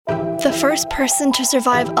The first person to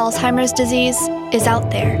survive Alzheimer's disease is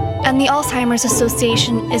out there, and the Alzheimer's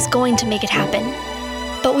Association is going to make it happen.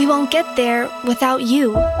 But we won't get there without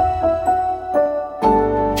you.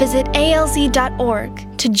 Visit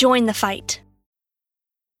alz.org to join the fight.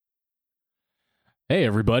 Hey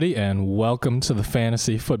everybody, and welcome to the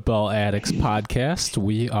Fantasy Football Addicts podcast.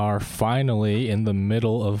 We are finally in the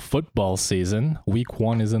middle of football season. Week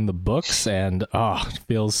 1 is in the books, and it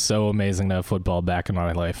feels so amazing to have football back in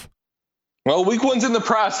my life. Well, week 1's in the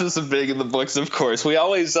process of being in the books, of course. We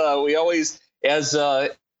always, as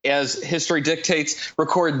history dictates,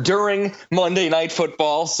 record during Monday Night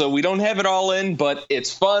Football, so we don't have it all in, but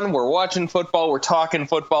it's fun. We're watching football. We're talking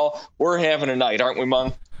football. We're having a night, aren't we,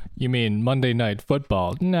 Mung? You mean Monday Night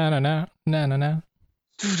Football? No.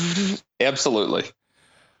 Absolutely.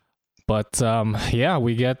 But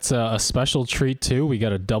we get a special treat too. We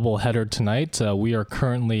got a double header tonight. We are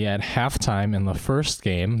currently at halftime in the first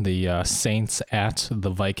game, the Saints at the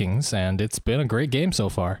Vikings, and it's been a great game so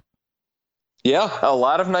far. Yeah, a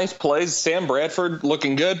lot of nice plays. Sam Bradford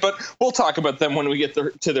looking good, but we'll talk about them when we get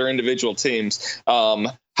to their individual teams. How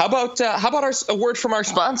about a word from our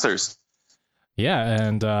sponsors? Yeah,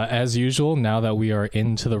 and as usual, now that we are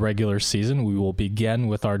into the regular season, we will begin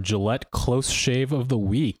with our Gillette Close Shave of the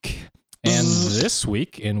Week. And this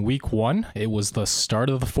week, in week 1, it was the start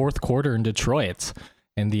of the fourth quarter in Detroit,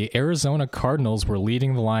 and the Arizona Cardinals were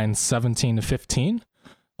leading the line 17-15.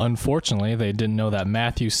 Unfortunately, they didn't know that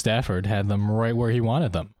Matthew Stafford had them right where he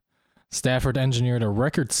wanted them. Stafford engineered a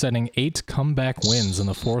record-setting 8 comeback wins in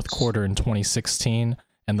the fourth quarter in 2016,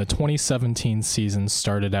 and the 2017 season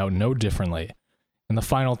started out no differently. In the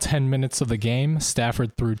final 10 minutes of the game,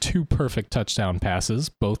 Stafford threw 2 perfect touchdown passes,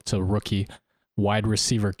 both to rookie wide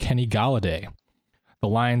receiver Kenny Golladay. The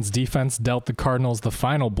Lions defense dealt the Cardinals the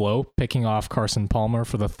final blow, picking off Carson Palmer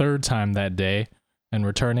for the 3rd time that day and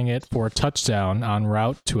returning it for a touchdown en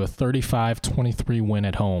route to a 35-23 win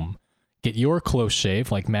at home. Get your close shave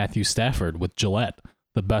like Matthew Stafford with Gillette,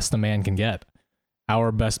 the best a man can get.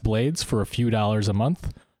 Our best blades for a few dollars a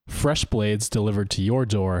month. Fresh blades delivered to your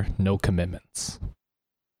door, no commitments.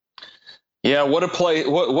 Yeah, what a play!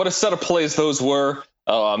 What a set of plays those were.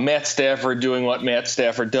 Matt Stafford doing what Matt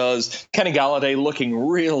Stafford does. Kenny Golladay looking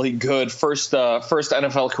really good. First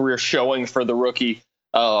NFL career showing for the rookie.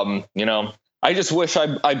 I just wish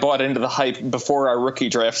I bought into the hype before our rookie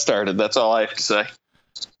draft started. That's all I have to say.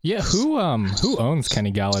 Yeah, who owns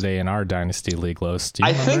Kenny Golladay in our dynasty league, Los? Do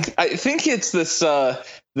you remember? I think it's this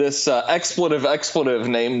expletive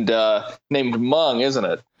named Mung, isn't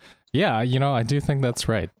it? Yeah, I do think that's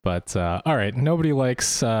right. But all right, nobody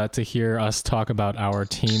likes to hear us talk about our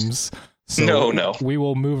teams. So no. We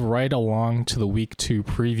will move right along to the week 2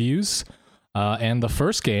 previews. And the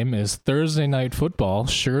first game is Thursday Night Football,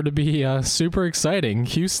 sure to be super exciting.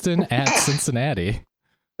 Houston at Cincinnati.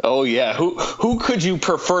 Oh yeah, who could you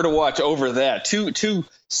prefer to watch over that? Two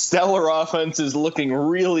stellar offenses looking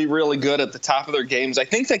really, really good at the top of their games. I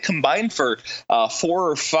think they combined for 4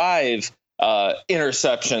 or 5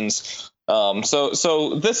 interceptions.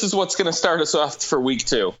 So this is what's going to start us off for week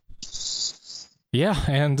 2. Yeah,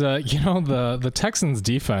 and the Texans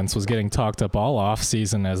defense was getting talked up all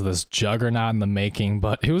offseason as this juggernaut in the making,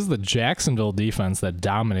 but it was the Jacksonville defense that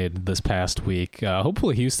dominated this past week.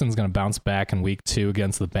 Hopefully Houston's going to bounce back in week 2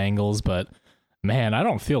 against the Bengals, but man, I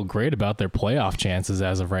don't feel great about their playoff chances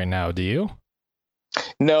as of right now. Do you?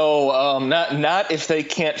 No, not if they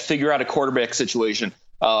can't figure out a quarterback situation.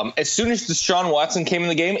 As soon as Deshaun Watson came in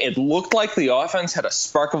the game, it looked like the offense had a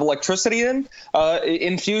spark of electricity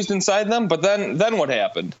infused inside them. But then what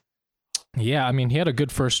happened? Yeah, I mean, he had a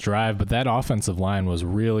good first drive, but that offensive line was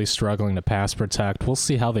really struggling to pass protect. We'll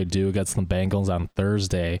see how they do against the Bengals on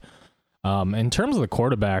Thursday. In terms of the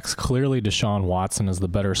quarterbacks, clearly Deshaun Watson is the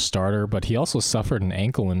better starter, but he also suffered an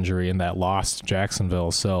ankle injury in that loss to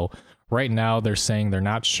Jacksonville. So right now they're saying they're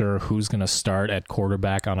not sure who's going to start at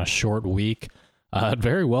quarterback on a short week. It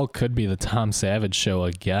very well could be the Tom Savage show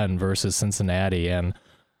again versus Cincinnati. And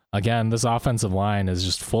again, this offensive line is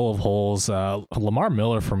just full of holes. Lamar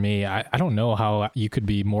Miller, for me, I don't know how you could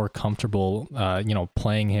be more comfortable,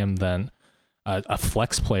 playing him than a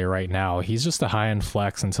flex play right now. He's just a high-end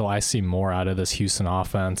flex until I see more out of this Houston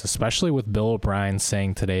offense, especially with Bill O'Brien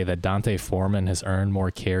saying today that Dante Foreman has earned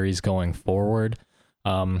more carries going forward.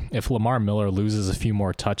 If Lamar Miller loses a few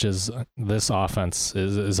more touches, this offense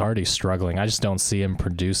is already struggling. I just don't see him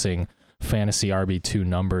producing fantasy RB2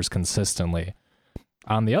 numbers consistently.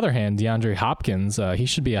 On the other hand, DeAndre Hopkins, he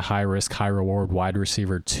should be a high-risk, high-reward wide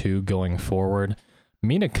receiver 2 going forward.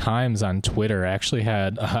 Mina Kimes on Twitter actually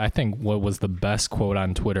had, I think, what was the best quote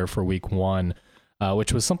on Twitter for week 1.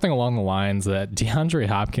 which was something along the lines that DeAndre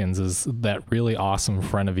Hopkins is that really awesome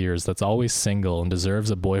friend of yours that's always single and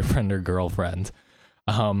deserves a boyfriend or girlfriend.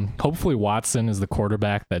 Hopefully Watson is the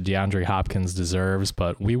quarterback that DeAndre Hopkins deserves,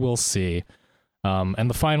 but we will see. And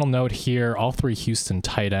the final note here, all 3 Houston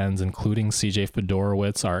tight ends, including CJ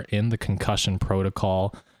Fedorowicz, are in the concussion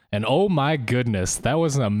protocol. And oh my goodness, that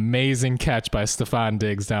was an amazing catch by Stefon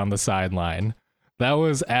Diggs down the sideline. That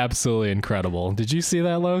was absolutely incredible. Did you see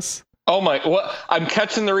that, Los? Oh my, what? I'm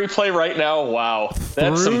catching the replay right now. Wow. That's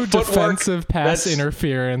Through some footwork. Defensive pass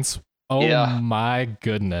interference. Oh yeah. My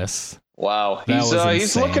goodness. Wow.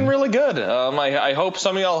 He's looking really good. I hope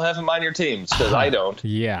some of y'all have him on your teams, because I don't.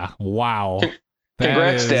 Yeah. Wow.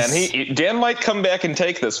 Congrats, Dan. Dan might come back and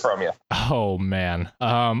take this from you. Oh man.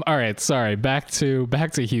 All right. Sorry. Back to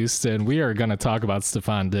Houston. We are going to talk about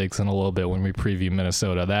Stefon Diggs in a little bit when we preview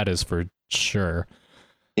Minnesota. That is for sure.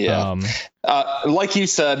 Yeah. Like you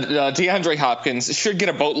said, DeAndre Hopkins should get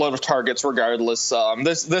a boatload of targets regardless.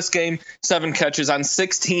 This game, 7 catches on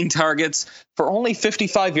 16 targets for only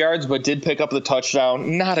 55 yards, but did pick up the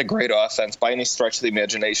touchdown. Not a great offense by any stretch of the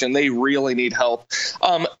imagination. They really need help.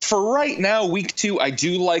 For right now, week 2, I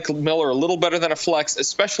do like Miller a little better than a flex,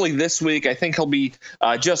 especially this week. I think he'll be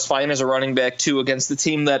just fine as a running back, too, against the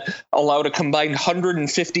team that allowed a combined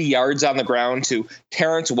 150 yards on the ground to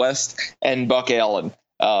Terrence West and Buck Allen.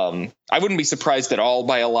 I wouldn't be surprised at all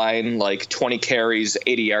by a line like 20 carries,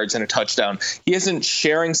 80 yards, and a touchdown. He isn't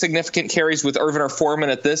sharing significant carries with Irvin or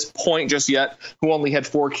Foreman at this point just yet, who only had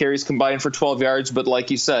 4 carries combined for 12 yards. But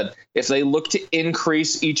like you said, if they look to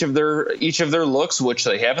increase each of their looks, which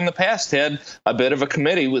they have in the past had a bit of a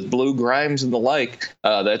committee with Blue Grimes and the like,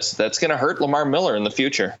 that's going to hurt Lamar Miller in the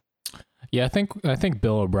future. Yeah, I think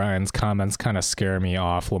Bill O'Brien's comments kind of scare me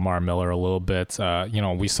off Lamar Miller a little bit.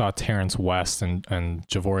 We saw Terrence West and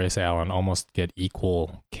Javorius Allen almost get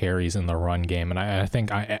equal carries in the run game, and I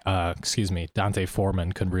think Dante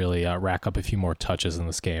Foreman could really rack up a few more touches in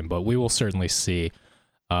this game, but we will certainly see.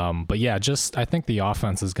 But yeah, I think the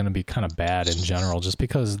offense is going to be kind of bad in general, just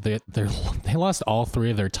because they lost all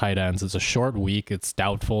 3 of their tight ends. It's a short week. It's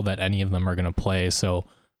doubtful that any of them are going to play. So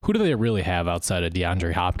who do they really have outside of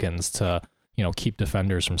DeAndre Hopkins to, keep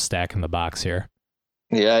defenders from stacking the box here?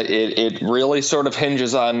 Yeah, it really sort of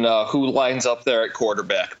hinges on who lines up there at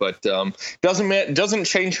quarterback, but doesn't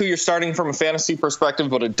change who you're starting from a fantasy perspective,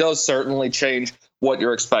 but it does certainly change what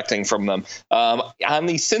you're expecting from them. On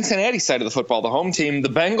the Cincinnati side of the football, the home team, the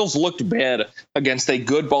Bengals looked bad against a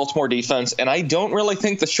good Baltimore defense, and I don't really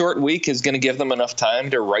think the short week is going to give them enough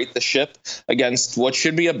time to right the ship against what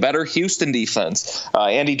should be a better Houston defense.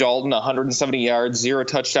 Andy Dalton, 170 yards, 0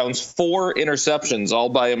 touchdowns, 4 interceptions, all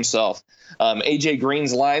by himself. AJ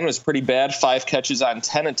Green's line was pretty bad, 5 catches on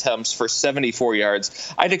 10 attempts for 74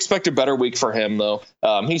 yards. I'd expect a better week for him, though.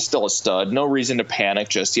 He's still a stud. No reason to panic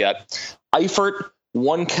just yet. Eifert,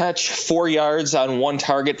 1 catch, 4 yards on 1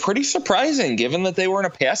 target. Pretty surprising, given that they were in a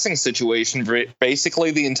passing situation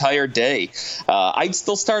basically the entire day. I'd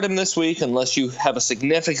still start him this week unless you have a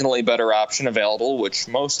significantly better option available, which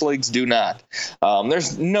most leagues do not.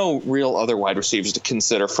 There's no real other wide receivers to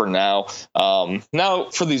consider for now. Now,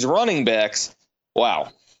 for these running backs, wow.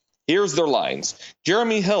 Here's their lines.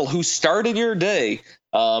 Jeremy Hill, who started your day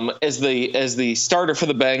as the starter for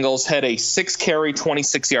the Bengals, had a 6-carry,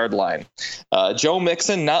 26-yard line. Joe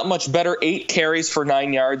Mixon, not much better, 8 carries for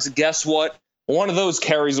 9 yards. Guess what? One of those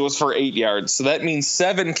carries was for 8 yards. So that means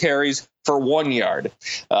 7 carries for 1 yard.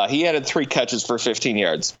 He added 3 catches for 15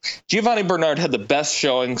 yards. Giovanni Bernard had the best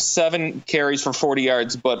showing, 7 carries for 40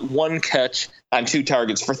 yards, but 1 catch on 2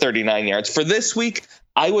 targets for 39 yards. For this week,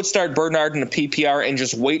 I would start Bernard in a PPR and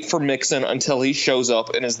just wait for Mixon until he shows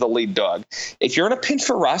up and is the lead dog. If you're in a pinch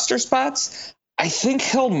for roster spots, I think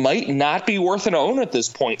Hill might not be worth an own at this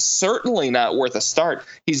point. Certainly not worth a start.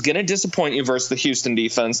 He's going to disappoint you versus the Houston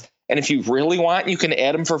defense. And if you really want, you can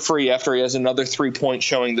add him for free after he has another 3-point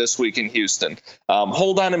showing this week in Houston.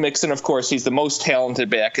 Hold on to Mixon, of course. He's the most talented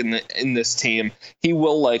back in this team. He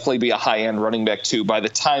will likely be a high-end running back, too, by the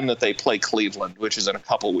time that they play Cleveland, which is in a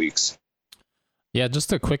couple weeks. Yeah,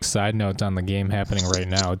 just a quick side note on the game happening right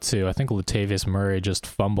now, too. I think Latavius Murray just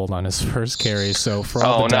fumbled on his first carry. So for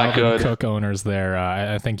all the Dalvin Cook owners there,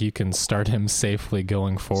 I think you can start him safely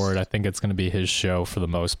going forward. I think it's going to be his show for the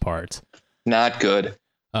most part. Not good.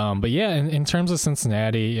 But yeah, in terms of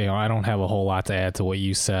Cincinnati, I don't have a whole lot to add to what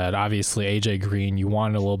you said. Obviously, AJ Green, you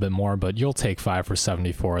wanted a little bit more, but you'll take 5 for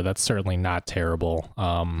 74. That's certainly not terrible.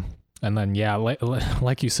 And then, yeah,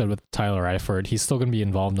 like you said with Tyler Eifert, he's still going to be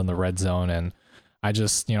involved in the red zone, and I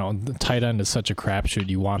just, the tight end is such a crapshoot.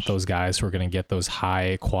 You want those guys who are going to get those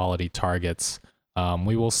high quality targets.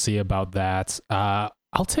 We will see about that.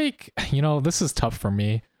 I'll take, this is tough for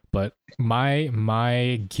me, but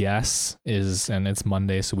my guess is, and it's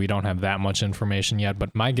Monday, so we don't have that much information yet,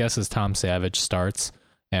 but my guess is Tom Savage starts.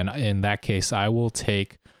 And in that case, I will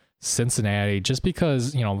take Cincinnati just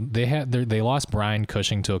because, they lost Brian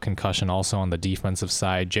Cushing to a concussion also on the defensive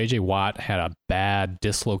side. JJ Watt had a bad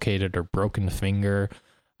dislocated or broken finger.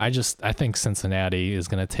 I think Cincinnati is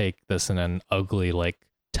going to take this in an ugly,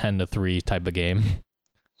 10-3 type of game.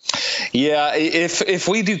 Yeah, if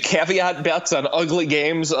we do caveat bets on ugly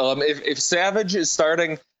games, if Savage is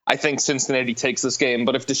starting, I think Cincinnati takes this game.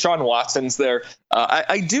 But if Deshaun Watson's there,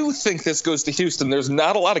 I do think this goes to Houston. There's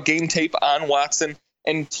not a lot of game tape on Watson,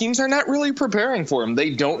 and teams are not really preparing for him. They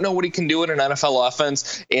don't know what he can do in an NFL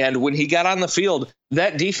offense. And when he got on the field,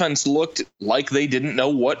 that defense looked like they didn't know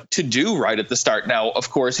what to do right at the start. Now, of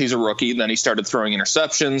course, he's a rookie. Then he started throwing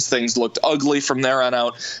interceptions. Things looked ugly from there on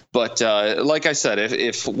out. But like I said,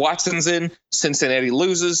 if Watson's in, Cincinnati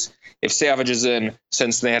loses. If Savage is in,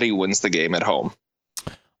 Cincinnati wins the game at home.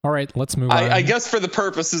 All right, let's move on. I guess for the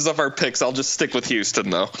purposes of our picks, I'll just stick with Houston,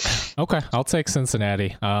 though. Okay, I'll take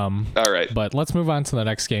Cincinnati. All right. But let's move on to the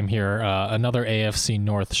next game here. Another AFC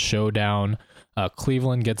North showdown.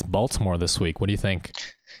 Cleveland gets Baltimore this week. What do you think?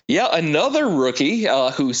 Yeah, another rookie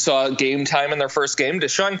who saw game time in their first game.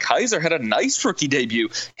 DeShone Kizer had a nice rookie debut.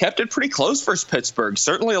 Kept it pretty close versus Pittsburgh.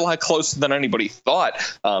 Certainly a lot closer than anybody thought.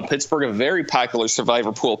 Pittsburgh, a very popular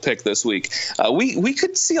survivor pool pick this week. We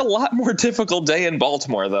could see a lot more difficult day in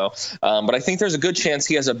Baltimore, though. But I think there's a good chance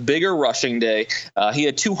he has a bigger rushing day. He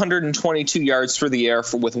had 222 yards through the air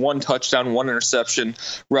with 1 touchdown, 1 interception,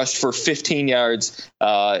 rushed for 15 yards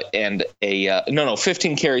and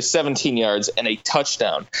 15 carries, 17 yards, and a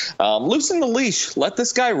touchdown. Loosen the leash. Let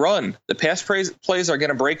this guy run. The pass plays are going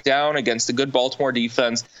to break down against a good Baltimore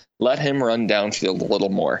defense. Let him run downfield a little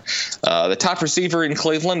more. The top receiver in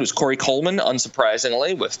Cleveland was Corey Coleman,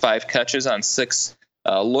 unsurprisingly, with 5 catches on 6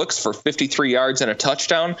 looks for 53 yards and a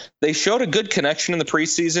touchdown. They showed a good connection in the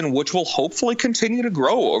preseason, which will hopefully continue to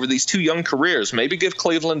grow over these 2 young careers. Maybe give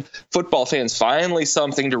Cleveland football fans finally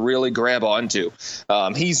something to really grab onto.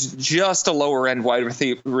 He's just a lower end wide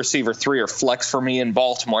receiver 3 or flex for me in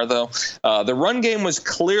Baltimore, though. The run game was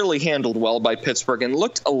clearly handled well by Pittsburgh and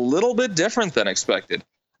looked a little bit different than expected.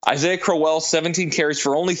 Isaiah Crowell, 17 carries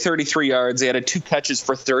for only 33 yards. He added 2 catches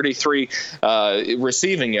for 33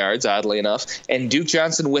 receiving yards, oddly enough, and Duke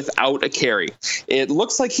Johnson without a carry. It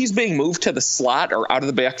looks like he's being moved to the slot or out of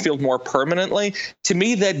the backfield more permanently. To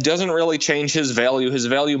me, that doesn't really change his value. His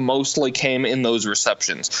value mostly came in those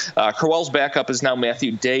receptions. Crowell's backup is now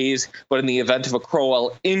Matthew Days, but in the event of a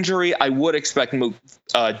Crowell injury, I would expect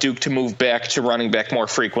Duke to move back to running back more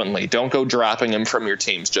frequently. Don't go dropping him from your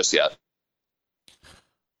teams just yet.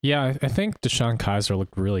 Yeah, I think DeShone Kizer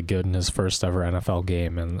looked really good in his first ever NFL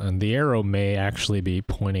game, and the arrow may actually be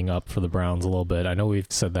pointing up for the Browns a little bit. I know we've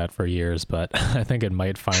said that for years, but I think it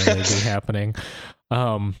might finally be happening.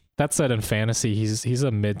 That said, in fantasy, he's a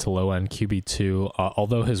mid to low end QB2,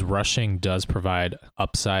 although his rushing does provide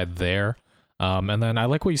upside there. And then I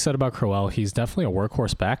like what you said about Crowell. He's definitely a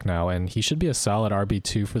workhorse back now, and he should be a solid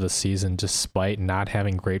RB2 for the season, despite not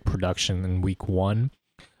having great production in week 1.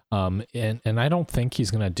 And I don't think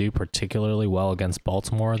he's going to do particularly well against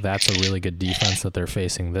Baltimore. That's a really good defense that they're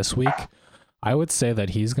facing this week. I would say that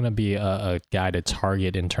he's going to be a guy to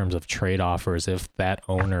target in terms of trade offers if that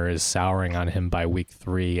owner is souring on him by week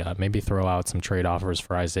 3. Maybe throw out some trade offers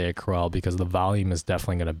for Isaiah Crowell because the volume is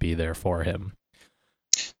definitely going to be there for him.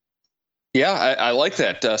 Yeah, I like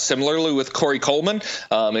that. Similarly with Corey Coleman,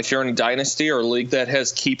 if you're in a dynasty or a league that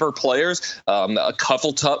has keeper players, a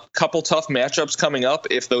couple tough matchups coming up.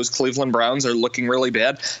 If those Cleveland Browns are looking really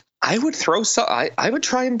bad, I would I would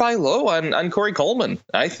try and buy low on Corey Coleman.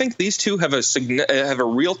 I think these two have a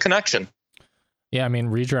real connection. Yeah, I mean,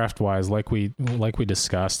 redraft wise, like we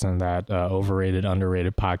discussed in that overrated,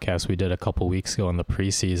 underrated podcast we did a couple weeks ago in the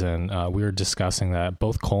preseason, we were discussing that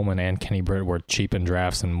both Coleman and Kenny Britt were cheap in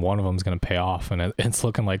drafts, and one of them is going to pay off, and it's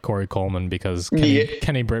looking like Corey Coleman because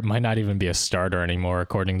Kenny Britt might not even be a starter anymore,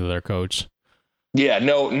 according to their coach. Yeah,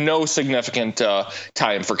 no significant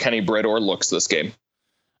time for Kenny Britt or looks this game.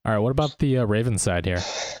 All right, what about the Ravens side here?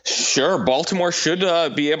 Sure. Baltimore should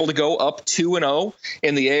be able to go up 2-0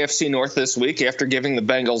 in the AFC North this week after giving the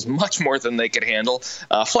Bengals much more than they could handle.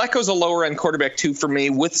 Flacco's a lower-end quarterback 2 for me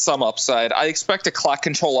with some upside. I expect a clock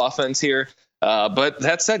control offense here. But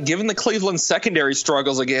that said, given the Cleveland secondary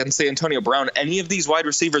struggles against Antonio Brown, any of these wide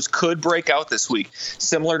receivers could break out this week,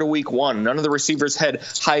 similar to week 1. None of the receivers had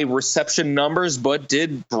high reception numbers, but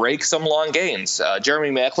did break some long gains. Jeremy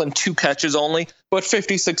Maclin, 2 catches only, but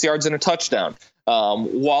 56 yards and a touchdown.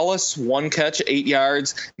 Wallace, 1 catch, 8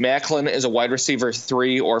 yards. Macklin is a wide receiver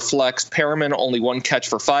 3 or flex. Perriman, only 1 catch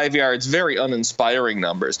for 5 yards. Very uninspiring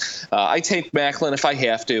numbers. I take Macklin if I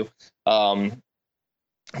have to.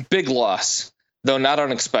 Big loss, though not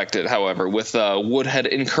unexpected, however, with Woodhead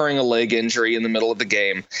incurring a leg injury in the middle of the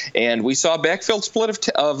game. And we saw a backfield split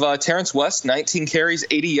of Terrence West, 19 carries,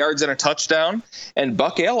 80 yards and a touchdown, and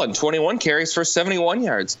Buck Allen, 21 carries for 71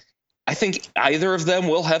 yards. I think either of them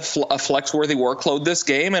will have a flex-worthy workload this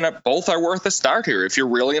game, and both are worth a start here if you're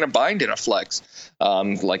really in a bind in a flex,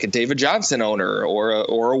 like a David Johnson owner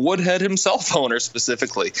or a Woodhead himself owner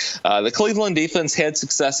specifically. The Cleveland defense had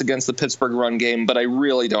success against the Pittsburgh run game, but I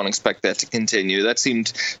really don't expect that to continue. That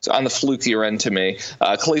seemed on the flukier end to me.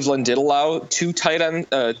 Cleveland did allow two tight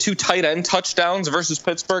end touchdowns versus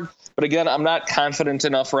Pittsburgh. But again, I'm not confident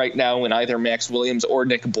enough right now in either Max Williams or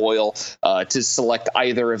Nick Boyle to select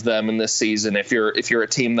either of them in this season. If you're a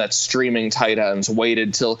team that's streaming tight ends,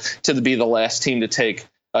 waited to be the last team to take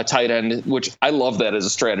a tight end, which I love that as a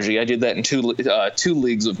strategy. I did that in two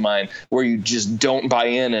leagues of mine where you just don't buy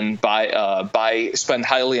in and spend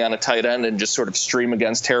highly on a tight end and just sort of stream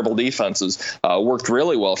against terrible defenses. Worked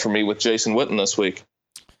really well for me with Jason Witten this week.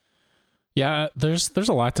 Yeah, there's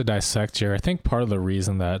a lot to dissect here. I think part of the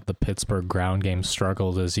reason that the Pittsburgh ground game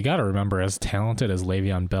struggled is you got to remember, as talented as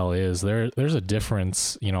Le'Veon Bell is, there's a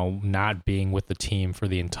difference, not being with the team for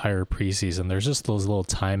the entire preseason. There's just those little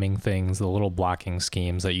timing things, the little blocking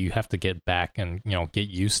schemes that you have to get back and, get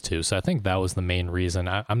used to. So I think that was the main reason.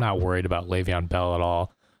 I'm not worried about Le'Veon Bell at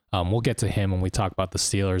all. We'll get to him when we talk about the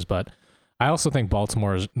Steelers, but I also think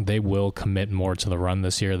Baltimore, they will commit more to the run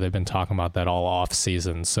this year. They've been talking about that all off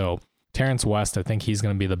season. So Terrence West, I think he's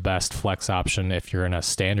going to be the best flex option if you're in a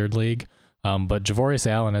standard league. But Javorius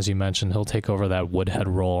Allen, as you mentioned, he'll take over that Woodhead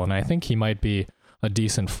role, and I think he might be a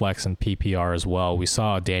decent flex in PPR as well. We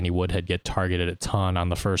saw Danny Woodhead get targeted a ton on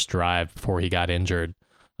the first drive before he got injured,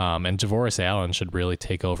 and Javorius Allen should really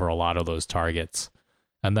take over a lot of those targets.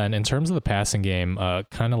 And then in terms of the passing game,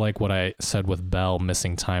 kind of like what I said with Bell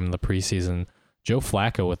missing time in the preseason, Joe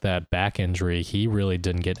Flacco, with that back injury, he really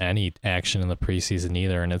didn't get any action in the preseason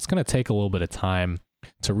either, and it's going to take a little bit of time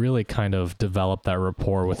to really kind of develop that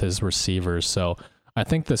rapport with his receivers. So I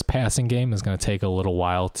think this passing game is going to take a little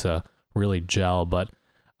while to really gel, but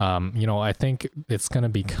I think it's going to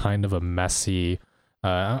be kind of a messy,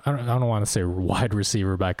 I don't want to say wide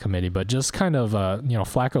receiver by committee, but just kind of,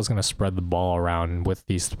 Flacco's going to spread the ball around with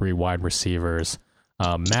these 3 wide receivers.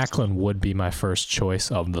 Macklin would be my first choice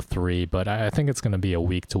of the 3, but I think it's going to be a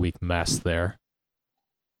week-to-week mess there.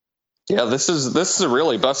 Yeah, this is a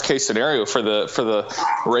really best case scenario for the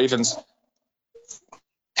Ravens.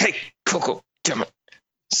 Hey, Coco, damn it!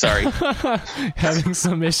 Sorry, having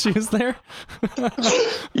some issues there.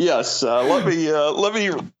 Yes, let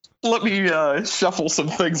me shuffle some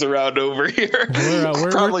things around over here. We're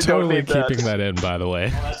totally keeping that in, by the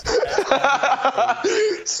way.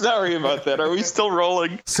 Sorry about that. Are we still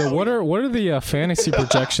rolling? So what are the fantasy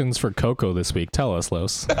projections for Coco this week? Tell us,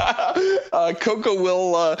 Los. Coco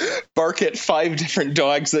will bark at 5 different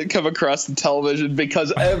dogs that come across the television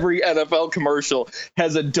because every NFL commercial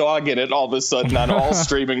has a dog in it all of a sudden on all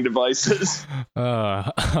streaming devices.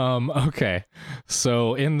 Okay.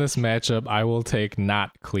 So in this matchup, I will take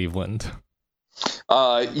not Cleveland.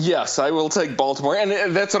 Yes, I will take Baltimore.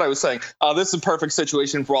 And that's what I was saying. This is a perfect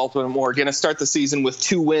situation for Baltimore. Going to start the season with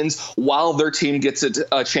 2 wins while their team gets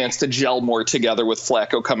a chance to gel more together with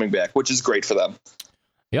Flacco coming back, which is great for them.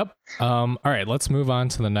 Yep. All right, let's move on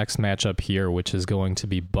to the next matchup here, which is going to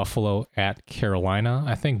be Buffalo at Carolina.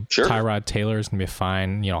 I think Tyrod Taylor is going to be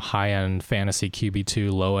fine, high-end fantasy QB2,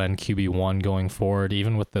 low-end QB1 going forward,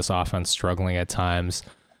 even with this offense struggling at times.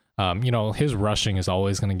 His rushing is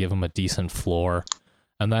always going to give him a decent floor.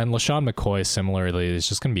 And then LaShawn McCoy, similarly, is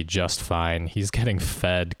just going to be just fine. He's getting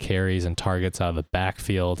fed carries and targets out of the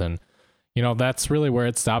backfield. And, that's really where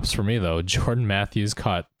it stops for me, though. Jordan Matthews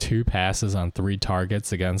caught 2 passes on 3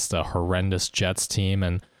 targets against a horrendous Jets team.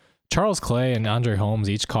 And Charles Clay and Andre Holmes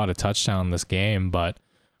each caught a touchdown in this game. But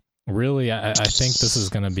really, I think this is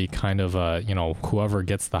going to be kind of a, whoever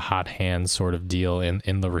gets the hot hand sort of deal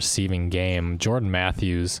in the receiving game. Jordan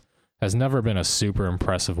Matthews has never been a super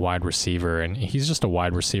impressive wide receiver, and he's just a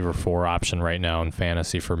wide receiver 4 option right now in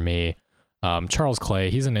fantasy for me. Charles Clay,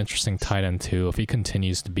 he's an interesting tight end too if he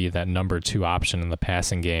continues to be that number 2 option in the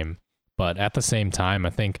passing game. But at the same time, I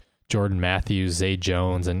think Jordan Matthews, Zay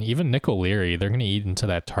Jones, and even Nick O'Leary, they're going to eat into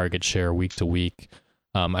that target share week to week.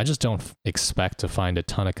 I just don't expect to find a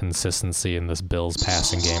ton of consistency in this Bills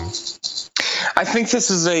passing game. I think this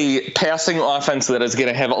is a passing offense that is going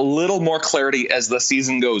to have a little more clarity as the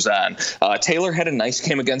season goes on. Taylor had a nice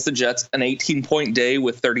game against the Jets, an 18-point day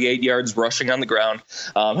with 38 yards rushing on the ground.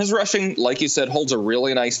 His rushing, like you said, holds a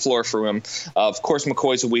really nice floor for him. Of course,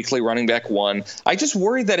 McCoy's a weekly running back one. I just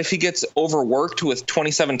worry that if he gets overworked with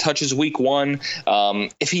 27 touches week one,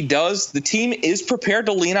 if he does, the team is prepared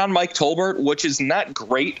to lean on Mike Tolbert, which is not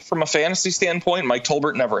great from a fantasy standpoint. Mike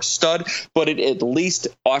Tolbert never a stud, but it at least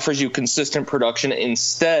offers you consistent production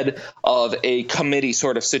instead of a committee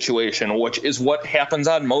sort of situation, which is what happens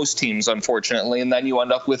on most teams, unfortunately. And then you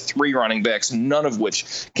end up with 3 running backs, none of which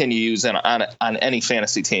can you use on any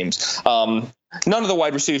fantasy teams. None of the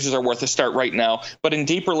wide receivers are worth a start right now, but in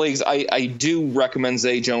deeper leagues, I do recommend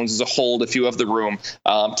Zay Jones as a hold if you have the room.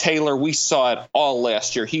 Taylor, we saw it all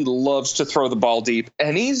last year. He loves to throw the ball deep,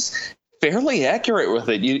 and he's fairly accurate with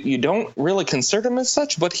it. You don't really consider him as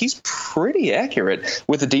such, but he's pretty accurate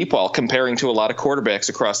with the deep ball comparing to a lot of quarterbacks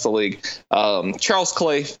across the league. Charles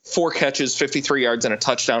Clay, 4 catches, 53 yards, and a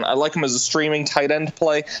touchdown. I like him as a streaming tight end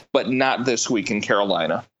play, but not this week in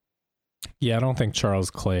Carolina. Yeah, I don't think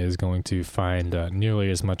Charles Clay is going to find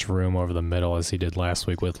nearly as much room over the middle as he did last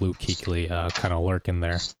week with Luke Kuechly kind of lurking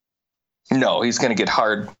there. No, he's going to get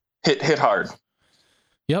hit hard.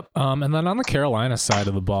 Yep. And then on the Carolina side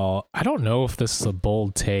of the ball, I don't know if this is a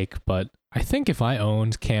bold take, but I think if I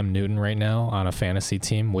owned Cam Newton right now on a fantasy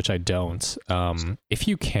team, which I don't, if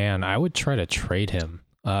you can, I would try to trade him.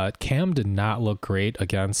 Cam did not look great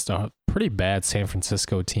against a pretty bad San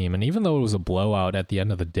Francisco team. And even though it was a blowout at the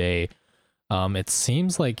end of the day, it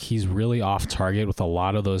seems like he's really off target with a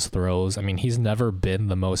lot of those throws. I mean, he's never been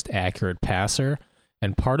the most accurate passer,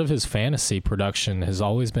 and part of his fantasy production has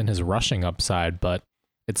always been his rushing upside, but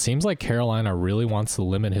it seems like Carolina really wants to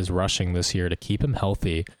limit his rushing this year to keep him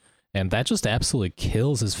healthy, and that just absolutely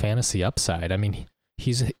kills his fantasy upside. I mean,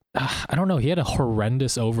 I don't know, he had a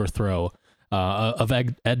horrendous overthrow of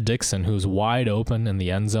Ed Dickson, who's wide open in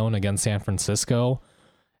the end zone against San Francisco,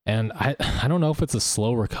 and I don't know if it's a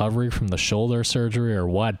slow recovery from the shoulder surgery or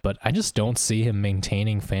what, but I just don't see him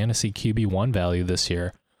maintaining fantasy QB1 value this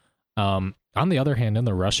year. On the other hand, in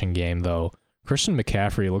the rushing game, though, Christian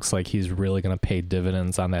McCaffrey looks like he's really going to pay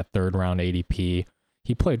dividends on that 3rd round ADP.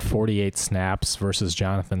 He played 48 snaps versus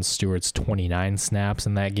Jonathan Stewart's 29 snaps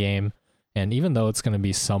in that game. And even though it's going to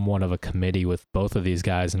be somewhat of a committee with both of these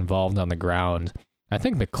guys involved on the ground, I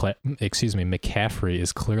think McCaffrey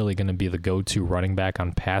is clearly going to be the go-to running back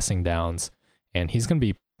on passing downs, and he's going to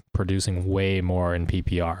be producing way more in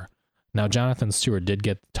PPR. Now, Jonathan Stewart did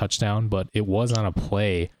get the touchdown, but it was on a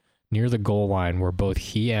play near the goal line where both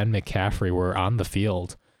he and McCaffrey were on the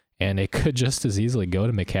field, and it could just as easily go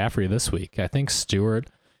to McCaffrey this week. I think Stewart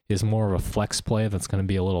is more of a flex play that's going to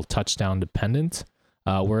be a little touchdown dependent,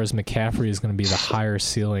 whereas McCaffrey is going to be the higher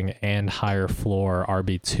ceiling and higher floor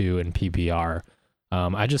RB2 in PPR.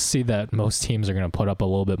 I just see that most teams are going to put up a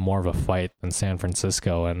little bit more of a fight than San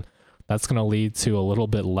Francisco, and that's going to lead to a little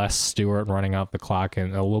bit less Stewart running out the clock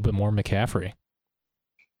and a little bit more McCaffrey.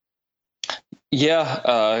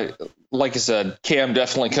 Yeah, like I said, Cam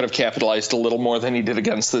definitely could have capitalized a little more than he did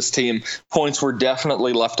against this team. Points were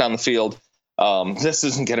definitely left on the field. This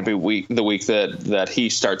isn't going to be the week that he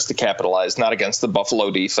starts to capitalize, not against the Buffalo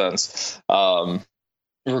defense.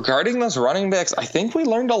 Regarding those running backs, I think we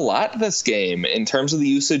learned a lot this game in terms of the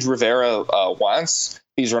usage Rivera wants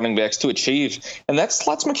these running backs to achieve. And that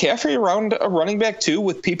slots McCaffrey around a running back too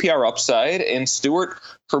with PPR upside, and Stewart,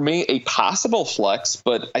 for me, a possible flex,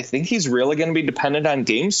 but I think he's really going to be dependent on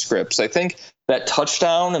game scripts. I think that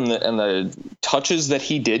touchdown and the touches that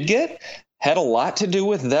he did get had a lot to do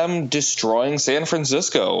with them destroying San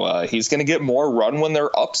Francisco. He's going to get more run when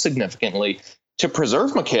they're up significantly to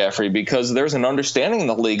preserve McCaffrey, because there's an understanding in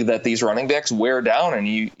the league that these running backs wear down, and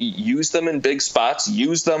you use them in big spots,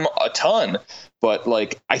 use them a ton. But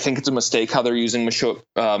I think it's a mistake how they're using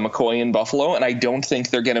McCoy in Buffalo, and I don't think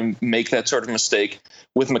they're going to make that sort of mistake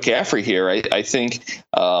with McCaffrey here. I think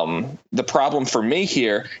the problem for me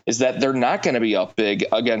here is that they're not going to be up big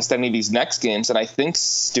against any of these next games, and I think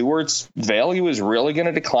Stewart's value is really going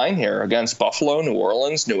to decline here against Buffalo, New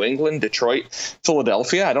Orleans, New England, Detroit,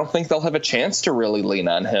 Philadelphia. I don't think they'll have a chance to really lean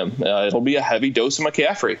on him. It'll be a heavy dose of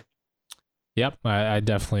McCaffrey. Yep, I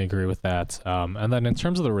definitely agree with that. And then in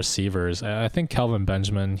terms of the receivers, I think Kelvin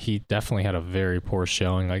Benjamin, he definitely had a very poor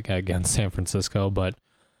showing against San Francisco, but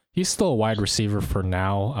he's still a wide receiver for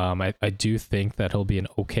now. I do think that he'll be an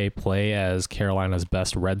okay play as Carolina's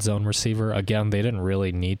best red zone receiver. Again, they didn't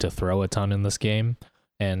really need to throw a ton in this game.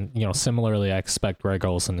 And, similarly, I expect Greg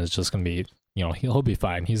Olsen is just going to be, he'll be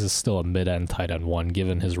fine. He's still a mid-end tight end one,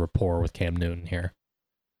 given his rapport with Cam Newton here.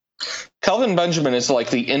 Kelvin Benjamin is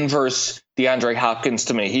like the inverse DeAndre Hopkins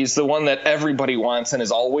to me. He's the one that everybody wants and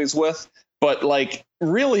is always with, but like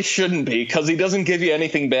really shouldn't be because he doesn't give you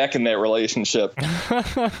anything back in that relationship.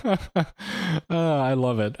 I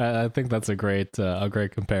love it. I think that's a great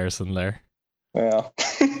comparison there. Yeah.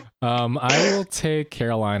 I will take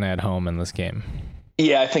Carolina at home in this game.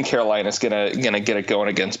 Yeah, I think Carolina's gonna get it going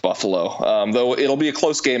against Buffalo. Though it'll be a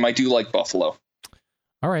close game. I do like Buffalo.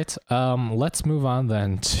 All right, let's move on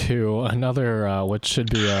then to another, which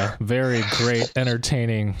should be a very great,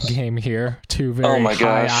 entertaining game here. Two very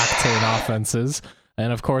high-octane offenses.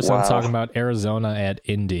 And, of course, I'm talking about Arizona at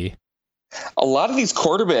Indy. A lot of these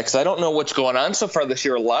quarterbacks, I don't know what's going on so far this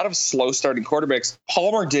year. A lot of slow-starting quarterbacks.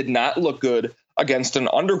 Palmer did not look good against an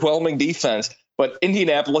underwhelming defense, but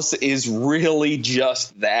Indianapolis is really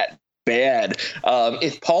just that bad.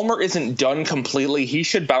 If Palmer isn't done completely, he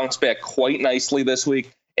should bounce back quite nicely this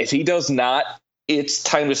week. If he does not, it's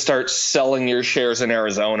time to start selling your shares in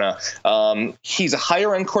Arizona. He's a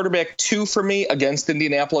higher end quarterback 2 for me against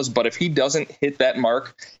Indianapolis, but if he doesn't hit that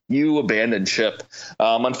mark, you abandon ship.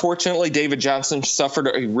 Unfortunately, David Johnson suffered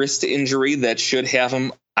a wrist injury that should have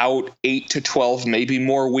him out 8 to 12, maybe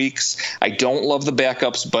more weeks. I don't love the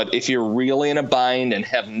backups, but if you're really in a bind and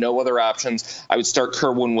have no other options, I would start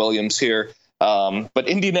Kerwin Williams here. But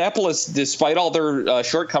Indianapolis, despite all their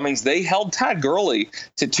shortcomings, they held Todd Gurley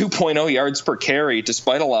to 2.0 yards per carry,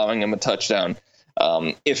 despite allowing him a touchdown.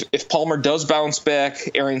 If Palmer does bounce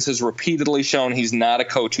back, Arians has repeatedly shown he's not a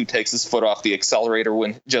coach who takes his foot off the accelerator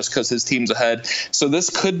just because his team's ahead. So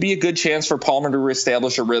this could be a good chance for Palmer to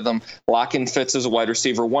reestablish a rhythm. Lock in Fitz as a wide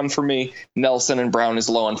receiver 1 for me. Nelson and Brown is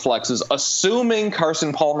low on flexes, assuming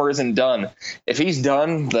Carson Palmer isn't done. If he's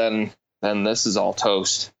done, then this is all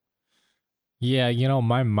toast. Yeah,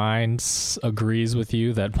 my mind agrees with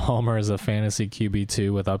you that Palmer is a fantasy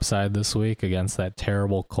QB2 with upside this week against that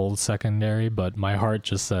terrible Colts secondary, but my heart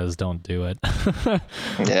just says don't do it.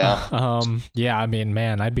 Yeah. Yeah, I mean,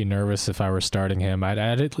 man, I'd be nervous if I were starting him. I'd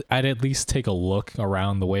at least take a look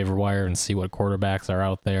around the waiver wire and see what quarterbacks are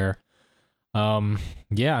out there.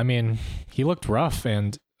 Yeah, I mean, he looked rough,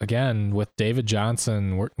 and again, with David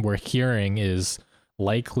Johnson, we're hearing is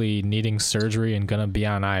likely needing surgery and going to be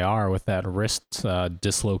on IR with that wrist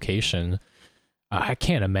dislocation. I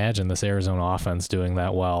can't imagine this Arizona offense doing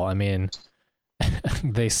that well. I mean,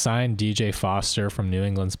 they signed DJ Foster from New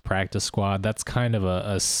England's practice squad. That's kind of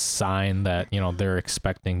a sign that, they're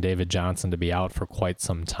expecting David Johnson to be out for quite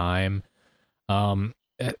some time.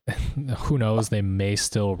 Who knows? They may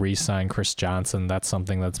still re-sign Chris Johnson. That's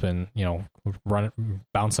something that's been,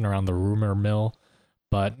 bouncing around the rumor mill.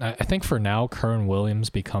 But I think for now, Kerwin Williams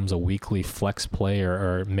becomes a weekly flex player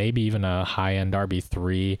or maybe even a high-end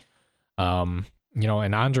RB3. And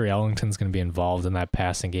Andre Ellington's going to be involved in that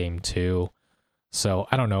passing game too. So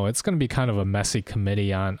I don't know. It's going to be kind of a messy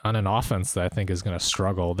committee on an offense that I think is going to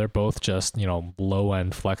struggle. They're both just,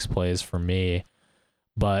 low-end flex plays for me.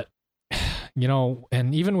 But,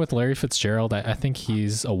 and even with Larry Fitzgerald, I think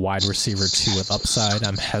he's a wide receiver 2 with upside.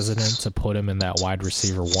 I'm hesitant to put him in that wide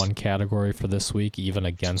receiver 1 category for this week, even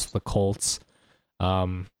against the Colts.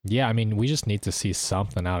 Yeah, I mean, we just need to see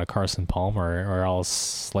something out of Carson Palmer, or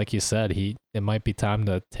else, like you said, it might be time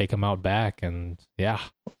to take him out back. And yeah.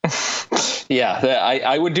 Yeah,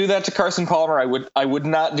 I would do that to Carson Palmer. I would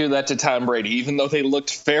not do that to Tom Brady, even though they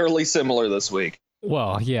looked fairly similar this week.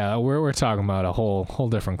 Well, yeah, we're talking about a whole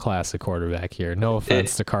different class of quarterback here. No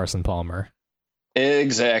offense to Carson Palmer.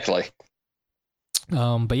 Exactly.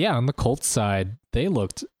 But yeah, on the Colts side, they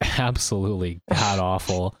looked absolutely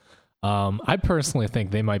god-awful. I personally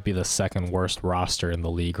think they might be the second worst roster in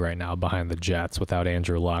the league right now behind the Jets without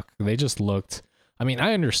Andrew Luck. They just looked... I mean,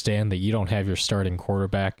 I understand that you don't have your starting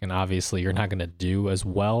quarterback, and obviously you're not going to do as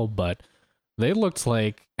well, but they looked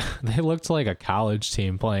like a college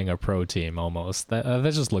team playing a pro team almost. That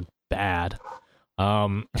just looked bad.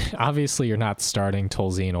 Obviously you're not starting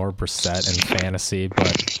Tolzien or Brissett in fantasy,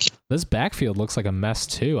 but this backfield looks like a mess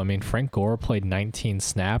too. I mean, Frank Gore played 19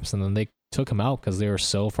 snaps, and then they took him out because they were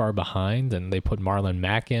so far behind, and they put Marlon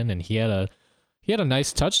Mack in, and he had a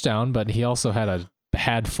nice touchdown, but he also had a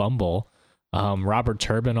bad fumble. Robert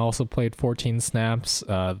Turbin also played 14 snaps.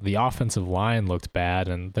 The offensive line looked bad,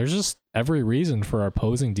 and there's just every reason for our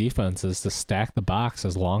opposing defenses to stack the box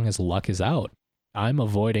as long as Luck is out. I'm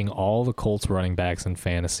avoiding all the Colts running backs in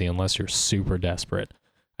fantasy unless you're super desperate.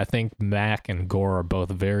 I think Mack and Gore are both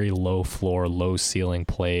very low floor, low ceiling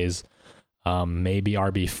plays. Maybe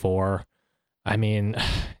RB4. I mean,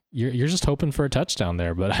 you're just hoping for a touchdown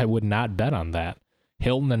there, but I would not bet on that.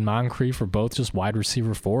 Hilton and Moncrief are both just wide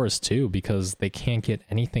receiver 4s too, because they can't get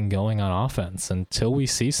anything going on offense. Until we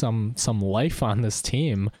see some life on this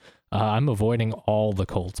team, I'm avoiding all the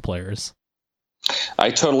Colts players. I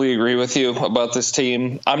totally agree with you about this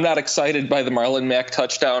team. I'm not excited by the Marlon Mack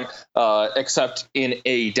touchdown, except in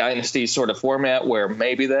a dynasty sort of format where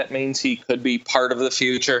maybe that means he could be part of the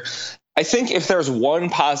future. I think if there's one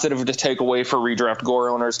positive to take away for redraft Gore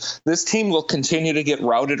owners, this team will continue to get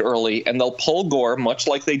routed early, and they'll pull Gore, much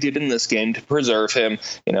like they did in this game, to preserve him,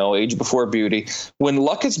 age before beauty. When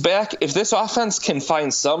Luck is back, if this offense can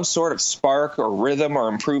find some sort of spark or rhythm or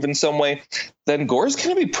improve in some way, then Gore's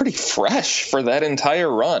going to be pretty fresh for that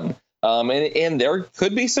entire run. And there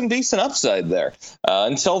could be some decent upside there.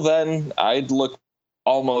 Until then, I'd look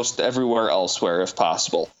almost everywhere elsewhere if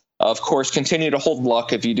possible. Of course, continue to hold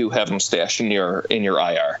Luck if you do have him stashed in your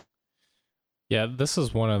IR. Yeah, this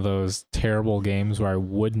is one of those terrible games where I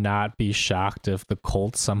would not be shocked if the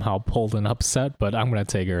Colts somehow pulled an upset, but I'm going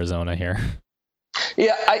to take Arizona here.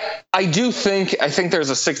 Yeah, I think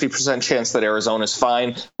there's a 60% chance that Arizona's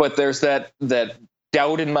fine, but there's that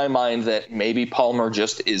doubt in my mind that maybe Palmer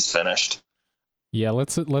just is finished. Yeah,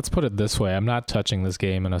 let's put it this way. I'm not touching this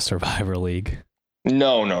game in a Survivor League.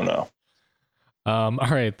 No. All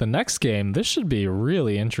right, the next game, this should be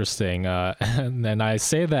really interesting. And I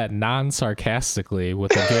say that non-sarcastically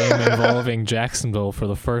with a game involving Jacksonville for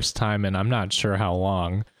the first time in I'm not sure how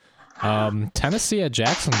long. Tennessee at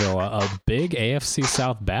Jacksonville, a big AFC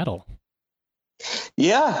South battle.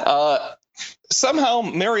 Yeah, somehow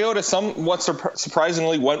Mariota somewhat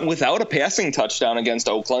surprisingly went without a passing touchdown against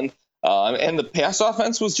Oakland, and the pass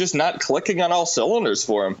offense was just not clicking on all cylinders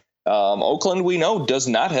for him. Oakland, we know, does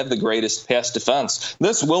not have the greatest pass defense.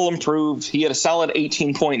 This will improve. He had a solid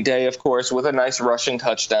 18-point day, of course, with a nice rushing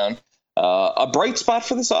touchdown. A bright spot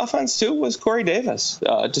for this offense, too, was Corey Davis.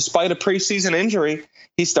 Despite a preseason injury,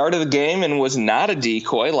 he started the game and was not a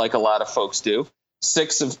decoy like a lot of folks do.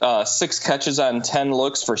 Six catches on 10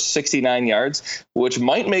 looks for 69 yards, which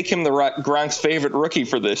might make him the Gronk's favorite rookie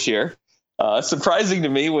for this year. Surprising to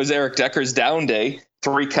me was Eric Decker's down day.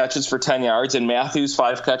 3 catches for 10 yards, and Matthews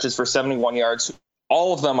 5 catches for 71 yards.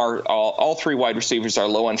 All of them all 3 wide receivers are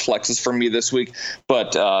low on flexes for me this week,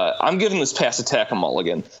 but I'm giving this pass attack a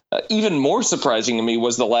mulligan. Even more surprising to me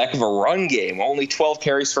was the lack of a run game. Only 12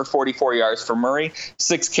 carries for 44 yards for Murray,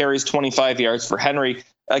 6 carries, 25 yards for Henry.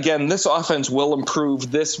 Again, this offense will improve.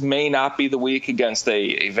 This may not be the week against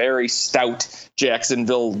a very stout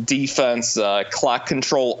Jacksonville defense, clock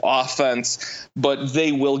control offense, but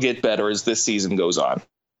they will get better as this season goes on.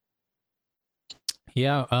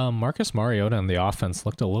 Yeah, Marcus Mariota and the offense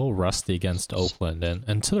looked a little rusty against Oakland,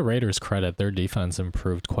 and to the Raiders' credit, their defense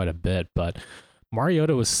improved quite a bit, but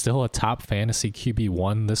Mariota was still a top fantasy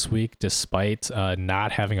QB1 this week, despite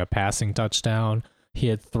not having a passing touchdown. He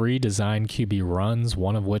had 3 designed QB runs,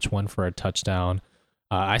 one of which went for a touchdown.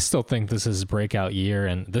 I still think this is his breakout year,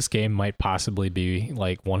 and this game might possibly be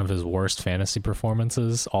like one of his worst fantasy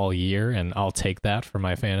performances all year, and I'll take that for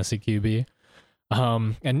my fantasy QB.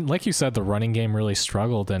 And like you said, the running game really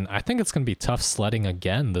struggled, and I think it's going to be tough sledding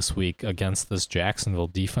again this week against this Jacksonville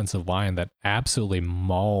defensive line that absolutely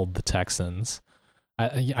mauled the Texans.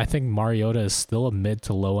 I think Mariota is still a mid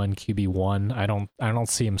to low end QB1. I don't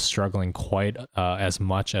see him struggling quite as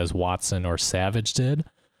much as Watson or Savage did.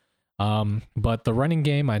 But the running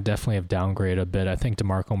game, I definitely have downgraded a bit. I think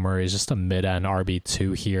DeMarco Murray is just a mid end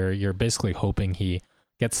RB2 here. You're basically hoping he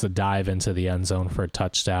gets the dive into the end zone for a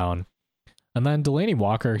touchdown. And then Delanie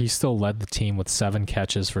Walker, he still led the team with 7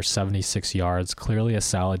 catches for 76 yards, clearly a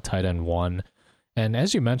solid tight end 1. And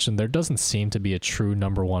as you mentioned, there doesn't seem to be a true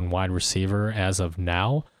number 1 wide receiver as of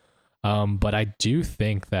now. But I do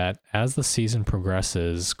think that as the season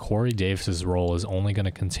progresses, Corey Davis's role is only going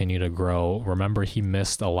to continue to grow. Remember, he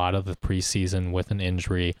missed a lot of the preseason with an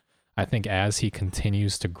injury. I think as he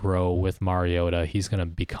continues to grow with Mariota, he's going to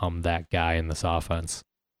become that guy in this offense.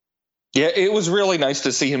 Yeah, it was really nice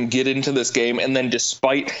to see him get into this game, and then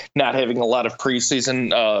despite not having a lot of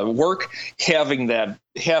preseason work, having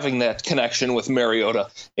that connection with Mariota,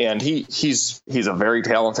 and he's a very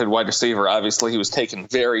talented wide receiver. Obviously, he was taken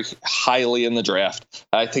very highly in the draft.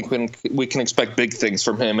 I think we can expect big things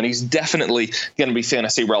from him, and he's definitely going to be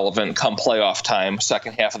fantasy relevant come playoff time,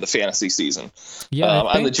 second half of the fantasy season. Yeah,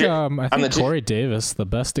 I think Corey Davis, the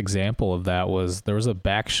best example of that was there was a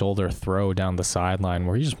back shoulder throw down the sideline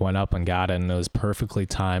where he just went up and got it, and it was perfectly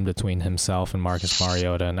timed between himself and Marcus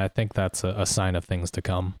Mariota, and I think that's a sign of things to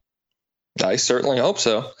come. I certainly hope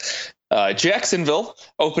so. Jacksonville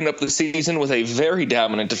opened up the season with a very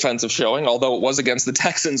dominant defensive showing, although it was against the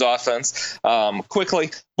Texans offense.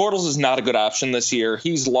 Quickly, Bortles is not a good option this year.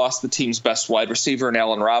 He's lost the team's best wide receiver in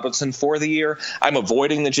Allen Robinson for the year. I'm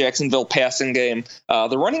avoiding the Jacksonville passing game.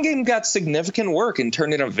 The running game got significant work and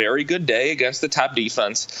turned in a very good day against the top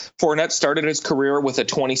defense. Fournette started his career with a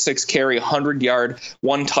 26-carry, 100-yard,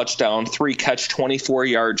 1 touchdown, 3-catch,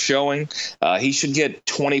 24-yard showing. He should get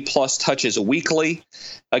 20-plus touches weekly.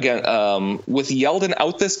 Again, with Yeldon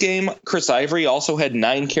out this game, Chris Ivory also had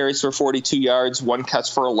 9 carries for 42 yards, 1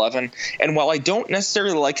 catch for 11. And while I don't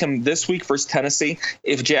necessarily like him this week versus Tennessee,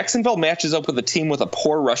 if Jacksonville matches up with a team with a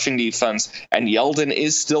poor rushing defense and Yeldon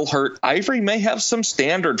is still hurt, Ivory may have some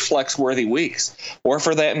standard flex-worthy weeks. Or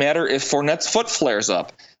for that matter, if Fournette's foot flares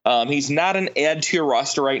up. He's not an add to your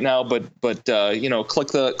roster right now, but click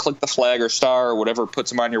the flag or star or whatever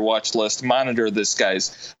puts him on your watch list. Monitor this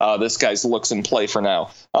guy's looks and play for now.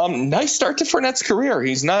 Nice start to Fournette's career.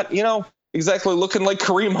 He's not exactly looking like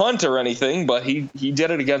Kareem Hunt or anything, but he did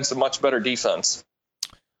it against a much better defense.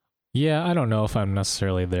 Yeah, I don't know if I'm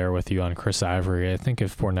necessarily there with you on Chris Ivory. I think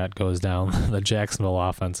if Fournette goes down, the Jacksonville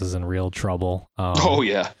offense is in real trouble. Oh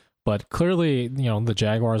yeah. But clearly, the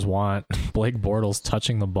Jaguars want Blake Bortles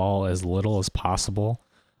touching the ball as little as possible.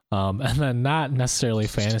 And then not necessarily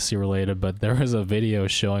fantasy related, but there was a video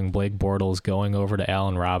showing Blake Bortles going over to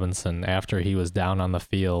Allen Robinson after he was down on the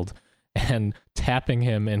field and tapping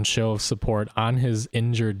him in show of support on his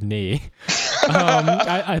injured knee.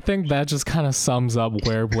 I think that just kind of sums up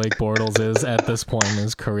where Blake Bortles is at this point in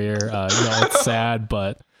his career. It's sad,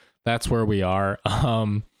 but that's where we are.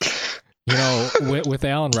 With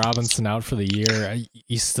Allen Robinson out for the year,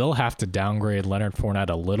 you still have to downgrade Leonard Fournette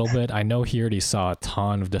a little bit. I know he already saw a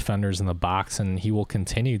ton of defenders in the box, and he will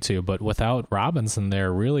continue to, but without Robinson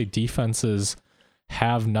there, really defenses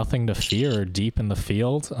have nothing to fear deep in the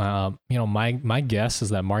field. My guess is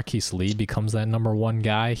that Marquise Lee becomes that number 1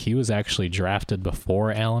 guy. He was actually drafted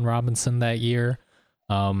before Allen Robinson that year,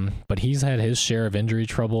 but he's had his share of injury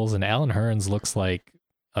troubles, and Allen Hurns looks like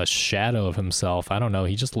a shadow of himself. I don't know.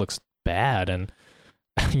 He just looks bad. And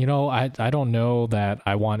I don't know that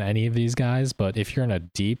I want any of these guys, but if you're in a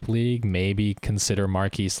deep league, maybe consider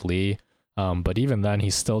Marquise Lee. But even then,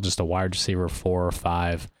 he's still just a wide receiver 4 or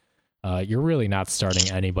 5. You're really not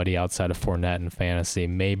starting anybody outside of Fournette in fantasy.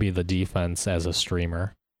 Maybe the defense as a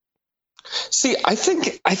streamer. See, I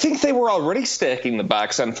think they were already stacking the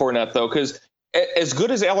box on Fournette though, because as good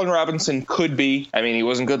as Allen Robinson could be, I mean, he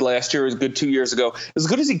wasn't good last year, he was good 2 years ago. As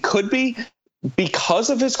good as he could be,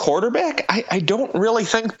 because of his quarterback, I don't really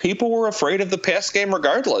think people were afraid of the pass game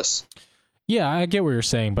regardless. Yeah, I get what you're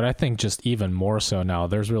saying, but I think just even more so now,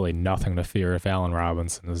 there's really nothing to fear if Allen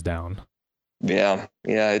Robinson is down. Yeah,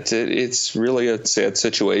 it's really a sad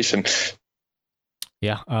situation.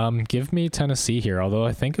 Yeah, give me Tennessee here, although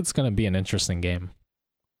I think it's going to be an interesting game.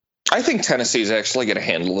 I think Tennessee's actually going to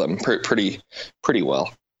handle them pretty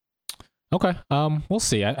well. Okay, we'll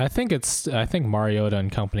see. I think Mariota and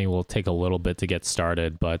company will take a little bit to get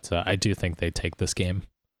started, but I do think they take this game.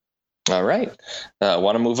 All right.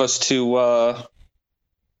 Want to move us to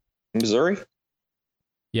Missouri?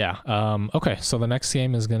 Yeah. Okay, so the next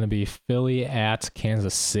game is going to be Philly at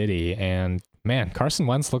Kansas City, and man, Carson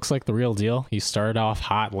Wentz looks like the real deal. He started off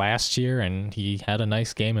hot last year, and he had a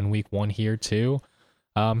nice game in week 1 here too.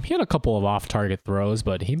 He had a couple of off-target throws,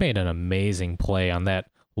 but he made an amazing play on that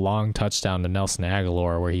long touchdown to Nelson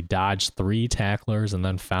Aguilar where he dodged 3 tacklers and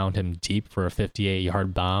then found him deep for a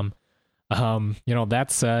 58-yard bomb. That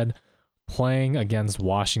said, playing against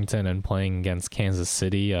Washington and playing against Kansas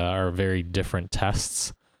City are very different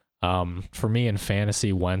tests. For me in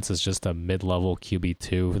fantasy, Wentz is just a mid-level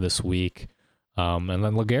QB2 this week. And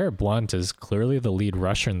then LeGarrette Blount is clearly the lead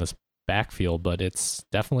rusher in this backfield, but it's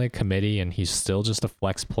definitely a committee and he's still just a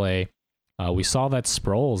flex play. We saw that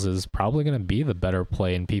Sproles is probably going to be the better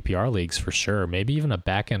play in PPR leagues for sure. Maybe even a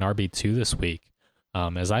back-end RB2 this week,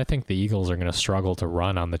 as I think the Eagles are going to struggle to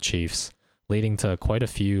run on the Chiefs, leading to quite a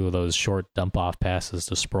few of those short dump-off passes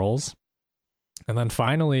to Sproles. And then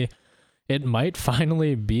finally, it might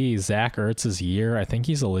finally be Zach Ertz's year. I think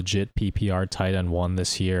he's a legit PPR tight end 1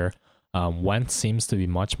 this year. Wentz seems to be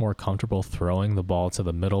much more comfortable throwing the ball to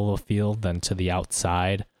the middle of the field than to the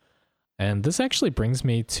outside. And this actually brings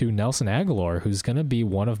me to Nelson Aguilar, who's going to be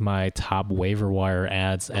one of my top waiver wire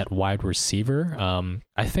ads at wide receiver.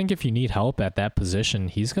 I think if you need help at that position,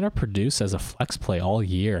 he's going to produce as a flex play all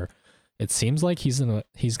year. It seems like he's going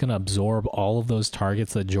to absorb all of those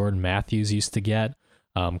targets that Jordan Matthews used to get.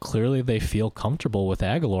 Clearly, they feel comfortable with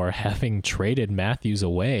Aguilar having traded Matthews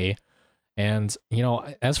away. And,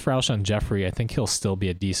 as for Alshon Jeffrey, I think he'll still be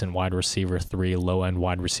a decent wide receiver 3, low-end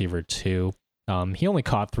wide receiver 2. He only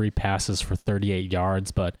caught 3 passes for 38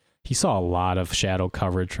 yards, but he saw a lot of shadow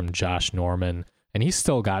coverage from Josh Norman, and he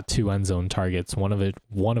still got 2 end zone targets,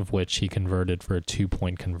 one of which he converted for a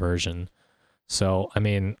 2-point conversion. So,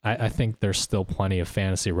 I think there's still plenty of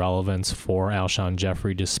fantasy relevance for Alshon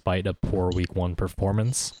Jeffrey despite a poor week 1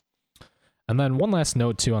 performance. And then one last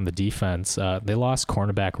note, too, on the defense. They lost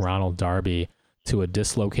cornerback Ronald Darby to a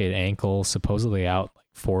dislocated ankle, supposedly out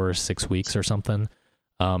 4 or 6 weeks or something.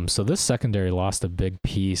 So this secondary lost a big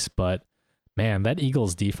piece, but man, that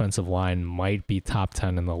Eagles defensive line might be top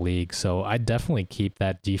 10 in the league. So I definitely keep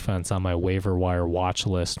that defense on my waiver wire watch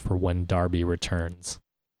list for when Darby returns.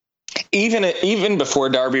 Even before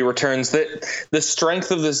Darby returns, that the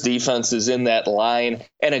strength of this defense is in that line,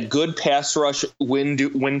 and a good pass rush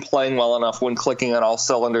when playing well enough, when clicking on all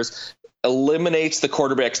cylinders, eliminates the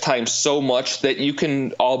quarterback's time so much that you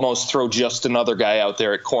can almost throw just another guy out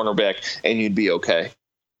there at cornerback and you'd be okay.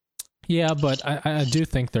 Yeah, but I do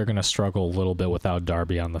think they're going to struggle a little bit without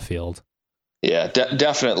Darby on the field. Yeah,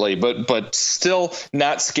 definitely, but still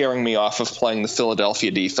not scaring me off of playing the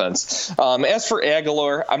Philadelphia defense. As for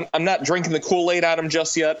Aguilar, I'm not drinking the Kool-Aid on him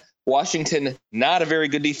just yet. Washington, not a very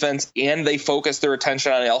good defense, and they focused their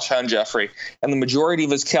attention on Alshon Jeffrey. And the majority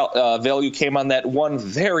of his value came on that one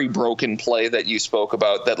very broken play that you spoke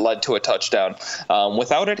about that led to a touchdown.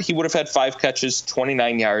 Without it, he would have had 5 catches,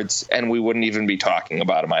 29 yards, and we wouldn't even be talking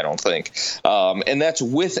about him, I don't think. And that's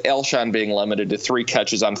with Alshon being limited to 3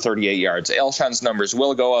 catches on 38 yards. Alshon's numbers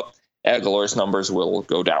will go up. Aguilar's numbers will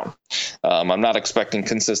go down. I'm not expecting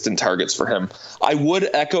consistent targets for him. I would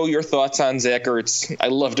echo your thoughts on Zach Ertz. I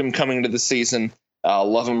loved him coming into the season.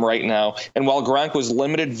 Love him right now. And while Gronk was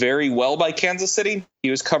limited very well by Kansas City, he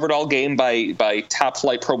was covered all game by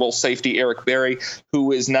top-flight Pro Bowl safety Eric Berry,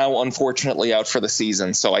 who is now unfortunately out for the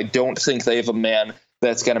season. So I don't think they have a man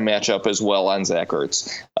that's going to match up as well on Zach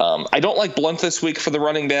Ertz. I don't like Blunt this week for the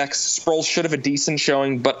running backs. Sproles should have a decent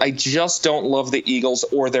showing, but I just don't love the Eagles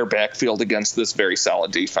or their backfield against this very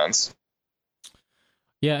solid defense.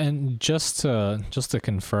 Yeah, and just to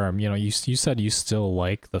confirm, you said you still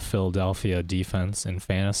like the Philadelphia defense in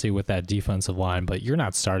fantasy with that defensive line, but you're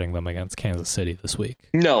not starting them against Kansas City this week.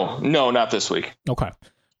 No, not this week. Okay,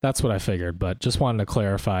 that's what I figured, but just wanted to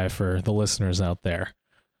clarify for the listeners out there.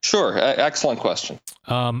 Sure. Excellent question.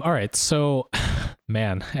 All right. So,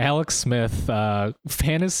 man, Alex Smith,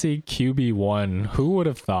 fantasy QB1, who would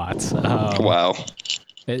have thought? Wow.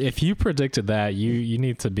 If you predicted that, you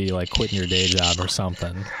need to be like quitting your day job or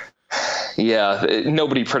something. Yeah.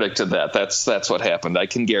 Nobody predicted that. That's what happened. I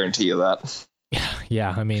can guarantee you that.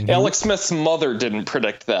 Yeah. Alex Smith's mother didn't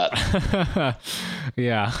predict that.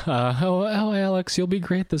 Yeah. Oh, Alex, you'll be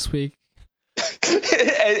great this week.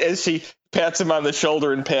 As she pats him on the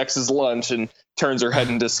shoulder and packs his lunch and turns her head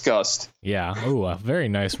in disgust. Yeah. Ooh, a very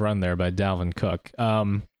nice run there by Dalvin Cook.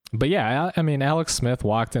 But yeah, Alex Smith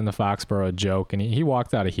walked in the Foxborough joke, and he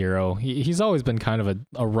walked out a hero. He's always been kind of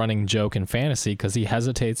a running joke in fantasy because he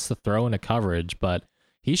hesitates to throw into coverage, but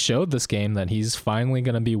he showed this game that he's finally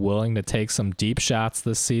going to be willing to take some deep shots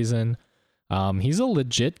this season. He's a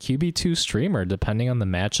legit QB2 streamer, depending on the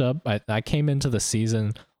matchup. I came into the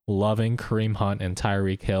season loving Kareem Hunt and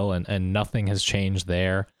Tyreek Hill, and nothing has changed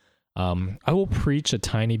there. I will preach a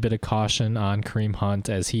tiny bit of caution on Kareem Hunt,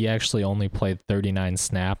 as he actually only played 39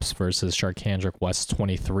 snaps versus Sharkhandrick West's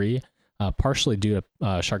 23, partially due to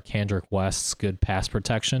Sharkhandrick West's good pass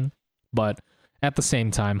protection. But at the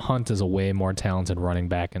same time, Hunt is a way more talented running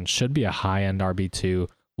back and should be a high-end RB2,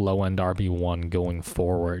 low-end RB1 going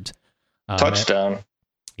forward. Touchdown.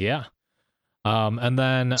 Yeah. And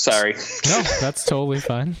then sorry, no, that's totally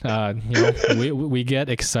fine. We get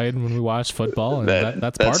excited when we watch football, and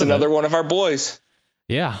that's part of another it. One of our boys.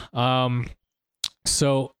 Yeah.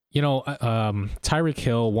 So Tyreek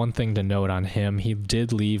Hill, one thing to note on him, he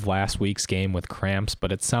did leave last week's game with cramps,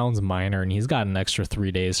 but it sounds minor, and he's got an extra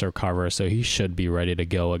 3 days to recover, so he should be ready to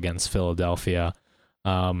go against Philadelphia.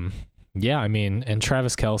 Yeah, and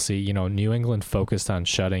Travis Kelce, New England focused on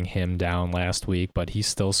shutting him down last week, but he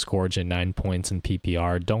still scored you 9 points in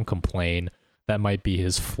PPR. Don't complain. That might be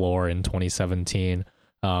his floor in 2017.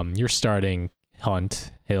 You're starting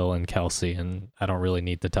Hunt, Hill, and Kelce, and I don't really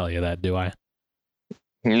need to tell you that, do I?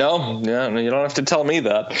 No, you don't have to tell me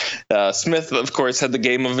that. Smith, of course, had the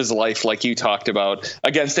game of his life, like you talked about,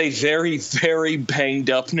 against a very, very banged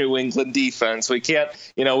up New England defense. We can't,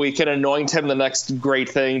 we can anoint him the next great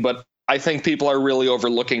thing, but I think people are really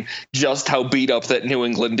overlooking just how beat up that New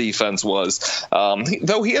England defense was.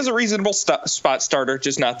 Though he is a reasonable spot starter,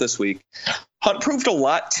 just not this week. Hunt proved a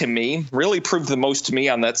lot to me, really proved the most to me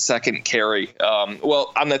on that second carry.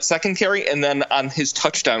 On that second carry and then on his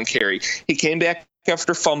touchdown carry. He came back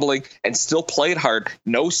after fumbling and still played hard.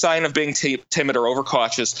 No sign of being timid or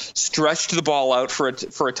overcautious. Stretched the ball out for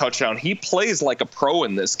a touchdown. He plays like a pro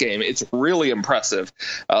in this game. It's really impressive.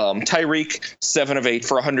 Tyreek, 7 of 8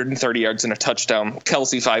 for 130 yards and a touchdown.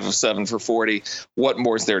 Kelsey, 5 of 7 for 40. What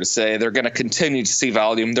more is there to say? They're going to continue to see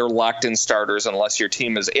volume. They're locked in starters unless your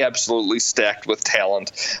team is absolutely stacked with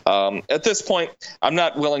talent. At this point, I'm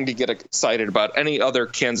not willing to get excited about any other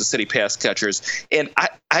Kansas City pass catchers. And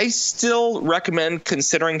I still recommend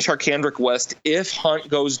considering Charcandrick West if Hunt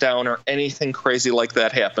goes down or anything crazy like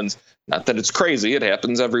that happens. Not that it's crazy. It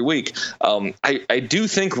happens every week. I do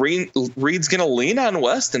think Reed's going to lean on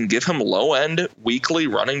West and give him low-end weekly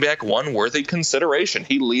running back one worthy consideration.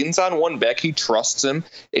 He leans on one back. He trusts him.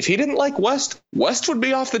 If he didn't like West would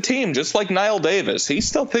be off the team, just like Niall Davis. He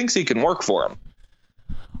still thinks he can work for him.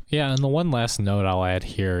 Yeah, and the one last note I'll add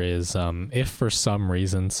here is if for some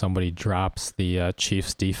reason somebody drops the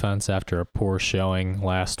Chiefs defense after a poor showing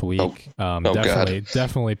last week,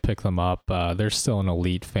 definitely pick them up. They're still an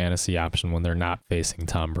elite fantasy option when they're not facing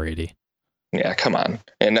Tom Brady. Yeah, come on.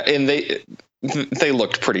 And they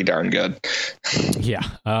looked pretty darn good.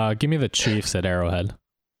 Yeah, give me the Chiefs at Arrowhead.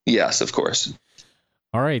 Yes, of course.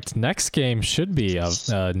 All right, next game should be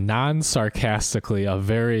non-sarcastically a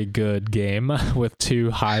very good game with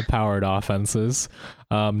two high-powered offenses.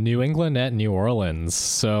 New England at New Orleans.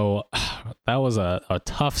 So that was a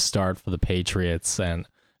tough start for the Patriots, and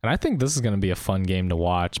I think this is going to be a fun game to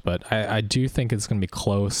watch, but I do think it's going to be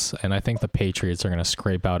close, and I think the Patriots are going to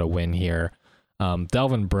scrape out a win here.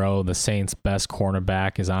 Delvin Breaux, the Saints' best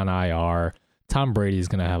cornerback, is on IR. Tom Brady's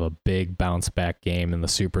going to have a big bounce-back game in the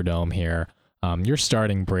Superdome here. You're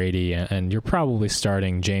starting Brady, and you're probably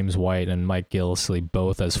starting James White and Mike Gillislee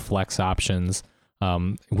both as flex options.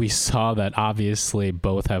 We saw that obviously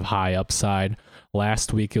both have high upside.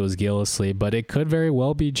 Last week it was Gillislee, but it could very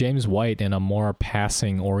well be James White in a more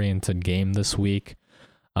passing-oriented game this week.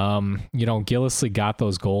 Gillislee got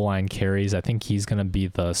those goal line carries. I think he's going to be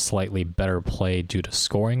the slightly better play due to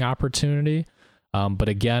scoring opportunity. But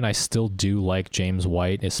again, I still do like James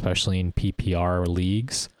White, especially in PPR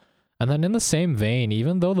leagues. And then in the same vein,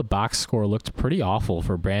 even though the box score looked pretty awful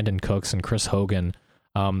for Brandon Cooks and Chris Hogan,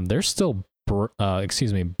 they're still,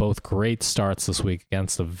 both great starts this week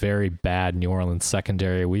against a very bad New Orleans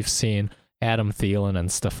secondary. We've seen Adam Thielen and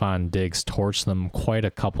Stephon Diggs torch them quite a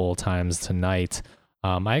couple of times tonight.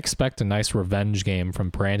 I expect a nice revenge game from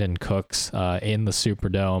Brandon Cooks in the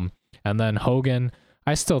Superdome. And then Hogan,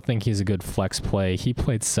 I still think he's a good flex play. He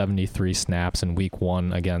played 73 snaps in week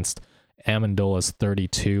 1 against Amendola's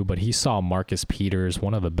 32, but he saw Marcus Peters,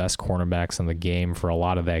 one of the best cornerbacks in the game, for a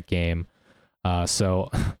lot of that game. I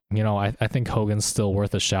think Hogan's still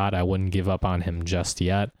worth a shot. I wouldn't give up on him just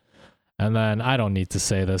yet. And then I don't need to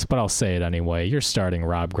say this, but I'll say it anyway. You're starting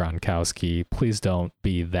Rob Gronkowski. Please don't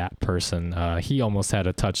be that person. He almost had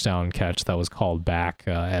a touchdown catch that was called back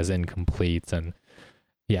as incomplete. And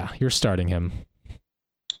yeah, you're starting him.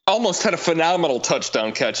 Almost had a phenomenal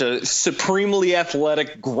touchdown catch. A supremely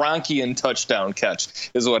athletic Gronkian touchdown catch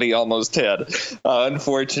is what he almost had.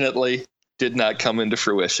 Unfortunately, did not come into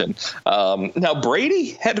fruition. Now,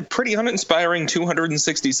 Brady had a pretty uninspiring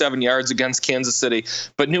 267 yards against Kansas City,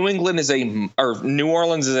 but New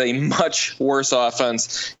Orleans is a much worse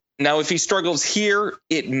offense. Now, if he struggles here,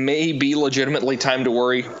 it may be legitimately time to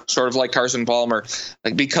worry, sort of like Carson Palmer,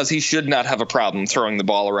 because he should not have a problem throwing the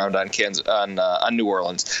ball around on New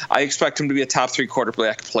Orleans. I expect him to be a top 3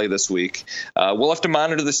 quarterback play this week. We'll have to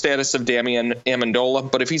monitor the status of Damian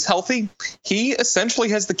Amendola, but if he's healthy, he essentially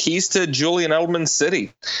has the keys to Julian Edelman's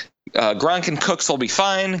city. Gronk and Cooks will be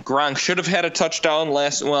fine. Gronk should have had a touchdown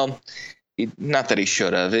not that he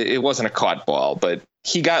should have. It wasn't a caught ball, but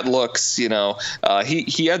he got looks. He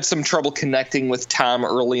had some trouble connecting with Tom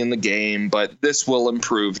early in the game, but this will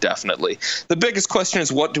improve definitely. The biggest question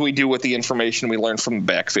is, what do we do with the information we learned from the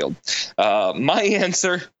backfield? My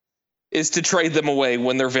answer is to trade them away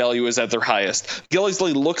when their value is at their highest.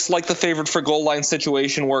 Gillislee looks like the favorite for goal line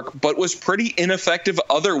situation work, but was pretty ineffective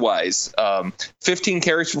otherwise. 15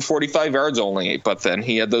 carries for 45 yards only, but then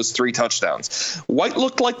he had those 3 touchdowns. White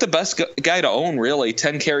looked like the best guy to own, really.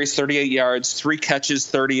 10 carries, 38 yards, 3 catches,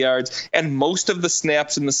 30 yards, and most of the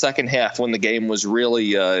snaps in the second half when the game was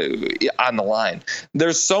really on the line.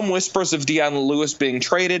 There's some whispers of Deion Lewis being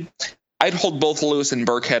traded. I'd hold both Lewis and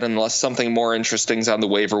Burkhead unless something more interesting is on the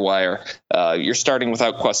waiver wire. You're starting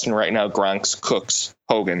without question right now: Gronks, Cooks,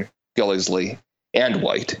 Hogan, Gillislee, and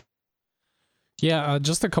White. Yeah,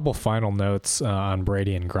 just a couple final notes on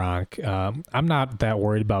Brady and Gronk. I'm not that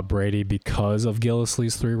worried about Brady because of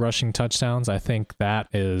Gillislee's 3 rushing touchdowns. I think that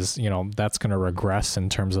is, that's going to regress in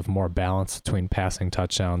terms of more balance between passing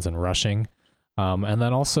touchdowns and rushing. And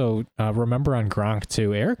then also remember on Gronk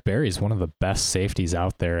too, Eric Berry is one of the best safeties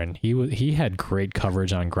out there, and he had great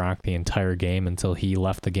coverage on Gronk the entire game until he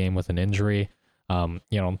left the game with an injury.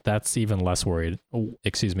 That's even less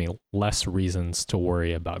reasons to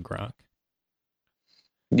worry about Gronk.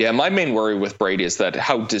 Yeah, my main worry with Brady is that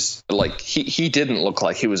he didn't look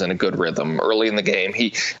like he was in a good rhythm early in the game.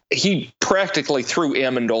 He practically threw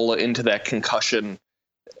Amendola into that concussion.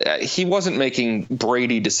 He wasn't making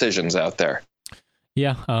Brady decisions out there.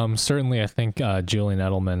 Yeah, certainly I think Julian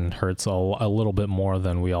Edelman hurts a little bit more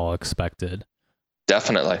than we all expected.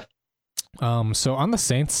 Definitely. So on the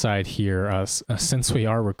Saints side here, since we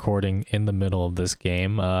are recording in the middle of this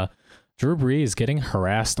game, Drew Brees getting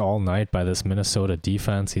harassed all night by this Minnesota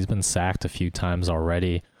defense. He's been sacked a few times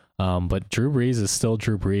already, but Drew Brees is still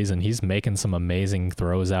Drew Brees, and he's making some amazing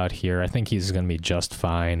throws out here. I think he's going to be just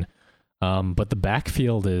fine. But the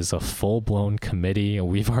backfield is a full-blown committee.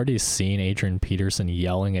 We've already seen Adrian Peterson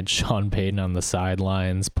yelling at Sean Payton on the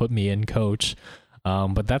sidelines, "Put me in, coach."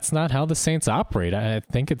 But that's not how the Saints operate. I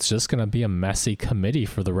think it's just going to be a messy committee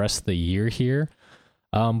for the rest of the year here.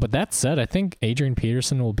 But that said, I think Adrian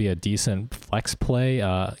Peterson will be a decent flex play.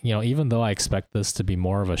 Even though I expect this to be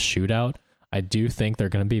more of a shootout, I do think they're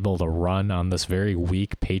going to be able to run on this very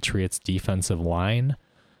weak Patriots defensive line.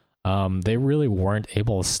 They really weren't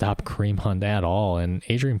able to stop Kareem Hunt at all, and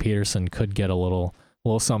Adrian Peterson could get a little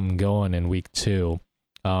something going in week 2.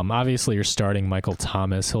 Obviously, you're starting Michael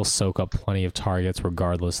Thomas. He'll soak up plenty of targets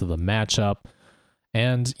regardless of the matchup.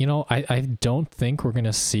 And, I don't think we're going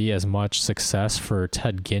to see as much success for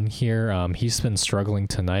Ted Ginn here. He's been struggling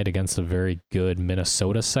tonight against a very good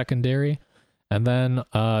Minnesota secondary. And then,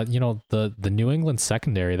 the New England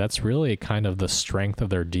secondary, that's really kind of the strength of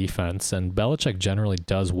their defense. And Belichick generally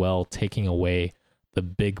does well taking away the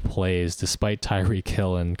big plays, despite Tyreek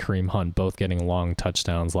Hill and Kareem Hunt both getting long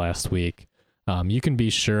touchdowns last week. You can be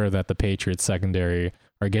sure that the Patriots secondary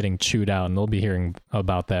are getting chewed out, and they'll be hearing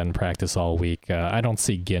about that in practice all week. I don't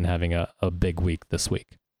see Ginn having a big week this week.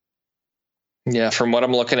 Yeah, from what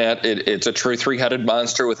I'm looking at, it's a true 3-headed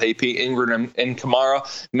monster with AP, Ingram, and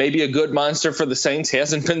Kamara. Maybe a good monster for the Saints.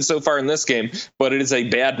 Hasn't been so far in this game, but it is a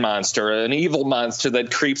bad monster, an evil monster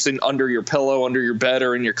that creeps in under your pillow, under your bed,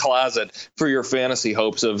 or in your closet for your fantasy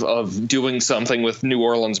hopes of doing something with New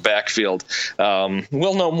Orleans backfield.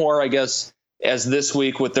 We'll know more, I guess, as this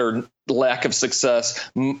week with their lack of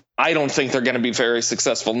success. I don't think they're going to be very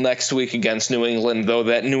successful next week against New England, though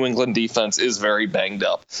that New England defense is very banged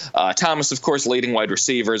up. Thomas, of course, leading wide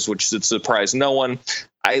receivers, which should surprise no one.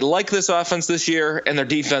 I like this offense this year, and their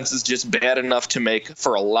defense is just bad enough to make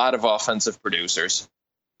for a lot of offensive producers.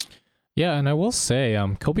 Yeah, and I will say,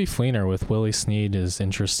 Kobe Fleener with Willie Snead is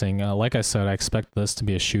interesting. Like I said, I expect this to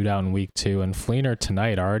be a shootout in week 2, and Fleener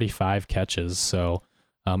tonight already 5 catches, so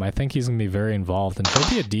I think he's going to be very involved, and he'll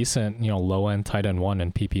be a decent, low-end tight end 1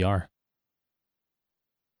 in PPR.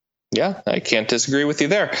 Yeah, I can't disagree with you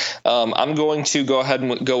there. I'm going to go ahead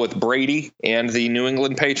and go with Brady and the New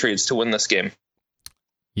England Patriots to win this game.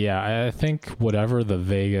 Yeah, I think whatever the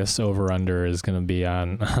Vegas over-under is going to be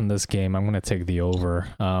on this game, I'm going to take the over.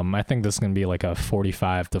 I think this is going to be like a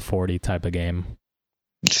 45-40 type of game.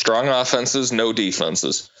 Strong offenses, no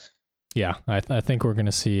defenses. Yeah, I think we're going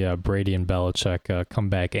to see Brady and Belichick come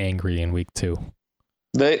back angry in week 2.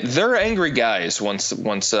 They're angry guys when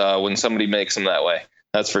somebody makes them that way.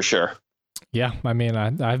 That's for sure. Yeah, I mean,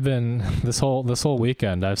 I've been this whole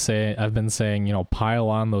weekend. I've been saying, pile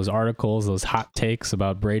on those articles, those hot takes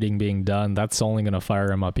about Brady being done. That's only going to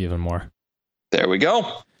fire him up even more. There we go.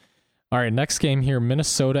 All right, next game here,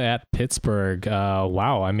 Minnesota at Pittsburgh.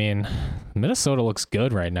 Wow, I mean, Minnesota looks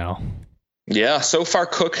good right now. Yeah, so far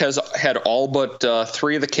Cook has had all but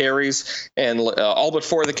 3 of the carries and all but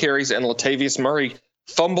 4 of the carries, and Latavius Murray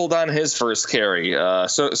fumbled on his first carry.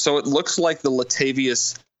 So it looks like the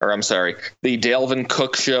Dalvin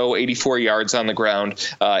Cook show, 84 yards on the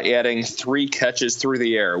ground, adding 3 catches through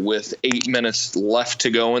the air with 8 minutes left to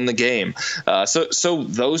go in the game. So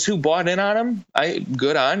those who bought in on him,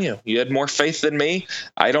 good on you. You had more faith than me.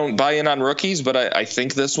 I don't buy in on rookies, but I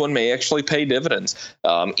think this one may actually pay dividends.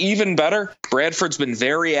 Even better, Bradford's been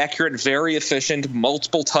very accurate, very efficient,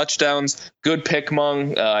 multiple touchdowns, good pick,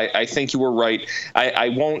 Mung. I think you were right. I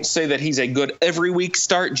won't say that he's a good every week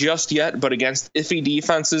start just yet, but against iffy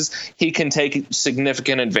defenses, he can take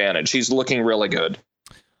significant advantage. He's looking really good.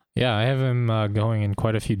 Yeah, I have him going in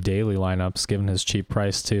quite a few daily lineups, given his cheap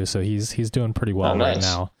price too. So he's doing pretty well right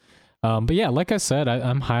now. But yeah, like I said,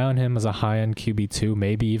 I'm high on him as a high-end QB2,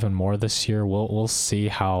 maybe even more this year. We'll see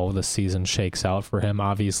how the season shakes out for him.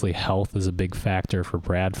 Obviously, health is a big factor for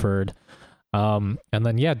Bradford. And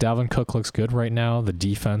then, yeah, Dalvin Cook looks good right now. The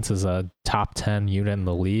defense is a top 10 unit in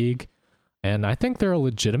the league. And I think they're a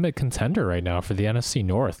legitimate contender right now for the NFC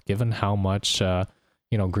North, given how much,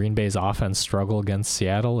 Green Bay's offense struggled against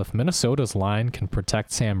Seattle. If Minnesota's line can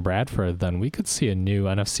protect Sam Bradford, then we could see a new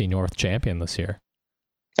NFC North champion this year.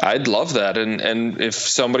 I'd love that. And if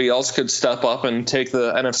somebody else could step up and take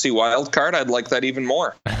the NFC wild card, I'd like that even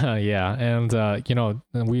more. Yeah. And,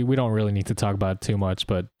 we don't really need to talk about it too much,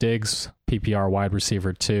 but Diggs, PPR wide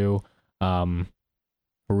receiver 2,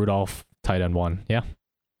 Rudolph, tight end 1. Yeah.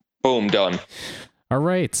 Boom, done. All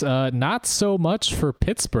right. Not so much for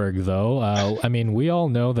Pittsburgh, though. We all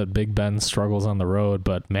know that Big Ben struggles on the road,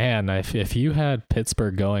 but man, if you had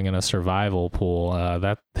Pittsburgh going in a survival pool,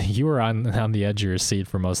 that you were on the edge of your seat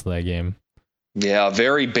for most of that game. Yeah,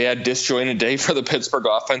 very bad disjointed day for the Pittsburgh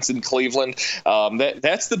offense in Cleveland.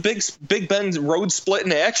 That's the Big Ben's road split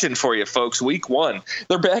in action for you, folks. Week 1.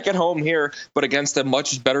 They're back at home here, but against a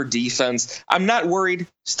much better defense. I'm not worried.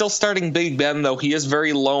 Still starting Big Ben, though. He is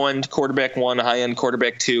very low-end quarterback 1, high-end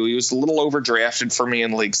quarterback 2. He was a little overdrafted for me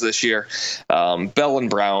in leagues this year. Bell and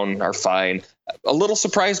Brown are fine. A little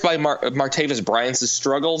surprised by Martavis Bryant's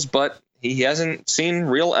struggles, but he hasn't seen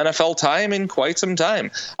real NFL time in quite some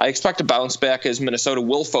time. I expect a bounce back as Minnesota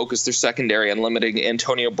will focus their secondary on limiting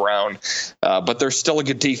Antonio Brown, but they're still a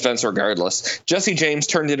good defense regardless. Jesse James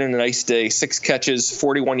turned in a nice day, 6 catches,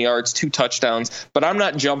 41 yards, 2 touchdowns, but I'm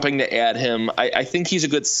not jumping to add him. I think he's a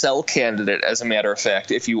good sell candidate, as a matter of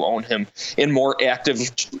fact, if you own him in more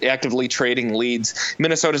actively trading leads.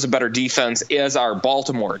 Minnesota's a better defense, as are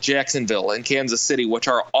Baltimore, Jacksonville, and Kansas City, which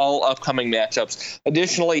are all upcoming matchups.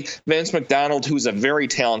 Additionally, Vance McDonald, who's a very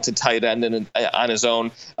talented tight end on his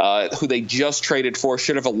own, who they just traded for,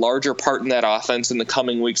 should have a larger part in that offense in the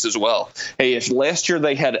coming weeks as well. Hey, if last year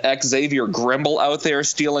they had Xavier Grimble out there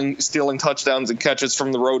stealing touchdowns and catches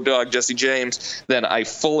from the road dog Jesse James, then I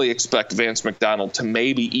fully expect Vance McDonald to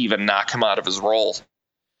maybe even knock him out of his role.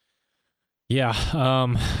 Yeah,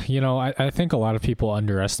 I think a lot of people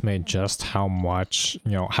underestimate just how much,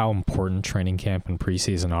 how important training camp and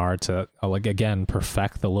preseason are to, again,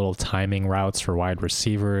 perfect the little timing routes for wide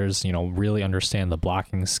receivers, really understand the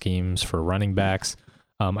blocking schemes for running backs.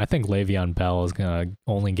 I think Le'Veon Bell is going to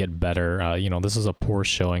only get better. This is a poor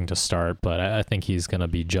showing to start, but I think he's going to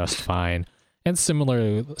be just fine. And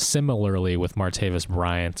similarly with Martavis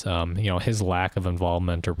Bryant, his lack of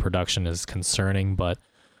involvement or production is concerning, but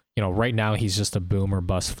right now he's just a boom or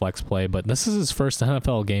bust flex play, but this is his first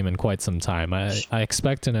NFL game in quite some time. I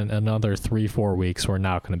expect in another 3-4 weeks we're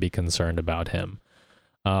not going to be concerned about him.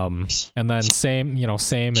 And then same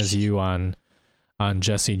as you on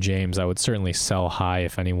Jesse James, I would certainly sell high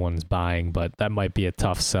if anyone's buying, but that might be a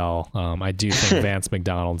tough sell. I do think Vance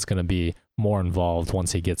McDonald's going to be more involved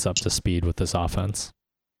once he gets up to speed with this offense.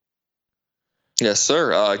 Yes,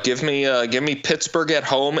 sir. Give me Pittsburgh at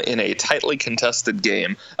home in a tightly contested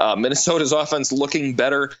game. Minnesota's offense looking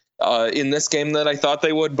better in this game than I thought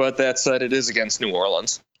they would, but that said, it is against New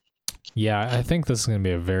Orleans. Yeah, I think this is going to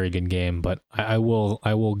be a very good game, but I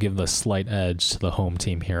will give the slight edge to the home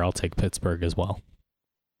team here. I'll take Pittsburgh as well.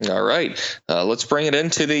 All right, let's bring it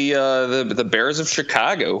into the Bears of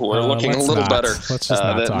Chicago, who are looking a little better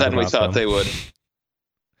than we thought they would.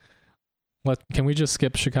 Can we just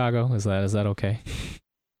skip Chicago? Is that okay?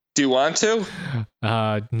 Do you want to?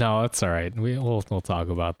 No, it's all right. We'll talk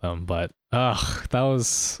about them, but that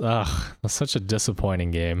was such a disappointing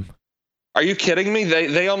game. Are you kidding me?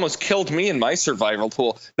 They almost killed me in my survival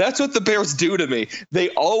pool. That's what the Bears do to me. They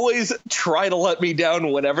always try to let me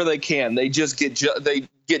down whenever they can. They just get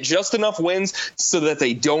just enough wins so that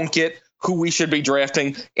they don't get who we should be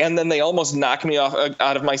drafting, and then they almost knock me off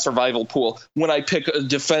out of my survival pool when I pick a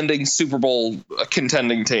defending Super Bowl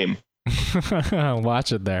contending team.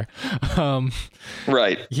 Watch it there.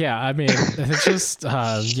 Right. Yeah, it's just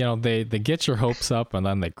they get your hopes up and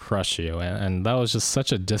then they crush you, and that was just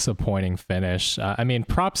such a disappointing finish.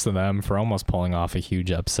 Props to them for almost pulling off a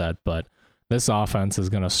huge upset, but this offense is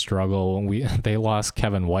going to struggle. They lost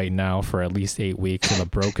Kevin White now for at least 8 weeks with a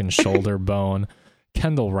broken shoulder bone.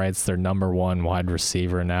 Kendall Wright's their number 1 wide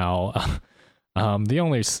receiver now. The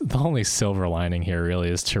only silver lining here really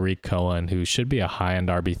is Tariq Cohen, who should be a high-end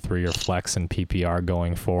RB3 or flex in PPR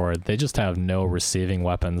going forward. They just have no receiving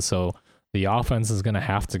weapons, so the offense is going to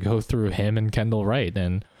have to go through him and Kendall Wright.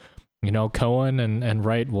 And, Cohen and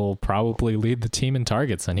Wright will probably lead the team in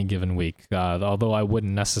targets any given week, although I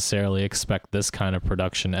wouldn't necessarily expect this kind of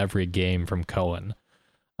production every game from Cohen.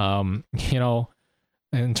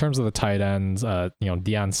 in terms of the tight ends,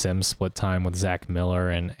 Deion Sims split time with Zach Miller,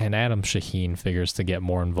 and Adam Shaheen figures to get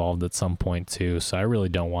more involved at some point too. So I really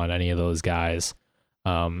don't want any of those guys.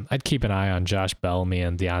 I'd keep an eye on Josh Bellamy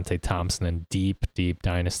and Deontay Thompson in deep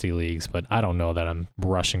dynasty leagues, but I don't know that I'm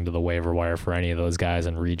rushing to the waiver wire for any of those guys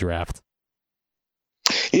in redraft.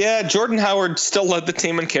 Yeah, Jordan Howard still led the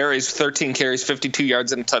team in carries, 13 carries, 52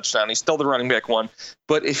 yards and a touchdown. He's still the running back one.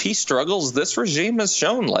 But if he struggles, this regime has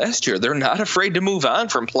shown last year they're not afraid to move on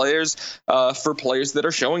from players for players that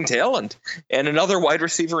are showing talent. And another wide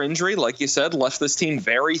receiver injury, like you said, left this team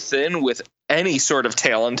very thin with any sort of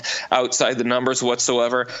talent outside the numbers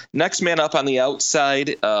whatsoever. Next man up on the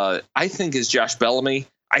outside, I think, is Josh Bellamy.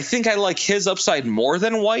 I think I like his upside more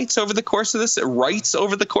than Wright's over the course of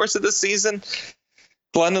this season.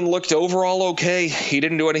 Glennon looked overall okay. He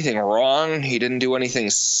didn't do anything wrong. He didn't do anything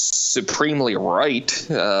supremely right.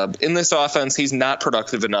 In this offense, he's not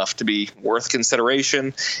productive enough to be worth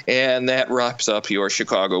consideration, and that wraps up your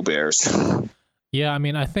Chicago Bears. Yeah, I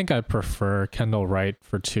mean, I think I prefer Kendall Wright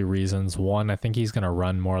for two reasons. One, I think he's going to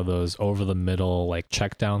run more of those over-the-middle, like,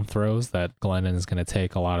 check-down throws that Glennon is going to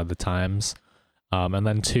take a lot of the times. And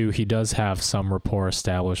then two, he does have some rapport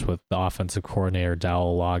established with the offensive coordinator,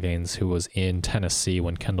 Dowell Loggains, who was in Tennessee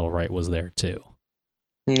when Kendall Wright was there too.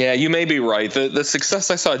 Yeah, you may be right. The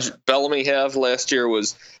success I saw Bellamy have last year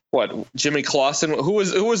was Jimmy Clausen. Who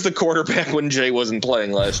was the quarterback when Jay wasn't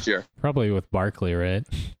playing last year? Probably with Barkley, right?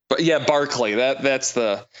 But yeah, Barkley. That's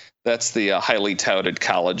the highly touted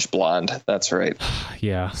college blonde. That's right.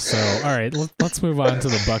 Yeah. So, all right, let's move on to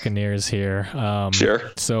the Buccaneers here.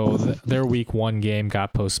 Sure. So their Week 1 game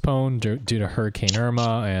got postponed due to Hurricane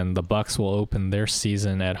Irma, and the Bucs will open their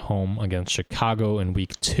season at home against Chicago in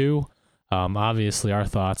Week 2. Obviously, our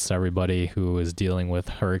thoughts to everybody who is dealing with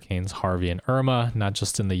Hurricanes Harvey and Irma, not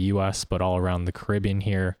just in the U.S., but all around the Caribbean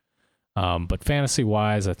here. But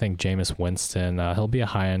fantasy-wise, I think Jameis Winston, he'll be a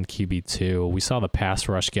high-end QB2. We saw the pass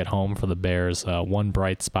rush get home for the Bears. One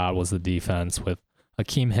bright spot was the defense with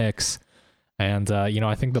Akeem Hicks. And,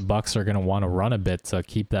 I think the Bucs are going to want to run a bit to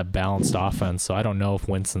keep that balanced offense. So I don't know if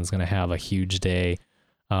Winston's going to have a huge day.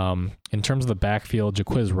 In terms of the backfield,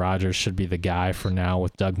 Jacquizz Rodgers should be the guy for now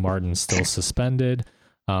with Doug Martin still suspended.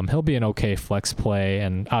 He'll be an okay flex play.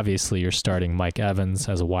 And obviously, you're starting Mike Evans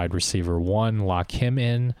as a wide receiver 1. Lock him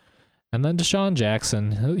in. And then Deshaun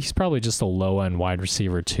Jackson, he's probably just a low-end wide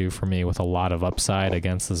receiver 2 for me with a lot of upside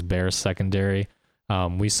against this Bears secondary.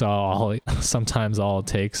 We saw sometimes all it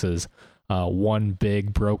takes is one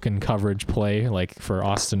big broken coverage play like for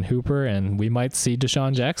Austin Hooper, and we might see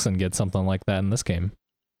Deshaun Jackson get something like that in this game.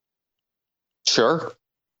 Sure.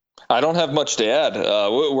 I don't have much to add.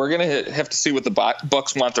 We're going to have to see what the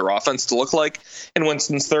Bucs want their offense to look like in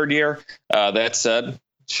Winston's third year. That said,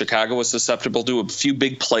 Chicago was susceptible to a few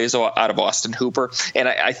big plays out of Austin Hooper. And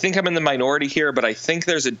I think I'm in the minority here, but I think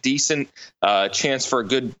there's a decent chance for a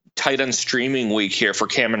good tight end streaming week here for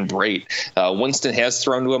Cameron Brate. Winston has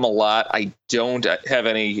thrown to him a lot. I don't have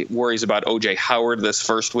any worries about O.J. Howard this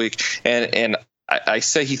first week. And I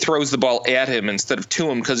say he throws the ball at him instead of to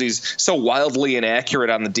him because he's so wildly inaccurate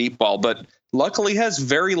on the deep ball. But luckily has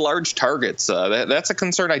very large targets. That's a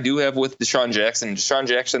concern I do have with Deshaun Jackson. Deshaun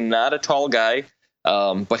Jackson, not a tall guy.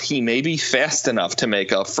 But he may be fast enough to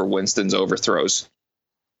make up for Winston's overthrows.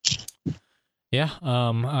 Yeah,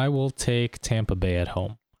 I will take Tampa Bay at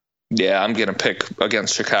home. Yeah, I'm going to pick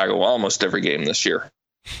against Chicago almost every game this year.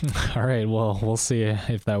 All right, well, we'll see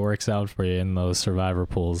if that works out for you in those survivor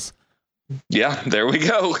pools. Yeah, there we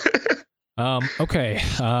go. Okay.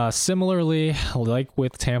 Similarly, like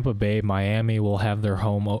with Tampa Bay, Miami will have their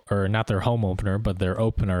not their home opener, but their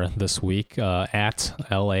opener this week at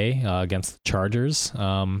LA against the Chargers.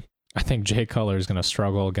 I think Jay Cutler is going to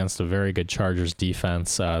struggle against a very good Chargers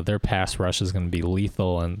defense. Their pass rush is going to be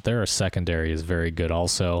lethal, and their secondary is very good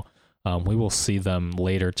also. We will see them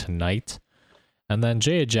later tonight. And then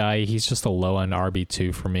Jay Ajayi, he's just a low-end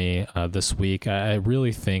RB2 for me this week. I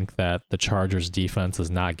really think that the Chargers defense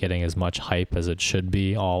is not getting as much hype as it should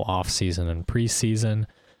be all offseason and preseason.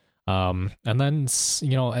 And then,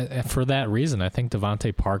 for that reason, I think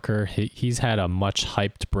Devontae Parker, he's had a much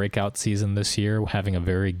hyped breakout season this year, having a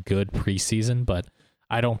very good preseason, but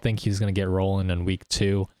I don't think he's going to get rolling in week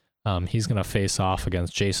 2. He's going to face off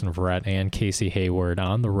against Jason Verrett and Casey Hayward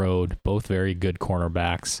on the road, both very good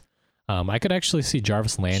cornerbacks. I could actually see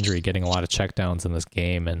Jarvis Landry getting a lot of checkdowns in this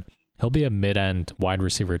game, and he'll be a mid-end wide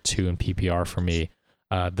receiver 2 in PPR for me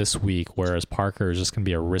this week, whereas Parker is just going to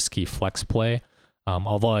be a risky flex play,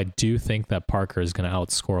 although I do think that Parker is going to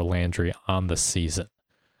outscore Landry on the season.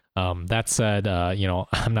 That said,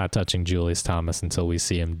 I'm not touching Julius Thomas until we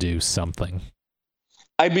see him do something.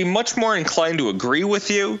 I'd be much more inclined to agree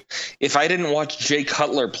with you if I didn't watch Jay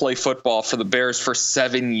Cutler play football for the Bears for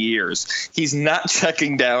 7 years. He's not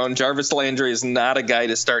checking down. Jarvis Landry is not a guy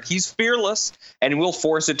to start. He's fearless and will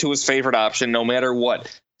force it to his favorite option no matter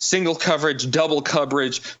what. Single coverage, double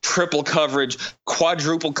coverage, triple coverage,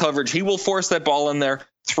 quadruple coverage. He will force that ball in there,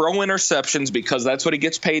 throw interceptions because that's what he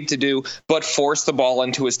gets paid to do, but force the ball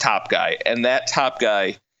into his top guy. And that top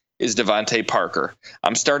guy is Devontae Parker.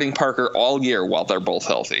 I'm starting Parker all year while they're both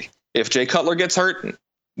healthy. If Jay Cutler gets hurt,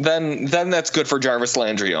 then that's good for Jarvis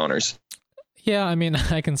Landry owners. Yeah, I mean,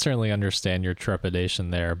 I can certainly understand your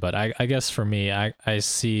trepidation there, but I guess for me, I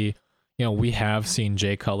see, we have seen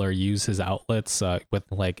Jay Cutler use his outlets with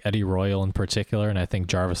like Eddie Royal in particular, and I think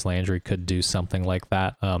Jarvis Landry could do something like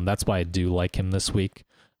that. That's why I do like him this week.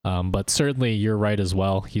 But certainly you're right as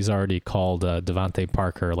well. He's already called Devontae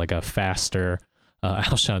Parker like a faster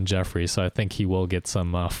Alshon Jeffrey, so I think he will get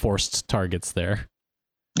some forced targets there.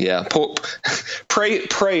 Yeah,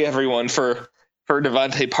 pray everyone for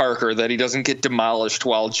Devontae Parker that he doesn't get demolished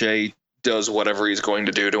while Jay does whatever he's going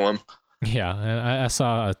to do to him. Yeah, and I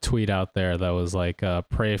saw a tweet out there that was like,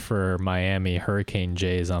 pray for Miami, Hurricane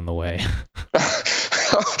Jay's on the way.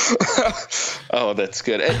 Oh, that's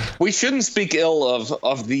good. We shouldn't speak ill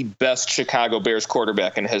of the best Chicago Bears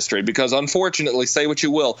quarterback in history because, unfortunately, say what you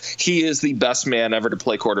will, he is the best man ever to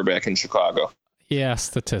play quarterback in Chicago. Yeah,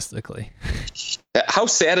 statistically. How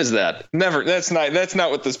sad is that? Never. That's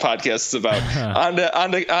not what this podcast is about.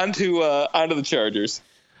 Onto the Chargers.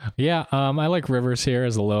 Yeah, I like Rivers here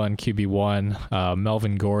as a low-end QB1.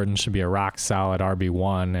 Melvin Gordon should be a rock-solid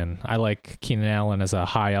RB1, and I like Keenan Allen as a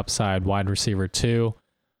high-upside wide receiver 2.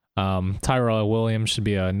 Tyrell Williams should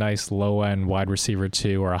be a nice low-end wide receiver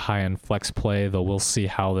 2 or a high-end flex play, though we'll see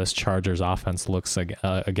how this Chargers offense looks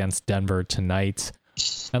against Denver tonight.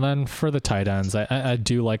 And then for the tight ends, I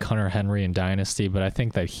do like Hunter Henry in Dynasty, but I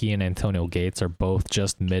think that he and Antonio Gates are both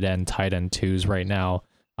just mid-end tight end 2s right now.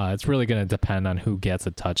 It's really going to depend on who gets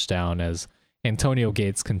a touchdown as Antonio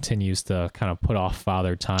Gates continues to kind of put off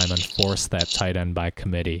father time and force that tight end by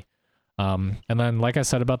committee. And then, like I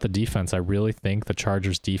said about the defense, I really think the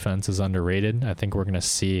Chargers defense is underrated. I think we're going to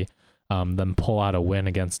see them pull out a win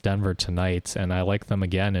against Denver tonight, and I like them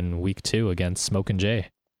again in week 2 against Smoke and Jay.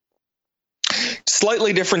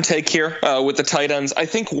 Slightly different take here with the tight ends. I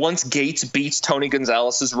think once Gates beats Tony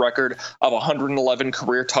Gonzalez's record of 111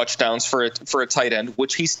 career touchdowns for a tight end,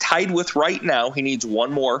 which he's tied with right now, he needs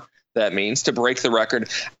one more, that means, to break the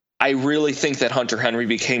record. I really think that Hunter Henry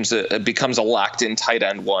becomes a locked-in tight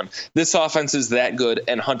end 1. This offense is that good,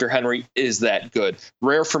 and Hunter Henry is that good.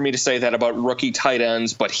 Rare for me to say that about rookie tight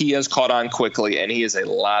ends, but he has caught on quickly, and he has a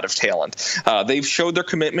lot of talent. They've showed their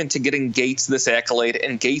commitment to getting Gates this accolade,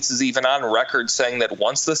 and Gates is even on record saying that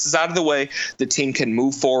once this is out of the way, the team can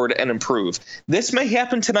move forward and improve. This may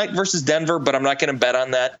happen tonight versus Denver, but I'm not going to bet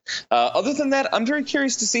on that. Other than that, I'm very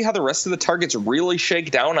curious to see how the rest of the targets really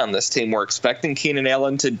shake down on this team. We're expecting Keenan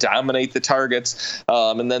Allen to dominate the targets,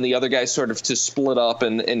 and then the other guys sort of to split up,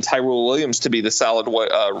 and Tyrell Williams to be the solid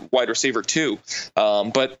wide receiver 2.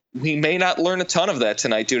 But we may not learn a ton of that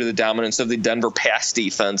tonight due to the dominance of the Denver pass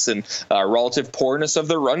defense and relative poorness of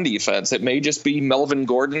the run defense. It may just be Melvin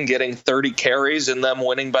Gordon getting 30 carries and them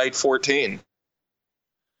winning by 14.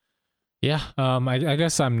 Yeah, I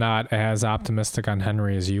guess I'm not as optimistic on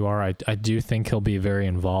Henry as you are. I do think he'll be very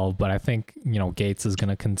involved, but I think, Gates is going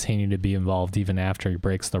to continue to be involved even after he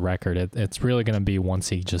breaks the record. It's really going to be once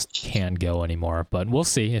he just can't go anymore. But we'll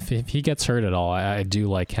see. If he gets hurt at all, I do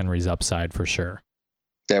like Henry's upside for sure.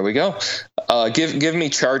 There we go. Give me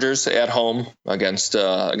Chargers at home against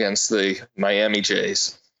the Miami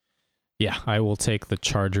Jays. Yeah, I will take the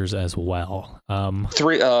Chargers as well.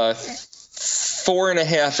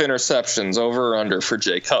 4.5 interceptions, over or under for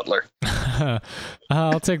Jay Cutler.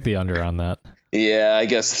 I'll take the under on that. Yeah, I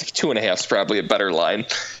guess 2.5 is probably a better line.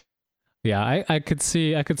 Yeah, I could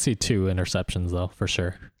see 2 interceptions though, for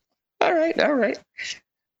sure. All right.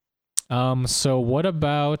 So what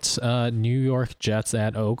about New York Jets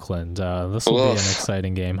at Oakland? This will be an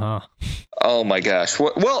exciting game, huh? Oh my gosh.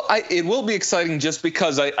 Well, it will be exciting just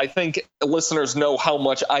because I think listeners know how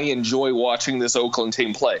much I enjoy watching this Oakland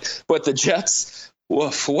team play. But the Jets,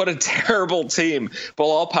 woof, what a terrible team.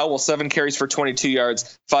 Bilal Powell, 7 carries for 22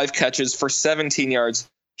 yards, 5 catches for 17 yards.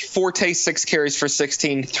 Forte, 6 carries for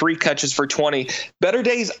 16, 3 catches for 20. Better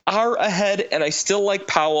days are ahead, and I still like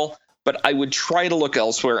Powell. but I would try to look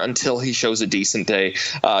elsewhere until he shows a decent day.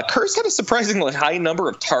 Kearse had a surprisingly high number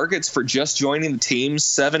of targets for just joining the team,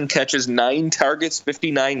 7 catches, 9 targets,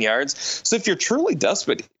 59 yards. So if you're truly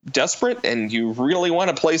desperate and you really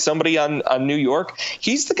want to play somebody on New York,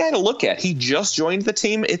 he's the guy to look at. He just joined the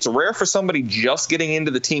team. It's rare for somebody just getting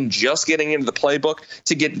into the team, just getting into the playbook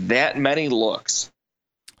to get that many looks.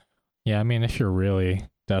 Yeah, I mean, if you're really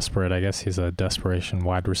desperate, I guess he's a desperation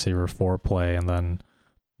wide receiver 4 play, and then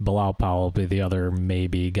Bilal Powell will be the other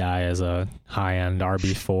maybe guy as a high-end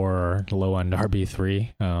RB4 or low-end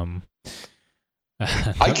RB3.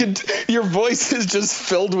 Your voice is just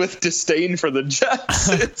filled with disdain for the Jets.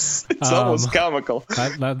 It's almost comical.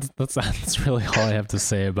 That's really all I have to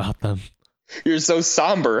say about them. You're so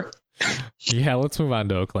somber. Yeah, let's move on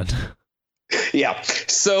to Oakland. Yeah,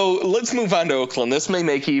 so let's move on to Oakland. This may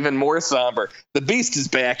make you even more somber. The Beast is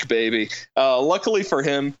back, baby. Luckily for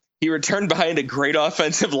him, he returned behind a great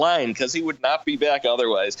offensive line because he would not be back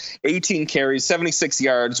otherwise. 18 carries, 76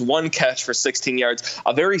 yards, 1 catch for 16 yards.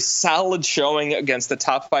 A very solid showing against the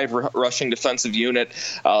top 5 rushing defensive unit.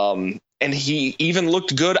 And he even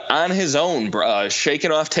looked good on his own,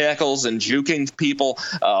 shaking off tackles and juking people.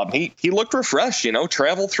 He looked refreshed,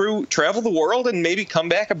 travel the world and maybe come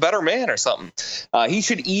back a better man or something. He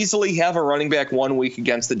should easily have a running back 1 week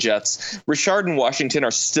against the Jets. Richard and Washington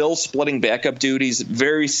are still splitting backup duties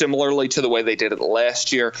very similarly to the way they did it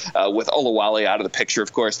last year, with Olawale out of the picture,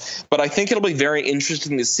 of course. But I think it'll be very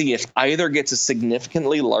interesting to see if either gets a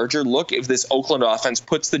significantly larger look if this Oakland offense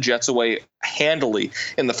puts the Jets away handily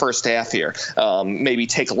in the first half here. Maybe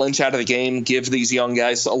take Lynch out of the game, give these young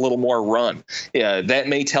guys a little more run. That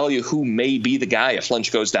may tell you who may be the guy if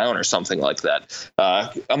Lynch goes down or something like that.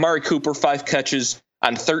 Amari Cooper, 5 catches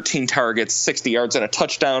on 13 targets, 60 yards and a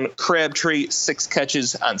touchdown. Crabtree, 6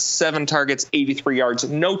 catches on 7 targets, 83 yards,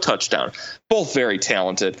 no touchdown. Both very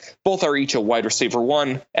talented. Both are each a wide receiver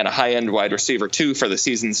 1 and a high-end wide receiver 2 for the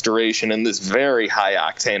season's duration in this very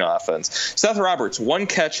high-octane offense. Seth Roberts, 1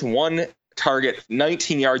 catch, 1 target,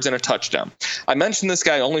 19 yards and a touchdown. I mentioned this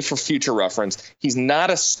guy only for future reference. He's not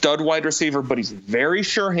a stud wide receiver, but he's very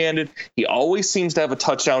sure-handed. He always seems to have a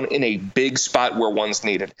touchdown in a big spot where one's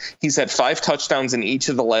needed. He's had 5 touchdowns in each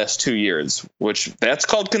of the last 2 years, which that's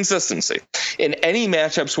called consistency. In any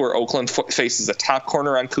matchups where Oakland faces a top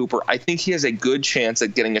corner on Cooper, I think he has a good chance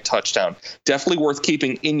at getting a touchdown. Definitely worth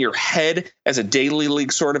keeping in your head as a daily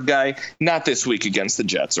league sort of guy, not this week against the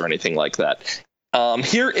Jets or anything like that.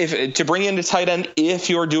 Here, to bring into tight end, if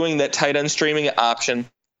you're doing that tight end streaming option,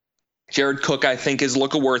 Jared Cook, I think, is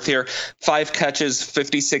look worth here. 5 catches,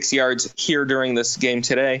 56 yards here during this game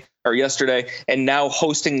yesterday, and now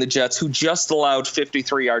hosting the Jets, who just allowed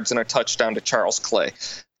 53 yards and a touchdown to Charles Clay.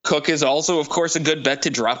 Cook is also, of course, a good bet to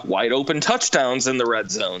drop wide open touchdowns in the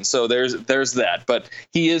red zone. So there's that. But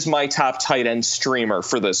he is my top tight end streamer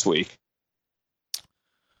for this week.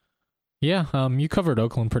 Yeah, you covered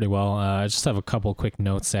Oakland pretty well. I just have a couple quick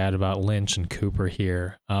notes to add about Lynch and Cooper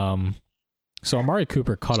here. So Amari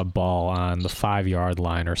Cooper caught a ball on the 5-yard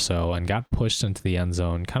line or so and got pushed into the end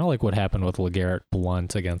zone, kind of like what happened with LeGarrette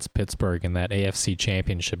Blount against Pittsburgh in that AFC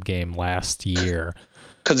Championship game last year.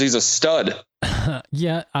 Because he's a stud.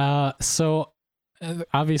 Yeah, so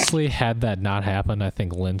obviously had that not happened, I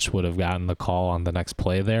think Lynch would have gotten the call on the next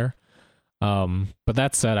play there. But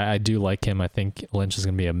that said, I do like him. I think Lynch is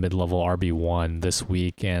going to be a mid-level RB1 this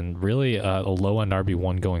week and really a low-end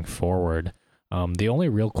RB1 going forward. The only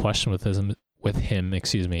real question with him,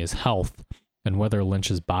 is health and whether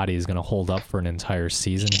Lynch's body is going to hold up for an entire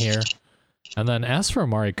season here. And then as for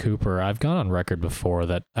Amari Cooper, I've gone on record before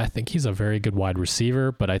that I think he's a very good wide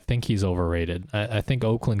receiver, but I think he's overrated. I think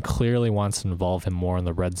Oakland clearly wants to involve him more in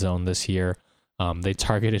the red zone this year. They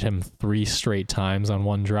targeted him 3 straight times on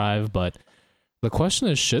one drive, but the question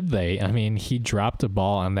is, should they? I mean, he dropped a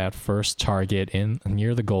ball on that first target in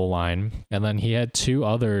near the goal line, and then he had 2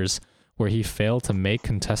 others where he failed to make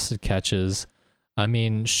contested catches. I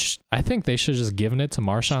mean, I think they should have just given it to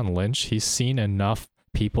Marshawn Lynch. He's seen enough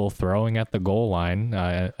people throwing at the goal line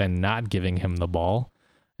and not giving him the ball.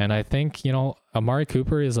 And I think, Amari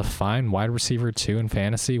Cooper is a fine wide receiver 2 in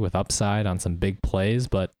fantasy with upside on some big plays,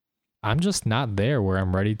 but I'm just not there where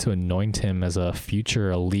I'm ready to anoint him as a future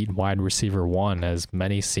elite wide receiver 1, as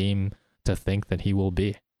many seem to think that he will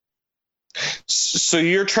be. So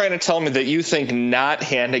you're trying to tell me that you think not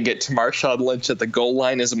handing it to Marshawn Lynch at the goal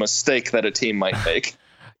line is a mistake that a team might make?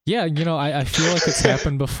 Yeah, I feel like it's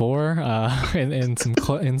happened before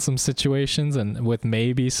in some situations and with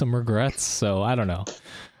maybe some regrets. So I don't know.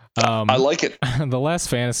 I like it. The last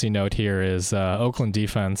fantasy note here is Oakland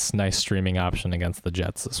defense, nice streaming option against the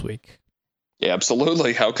Jets this week. Yeah,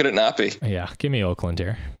 absolutely. How could it not be? Yeah, give me Oakland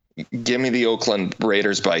here. Give me the Oakland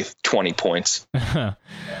Raiders by 20 points. All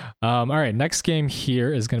right, next game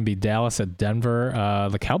here is going to be Dallas at Denver.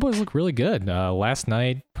 The Cowboys look really good. Last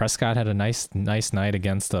night, Prescott had a nice night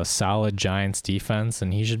against a solid Giants defense,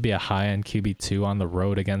 and he should be a high-end QB2 on the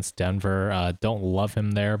road against Denver. Don't love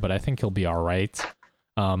him there, but I think he'll be all right.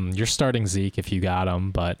 You're starting Zeke if you got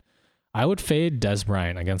him, but I would fade Dez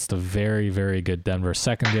Bryant against a very, very good Denver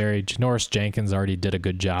secondary. Janoris Jenkins already did a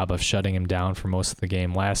good job of shutting him down for most of the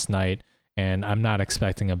game last night, and I'm not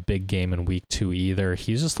expecting a big game in week 2 either.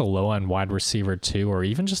 He's just a low-end wide receiver 2, or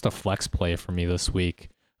even just a flex play for me this week.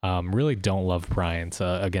 Really don't love Bryant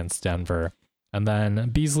against Denver. And then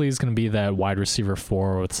Beasley is going to be that wide receiver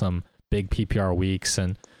 4 with some big PPR weeks,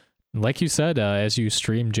 and like you said, as you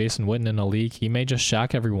stream Jason Witten in a league, he may just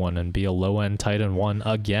shock everyone and be a low-end tight end 1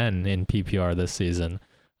 again in PPR this season.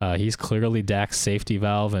 He's clearly Dak's safety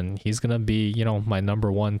valve, and he's going to be, my number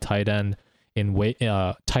 1 tight end in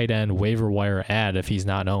tight end waiver wire ad if he's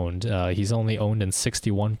not owned. He's only owned in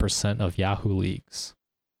 61% of Yahoo leagues.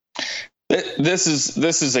 This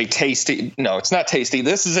is a tasty. No, it's not tasty.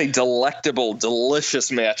 This is a delectable, delicious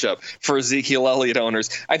matchup for Ezekiel Elliott owners.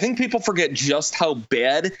 I think people forget just how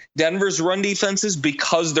bad Denver's run defense is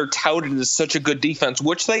because they're touted as such a good defense,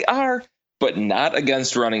 which they are, but not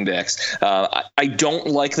against running backs. I don't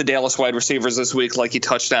like the Dallas wide receivers this week, like you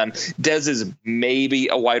touched on. Dez is maybe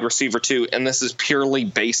a wide receiver 2, and this is purely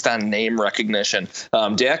based on name recognition.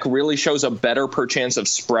 Dak really shows a better chance of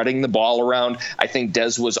spreading the ball around. I think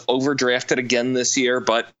Dez was overdrafted again this year,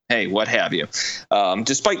 but hey, what have you.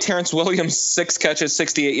 Despite Terrence Williams' 6 catches,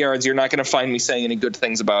 68 yards, you're not going to find me saying any good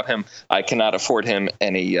things about him. I cannot afford him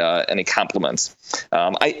any compliments.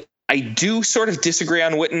 I do sort of disagree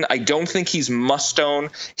on Witten. I don't think he's must-own.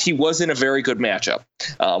 He was in a very good matchup.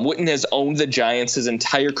 Witten has owned the Giants his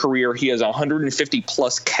entire career. He has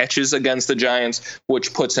 150-plus catches against the Giants,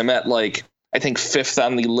 which puts him at, I think 5th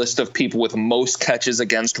on the list of people with most catches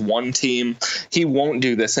against one team. He won't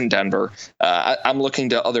do this in Denver. I'm looking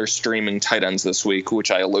to other streaming tight ends this week,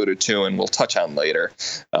 which I alluded to and we'll touch on later.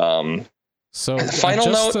 So final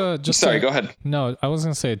note. Sorry, go ahead. No, I was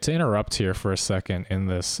going to say, to interrupt here for a second in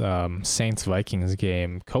this Saints-Vikings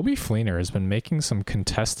game, Coby Fleener has been making some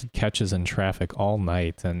contested catches in traffic all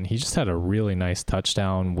night, and he just had a really nice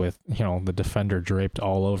touchdown with, the defender draped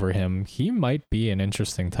all over him. He might be an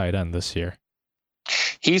interesting tight end this year.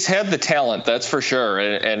 He's had the talent, that's for sure,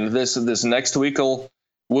 and this next week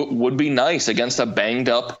would be nice against a banged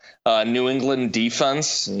up New England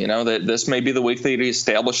defense. That this may be the week that he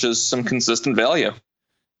establishes some consistent value.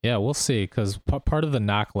 Yeah, we'll see, because part of the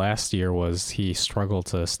knock last year was he struggled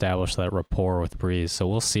to establish that rapport with Breeze. So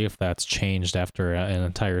we'll see if that's changed after an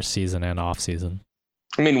entire season and off season.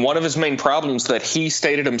 I mean, one of his main problems that he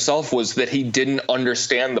stated himself was that he didn't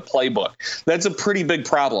understand the playbook. That's a pretty big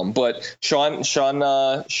problem. But Sean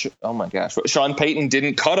Payton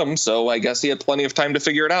didn't cut him, so I guess he had plenty of time to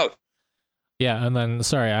figure it out. Yeah, and then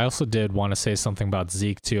I also did want to say something about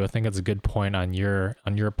Zeke too. I think it's a good point on your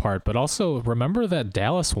part, but also remember that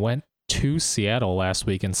Dallas went to Seattle last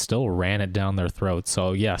week and still ran it down their throats.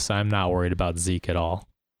 So yes, I'm not worried about Zeke at all.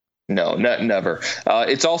 No, never.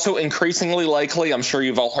 It's also increasingly likely, I'm sure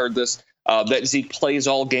you've all heard this, that Zeke plays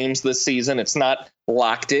all games this season. It's not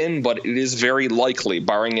locked in, but it is very likely,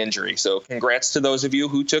 barring injury. So congrats to those of you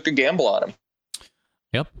who took a gamble on him.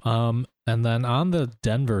 Yep. And then on the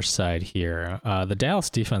Denver side here, the Dallas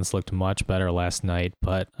defense looked much better last night,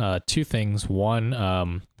 but 2 things. One,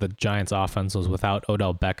 the Giants offense was without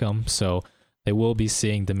Odell Beckham, so they will be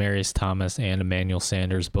seeing Demaryius Thomas and Emmanuel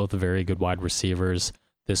Sanders, both very good wide receivers.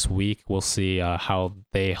 This week, we'll see how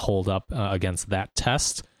they hold up against that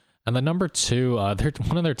test. And then number 2,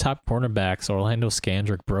 one of their top cornerbacks, Orlando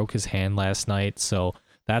Scandrick, broke his hand last night, so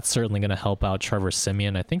that's certainly going to help out Trevor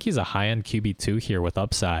Siemian. I think he's a high-end QB2 here with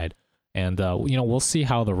upside. And, we'll see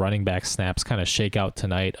how the running back snaps kind of shake out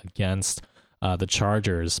tonight against the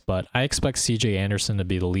Chargers. But I expect C.J. Anderson to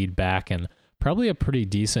be the lead back and probably a pretty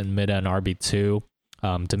decent mid-end RB2.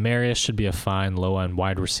 Demaryius should be a fine low-end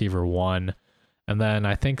wide receiver 1. And then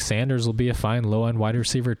I think Sanders will be a fine low-end wide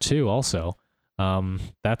receiver 2 also.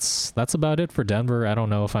 That's about it for Denver. I don't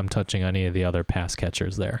know if I'm touching any of the other pass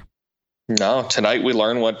catchers there. No, tonight we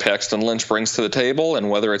learn what Paxton Lynch brings to the table and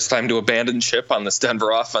whether it's time to abandon ship on this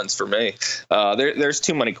Denver offense for me. There's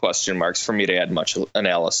too many question marks for me to add much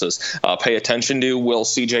analysis. Pay attention to will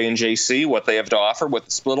CJ and JC, what they have to offer, what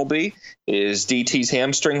the split will be. Is DT's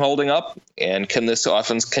hamstring holding up? And can this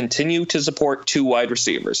offense continue to support 2 wide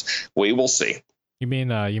receivers? We will see. You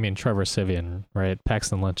mean Trevor Siemian, right?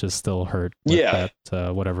 Paxton Lynch is still hurt with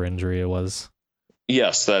that whatever injury it was.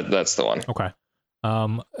 Yes, that's the one. Okay.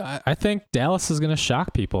 I think Dallas is going to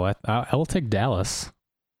shock people. I will take Dallas.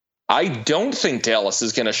 I don't think Dallas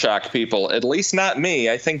is going to shock people, at least not me.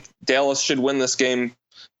 I think Dallas should win this game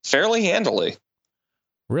fairly handily.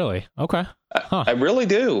 Really? Okay. Huh. I really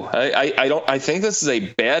do. I think this is a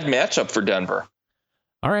bad matchup for Denver.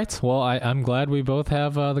 All right. Well, I'm glad we both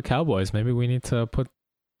have the Cowboys. Maybe we need to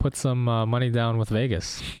put some money down with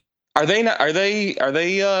Vegas. Are they not? Are they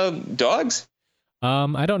dogs?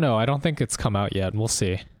 I don't know. I don't think it's come out yet. We'll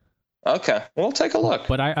see. Okay, we'll take a look.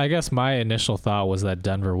 But I guess my initial thought was that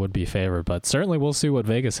Denver would be favored, but certainly we'll see what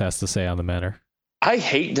Vegas has to say on the matter. I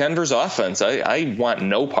hate Denver's offense. I want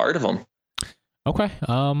no part of them. Okay.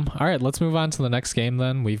 All right, let's move on to the next game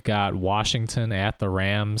then. We've got Washington at the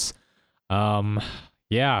Rams.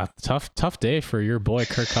 Yeah, tough day for your boy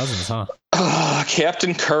Kirk Cousins, huh?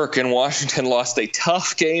 Captain Kirk in Washington lost a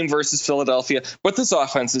tough game versus Philadelphia, but this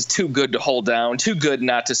offense is too good to hold down, too good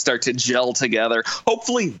not to start to gel together.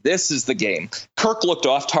 Hopefully this is the game. Kirk looked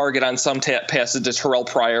off target on some passes to Terrell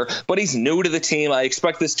Pryor, but he's new to the team. I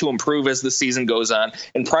expect this to improve as the season goes on,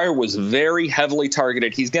 and Pryor was very heavily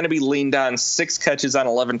targeted. He's going to be leaned on 6 catches on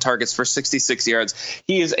 11 targets for 66 yards.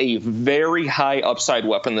 He is a very high upside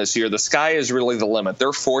weapon this year. The sky is really the limit.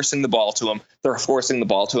 They're forcing the ball to him. They're forcing the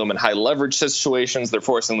ball to him in high leverage situations. They're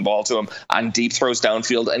forcing the ball to him on deep throws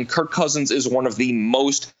downfield. And Kirk Cousins is one of the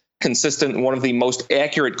most consistent, one of the most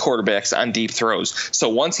accurate quarterbacks on deep throws. So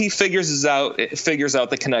once he figures out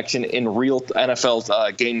the connection in real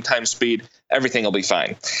NFL game time speed, everything will be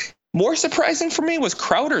fine. More surprising for me was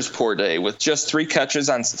Crowder's poor day with just 3 catches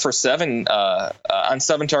on 7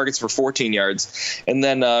 targets for 14 yards. And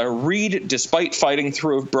then Reed, despite fighting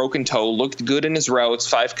through a broken toe, looked good in his routes,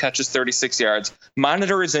 5 catches, 36 yards.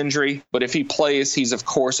 Monitor his injury, but if he plays, he's, of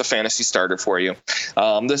course, a fantasy starter for you.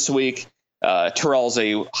 This week, Terrell's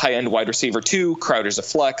a high-end wide receiver 2. Crowder's a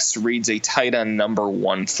flex. Reed's a tight end number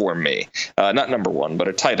 1 for me. Not number 1, but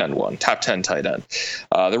a tight end 1. Top 10 tight end.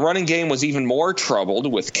 The running game was even more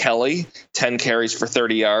troubled with Kelly, 10 carries for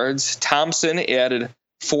 30 yards. Thompson added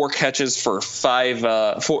 4 catches for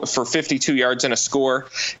 52 yards and a score.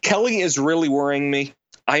 Kelly is really worrying me.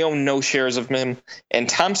 I own no shares of him, and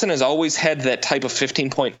Thompson has always had that type of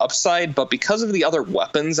 15-point upside, but because of the other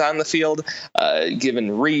weapons on the field,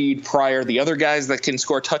 given Reed, Pryor, the other guys that can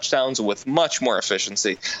score touchdowns with much more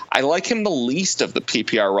efficiency, I like him the least of the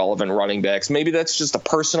PPR-relevant running backs. Maybe that's just a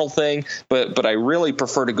personal thing, but I really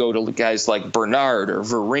prefer to go to guys like Bernard or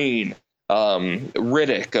Vereen,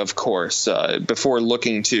 Riddick, of course, before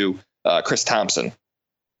looking to Chris Thompson.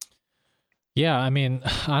 Yeah, I mean,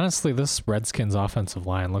 honestly, this Redskins offensive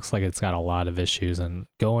line looks like it's got a lot of issues, and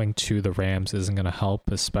going to the Rams isn't going to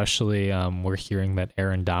help, especially we're hearing that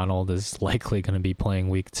Aaron Donald is likely going to be playing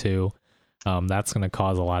week 2. That's going to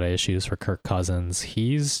cause a lot of issues for Kirk Cousins.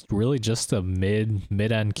 He's really just a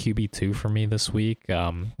mid-end QB2 for me this week,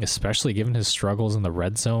 especially given his struggles in the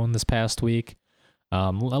red zone this past week.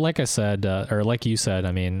 Like I said, or like you said,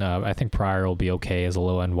 I mean, I think Pryor will be okay as a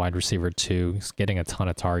low-end wide receiver 2. He's getting a ton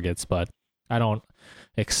of targets, but I don't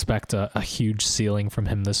expect a huge ceiling from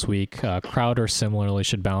him this week. Crowder similarly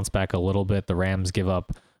should bounce back a little bit. The Rams give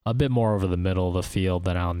up a bit more over the middle of the field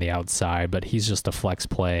than on the outside, but he's just a flex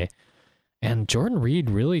play. And Jordan Reed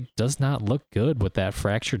really does not look good with that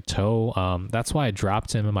fractured toe. That's why I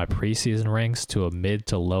dropped him in my preseason ranks to a mid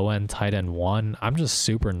to low end tight end 1. I'm just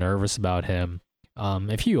super nervous about him.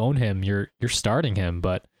 If you own him, you're starting him,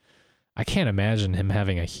 but I can't imagine him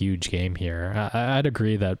having a huge game here. I'd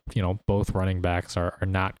agree that, both running backs are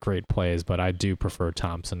not great plays, but I do prefer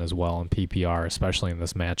Thompson as well in PPR, especially in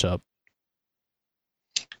this matchup.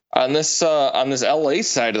 On this LA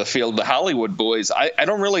side of the field, the Hollywood boys, I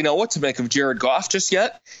don't really know what to make of Jared Goff just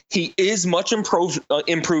yet. He is much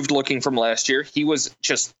improved looking from last year. He was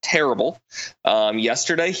just terrible.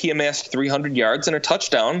 Yesterday, he amassed 300 yards and a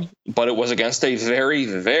touchdown, but it was against a very,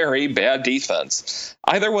 very bad defense.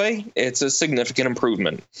 Either way, it's a significant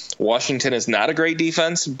improvement. Washington is not a great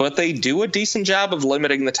defense, but they do a decent job of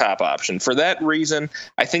limiting the top option. For that reason,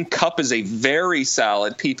 I think Kupp is a very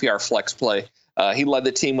solid PPR flex play. He led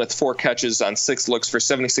the team with 4 catches on 6 looks for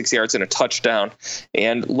 76 yards and a touchdown,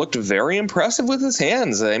 and looked very impressive with his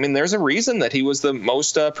hands. I mean, there's a reason that he was the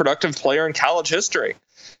most productive player in college history.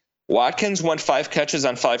 Watkins went 5 catches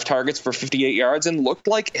on 5 targets for 58 yards and looked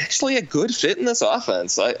like actually a good fit in this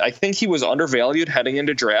offense. I think he was undervalued heading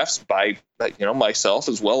into drafts by myself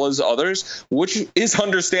as well as others, which is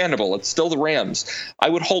understandable. It's still the Rams. I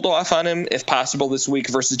would hold off on him if possible this week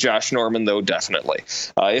versus Josh Norman, though, definitely.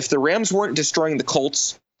 If the Rams weren't destroying the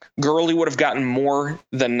Colts, Gurley would have gotten more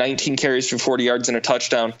than 19 carries for 40 yards and a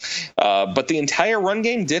touchdown. But the entire run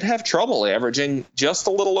game did have trouble, averaging just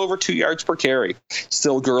a little over 2 yards per carry.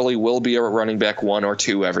 Still, Gurley will be a running back 1 or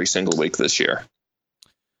 2 every single week this year.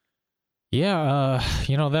 Yeah,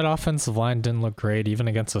 that offensive line didn't look great, even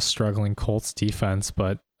against a struggling Colts defense,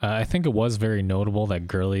 but I think it was very notable that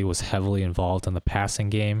Gurley was heavily involved in the passing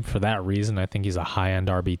game. For that reason, I think he's a high-end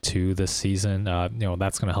RB2 this season.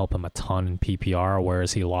 That's going to help him a ton in PPR,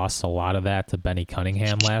 whereas he lost a lot of that to Benny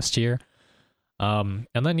Cunningham last year. And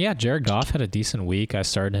then, Jared Goff had a decent week. I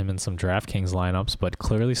started him in some DraftKings lineups, but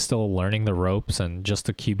clearly still learning the ropes and just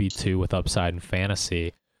a QB2 with upside in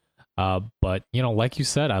fantasy. But, like you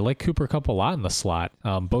said, I like Cooper Kupp a lot in the slot.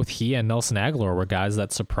 Both he and Nelson Agholor were guys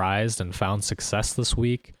that surprised and found success this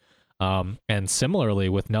week. And similarly,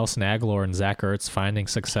 with Nelson Agholor and Zach Ertz finding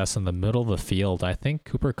success in the middle of the field, I think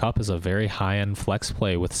Cooper Kupp is a very high-end flex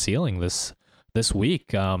play with ceiling this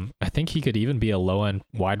week. I think he could even be a low-end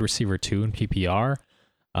wide receiver 2 in PPR.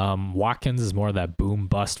 Watkins is more of that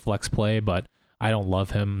boom-bust flex play, but I don't love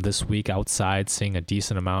him this week outside, seeing a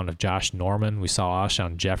decent amount of Josh Norman. We saw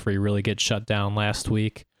Alshon Jeffrey really get shut down last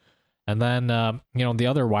week. And then, the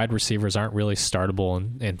other wide receivers aren't really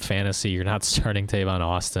startable in fantasy. You're not starting Tavon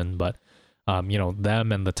Austin, but,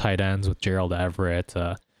 them and the tight ends with Gerald Everett,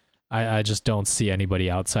 I just don't see anybody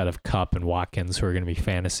outside of Kupp and Watkins who are going to be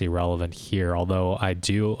fantasy relevant here. Although I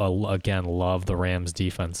do, again, love the Rams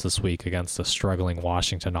defense this week against a struggling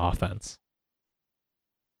Washington offense.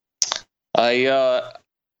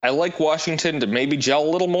 I like Washington to maybe gel a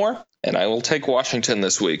little more, and I will take Washington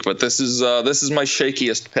this week. But this is my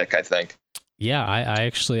shakiest pick, I think. Yeah,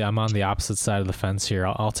 I'm on the opposite side of the fence here.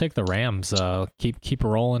 I'll take the Rams. Keep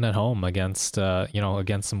rolling at home against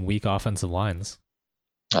some weak offensive lines.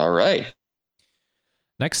 All right.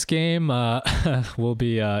 Next game will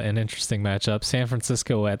be an interesting matchup. San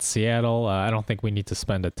Francisco at Seattle. I don't think we need to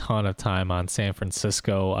spend a ton of time on San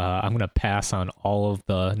Francisco. I'm going to pass on all of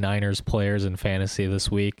the Niners players in fantasy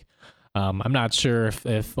this week. I'm not sure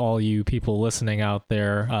if all you people listening out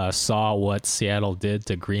there saw what Seattle did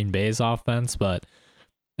to Green Bay's offense, but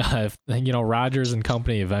Rodgers and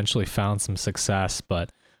company eventually found some success,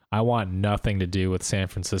 but I want nothing to do with San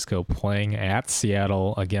Francisco playing at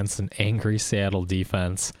Seattle against an angry Seattle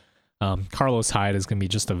defense. Carlos Hyde is going to be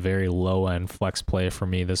just a very low-end flex play for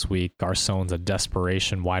me this week. Garcon's a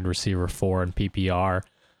desperation wide receiver 4 in PPR.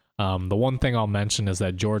 The one thing I'll mention is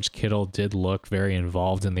that George Kittle did look very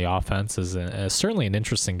involved in the offense as certainly an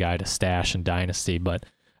interesting guy to stash in Dynasty, but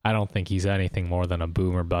I don't think he's anything more than a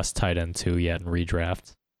boom or bust tight end 2 yet in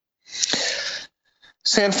redraft.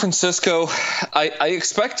 San Francisco, I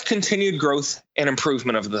expect continued growth and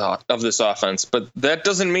improvement of this offense, but that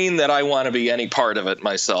doesn't mean that I want to be any part of it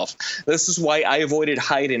myself. This is why I avoided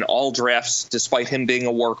Hyde in all drafts, despite him being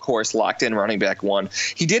a workhorse, locked-in running back 1.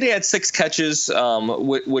 He did add 6 catches,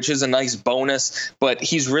 which is a nice bonus, but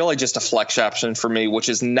he's really just a flex option for me, which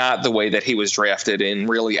is not the way that he was drafted in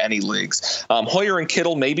really any leagues. Hoyer and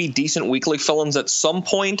Kittle may be decent weekly fill-ins at some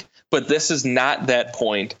point, but this is not that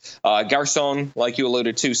point. Garcon, like you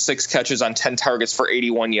alluded to, 6 catches on 10 targets for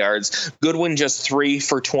 81 yards. Goodwin just 3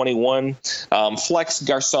 for 21. Flex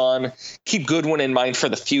Garcon. Keep Goodwin in mind for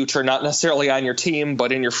the future, not necessarily on your team,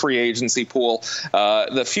 but in your free agency pool.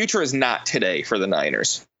 The future is not today for the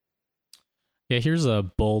Niners. Yeah, here's a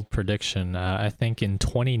bold prediction. I think in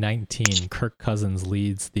 2019, Kirk Cousins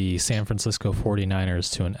leads the San Francisco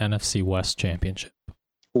 49ers to an NFC West championship.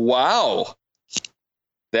 Wow.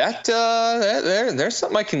 There's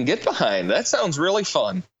something I can get behind. That sounds really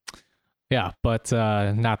fun. Yeah, but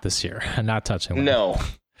not this year. Not touching them.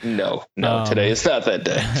 No. Today is not that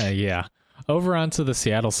day. Yeah. Over onto the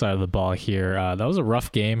Seattle side of the ball here. That was a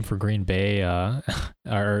rough game for Green Bay,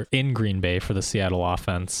 or in Green Bay for the Seattle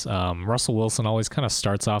offense. Russell Wilson always kind of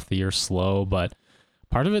starts off the year slow, but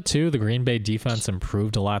part of it too, the Green Bay defense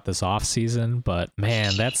improved a lot this offseason. But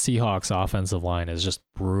man, that Seahawks offensive line is just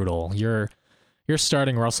brutal. You're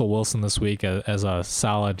starting Russell Wilson this week as a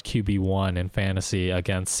solid QB1 in fantasy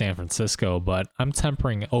against San Francisco, but I'm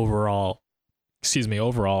tempering overall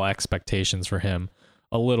expectations for him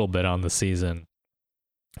a little bit on the season.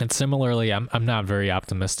 And similarly, I'm not very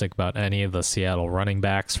optimistic about any of the Seattle running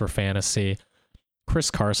backs for fantasy.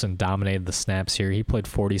 Chris Carson dominated the snaps here. He played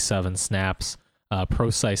 47 snaps,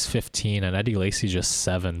 Procise 15, and Eddie Lacy just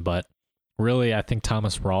 7, but really, I think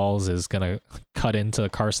Thomas Rawls is going to cut into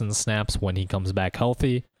Carson's snaps when he comes back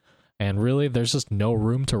healthy. And really, there's just no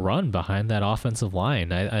room to run behind that offensive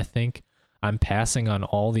line. I think I'm passing on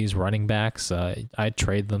all these running backs. I'd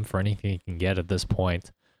trade them for anything you can get at this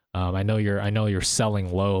point. I know you're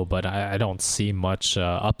selling low, but I don't see much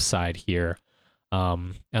upside here.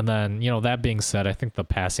 And then, that being said, I think the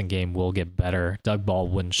passing game will get better. Doug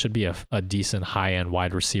Baldwin should be a decent high-end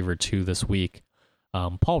wide receiver too this week.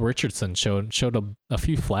 Paul Richardson showed a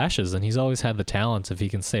few flashes, and he's always had the talent if he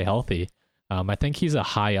can stay healthy. I think he's a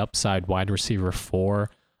high upside wide receiver 4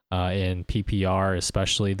 in PPR,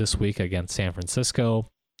 especially this week against San Francisco.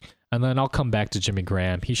 And then I'll come back to Jimmy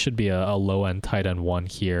Graham. He should be a low-end tight end 1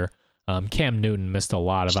 here. Cam Newton missed a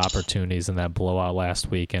lot of opportunities in that blowout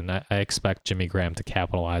last week, and I expect Jimmy Graham to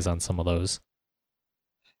capitalize on some of those.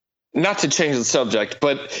 Not to change the subject,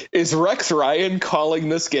 but is Rex Ryan calling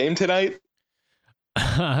this game tonight?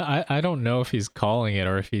 I don't know if he's calling it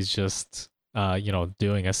or if he's just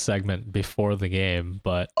doing a segment before the game,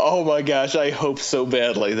 but oh my gosh, I hope so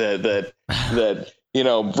badly that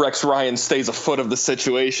Rex Ryan stays afoot of the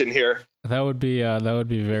situation here. That would be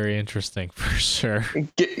very interesting for sure.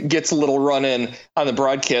 Gets a little run in on the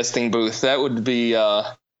broadcasting booth. That would be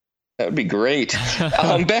great.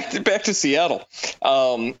 Back to Seattle.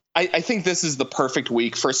 I think this is the perfect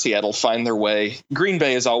week for Seattle to find their way. Green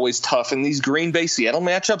Bay is always tough, and these Green Bay-Seattle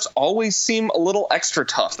matchups always seem a little extra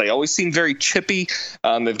tough. They always seem very chippy.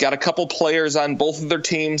 They've got a couple players on both of their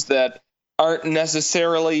teams that aren't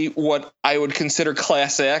necessarily what I would consider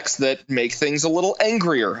class acts that make things a little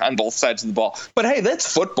angrier on both sides of the ball. But hey,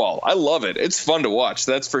 that's football. I love it. It's fun to watch,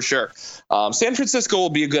 that's for sure. San Francisco will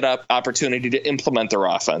be a good opportunity to implement their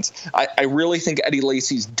offense. I really think Eddie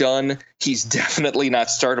Lacy's done. He's definitely not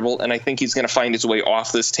startable, and I think he's going to find his way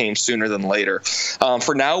off this team sooner than later.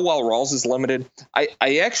 For now, while Rawls is limited,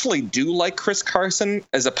 I actually do like Chris Carson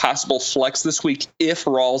as a possible flex this week if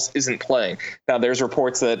Rawls isn't playing. Now, there's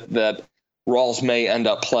reports that Rawls may end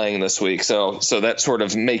up playing this week, so that sort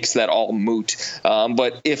of makes that all moot.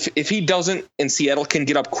 But if he doesn't and Seattle can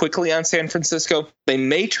get up quickly on San Francisco, they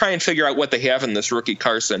may try and figure out what they have in this rookie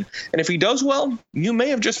Carson. And if he does well, you may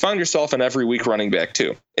have just found yourself an every week running back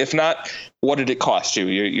too. If not, what did it cost you?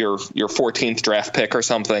 Your 14th draft pick or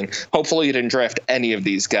something. Hopefully you didn't draft any of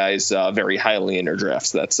these guys very highly in your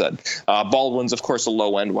drafts, that said. Baldwin's, of course, a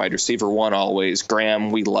low-end wide receiver 1 always. Graham,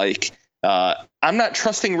 we like. I'm not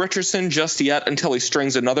trusting Richardson just yet until he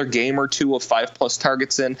strings another game or two of 5+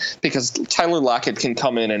 targets in, because Tyler Lockett can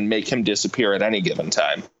come in and make him disappear at any given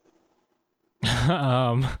time.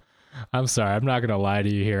 I'm sorry. I'm not going to lie to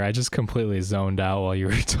you here. I just completely zoned out while you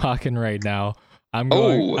were talking right now. I'm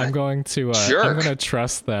going to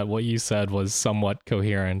trust that what you said was somewhat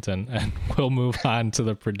coherent, and we'll move on to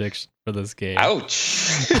the prediction for this game.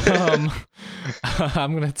 Ouch.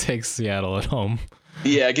 I'm going to take Seattle at home.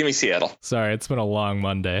 Yeah, give me Seattle. Sorry, it's been a long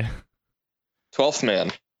Monday. 12th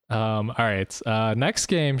man. All right. Next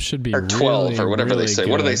game should be or 12 really, or whatever really they say.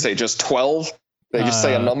 Good. What do they say? Just 12? They just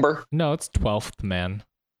say a number? No, it's 12th man.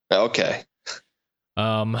 Okay.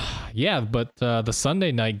 Yeah, but the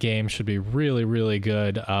Sunday night game should be really, really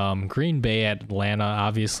good. Green Bay at Atlanta.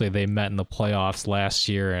 Obviously, they met in the playoffs last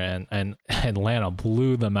year, and Atlanta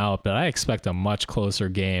blew them out. But I expect a much closer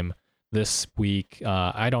game this week.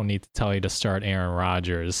 I don't need to tell you to start Aaron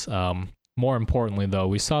Rodgers. More importantly, though,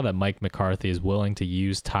 we saw that Mike McCarthy is willing to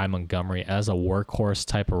use Ty Montgomery as a workhorse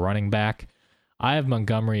type of running back. I have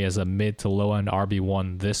Montgomery as a mid to low end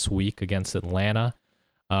RB1 this week against Atlanta.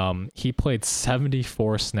 He played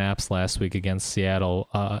 74 snaps last week against Seattle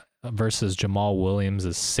versus Jamal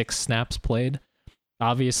Williams' 6 snaps played.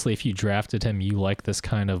 Obviously, if you drafted him, you like this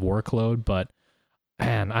kind of workload, but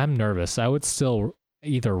man, I'm nervous. I would still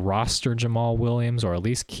either roster Jamal Williams or at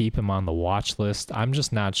least keep him on the watch list. I'm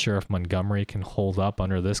just not sure if Montgomery can hold up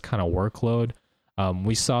under this kind of workload.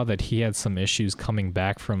 We saw that he had some issues coming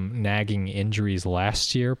back from nagging injuries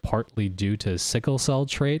last year, partly due to his sickle cell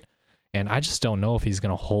trait, and I just don't know if he's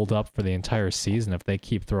going to hold up for the entire season if they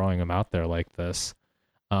keep throwing him out there like this.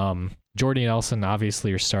 Jordy Nelson, obviously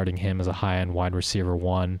you're starting him as a high-end wide receiver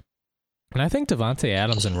 1. And I think Davante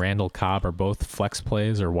Adams and Randall Cobb are both flex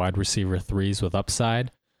plays or wide receiver 3s with upside.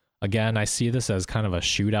 Again, I see this as kind of a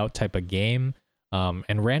shootout type of game.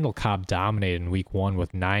 And Randall Cobb dominated in week 1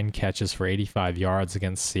 with 9 catches for 85 yards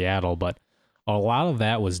against Seattle, but a lot of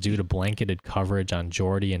that was due to blanketed coverage on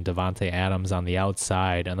Jordy and Davante Adams on the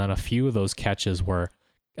outside, and then a few of those catches were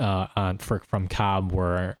from Cobb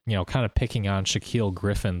were kind of picking on Shaquille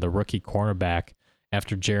Griffin, the rookie cornerback,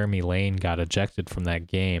 after Jeremy Lane got ejected from that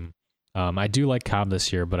game. I do like Cobb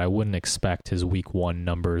this year, but I wouldn't expect his week 1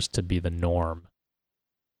 numbers to be the norm.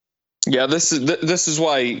 Yeah, this is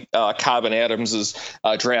why Cobb and Adams'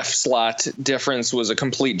 draft slot difference was a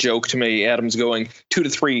complete joke to me. Adams going 2 to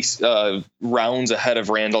 3 rounds ahead of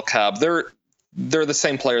Randall Cobb. They're the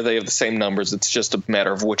same player. They have the same numbers. It's just a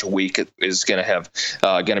matter of which week it is going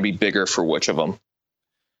to be bigger for which of them.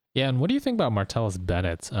 Yeah, and what do you think about Martellus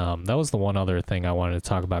Bennett? That was the one other thing I wanted to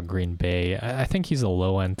talk about Green Bay. I think he's a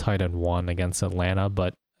low-end tight end 1 against Atlanta,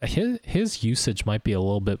 but his usage might be a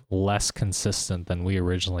little bit less consistent than we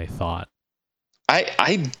originally thought.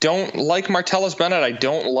 I don't like Martellus Bennett. I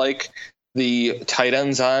don't like the tight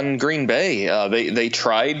ends on Green Bay. They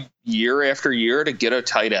tried year after year to get a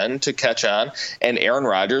tight end to catch on, and Aaron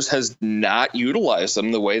Rodgers has not utilized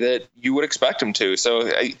them the way that you would expect him to. So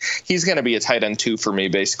he's going to be a tight end 2 for me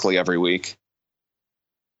basically every week.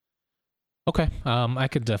 Okay, I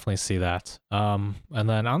could definitely see that. And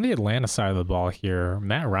then on the Atlanta side of the ball here,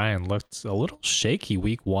 Matt Ryan looked a little shaky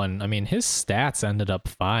week 1. I mean, his stats ended up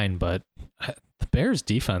fine, but the Bears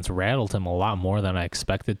defense rattled him a lot more than I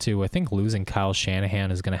expected to. I think losing Kyle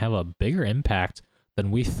Shanahan is going to have a bigger impact than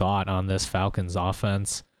we thought on this Falcons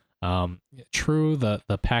offense. True,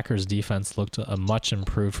 the Packers defense looked much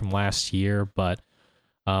improved from last year, but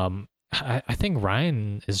I think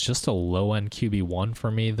Ryan is just a low-end QB1 for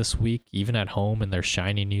me this week, even at home in their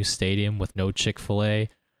shiny new stadium with no Chick-fil-A.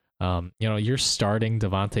 You're starting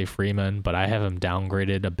Devontae Freeman, but I have him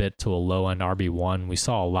downgraded a bit to a low-end RB1. We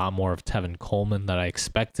saw a lot more of Tevin Coleman than I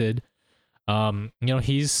expected.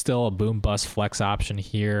 He's still a boom-bust flex option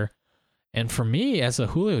here. And for me, as a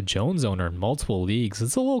Julio Jones owner in multiple leagues,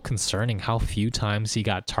 it's a little concerning how few times he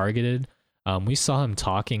got targeted. We saw him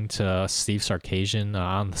talking to Steve Sarkisian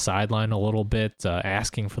on the sideline a little bit,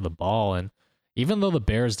 asking for the ball. And even though the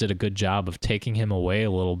Bears did a good job of taking him away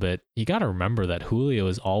a little bit, you got to remember that Julio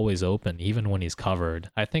is always open, even when he's covered.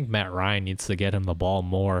 I think Matt Ryan needs to get him the ball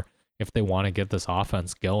more if they want to get this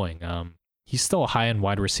offense going. He's still a high-end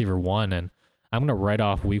wide receiver 1, and I'm going to write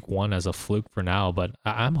off week 1 as a fluke for now, but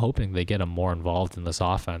I'm hoping they get him more involved in this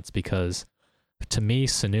offense because to me,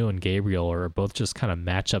 Sanu and Gabriel are both just kind of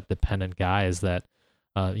matchup dependent guys that,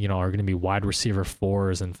 are going to be wide receiver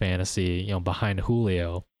 4s in fantasy, behind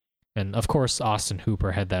Julio. And of course, Austin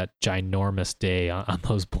Hooper had that ginormous day on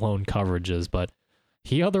those blown coverages, but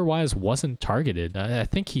he otherwise wasn't targeted. I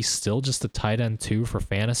think he's still just a tight end 2 for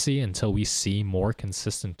fantasy until we see more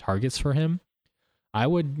consistent targets for him. I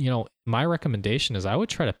would, my recommendation is I would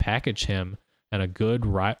try to package him and a good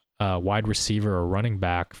wide receiver or running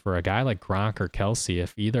back for a guy like Gronk or Kelsey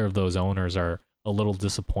if either of those owners are a little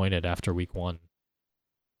disappointed after week 1.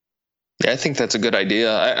 Yeah, I think that's a good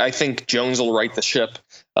idea. I think Jones will right the ship.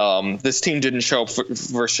 This team didn't show up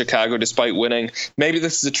for Chicago despite winning. Maybe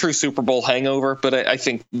this is a true Super Bowl hangover, but I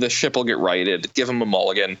think the ship will get righted. Give him a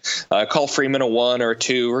mulligan. Call Freeman a 1 or a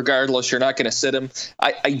 2. Regardless, you're not going to sit him.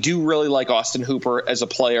 I do really like Austin Hooper as a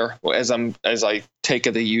player, as I take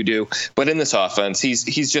it that you do. But in this offense,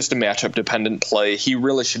 he's just a matchup dependent play. He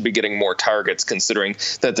really should be getting more targets, considering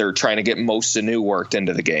that they're trying to get most Sanu worked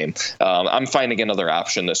into the game. I'm finding another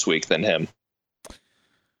option this week than him.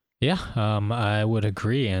 Yeah, I would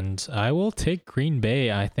agree, and I will take Green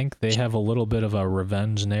Bay. I think they have a little bit of a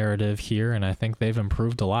revenge narrative here, and I think they've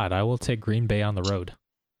improved a lot. I will take Green Bay on the road.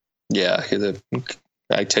 Yeah,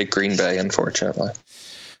 I take Green Bay, unfortunately.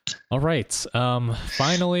 All right.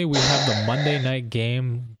 Finally, we have the Monday night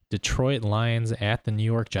game, Detroit Lions at the New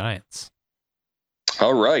York Giants.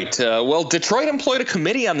 All right. Well, Detroit employed a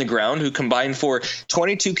committee on the ground who combined for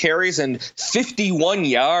 22 carries and 51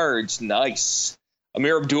 yards. Nice.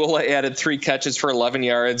 Amir Abdullah added 3 catches for 11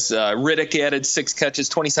 yards. Riddick added 6 catches,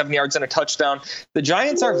 27 yards, and a touchdown. The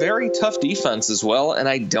Giants are very tough defense as well, and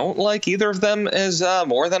I don't like either of them as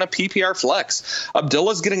more than a PPR flex.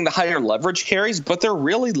 Abdullah's getting the higher leverage carries, but they're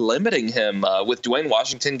really limiting him with Dwayne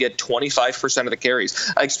Washington get 25% of the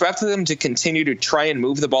carries. I expect them to continue to try and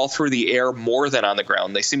move the ball through the air more than on the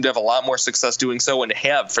ground. They seem to have a lot more success doing so and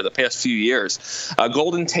have for the past few years.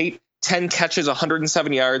 Golden Tate, 10 catches,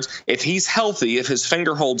 107 yards. If he's healthy, if his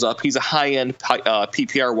finger holds up, he's a high-end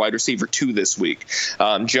PPR wide receiver 2 this week.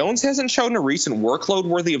 Jones hasn't shown a recent workload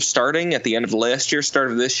worthy of starting at the end of last year, start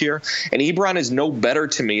of this year, and Ebron is no better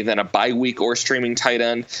to me than a bye-week or streaming tight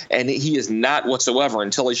end, and he is not whatsoever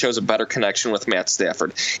until he shows a better connection with Matt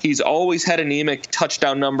Stafford. He's always had anemic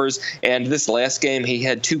touchdown numbers, and this last game he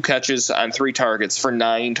had 2 catches on 3 targets for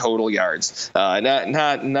 9 total yards.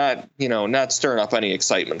 Not stirring up any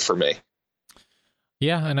excitement for me.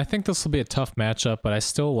 Yeah, and I think this will be a tough matchup, but I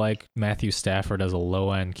still like Matthew Stafford as a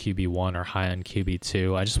low-end QB1 or high-end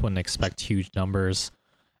QB2. I just wouldn't expect huge numbers.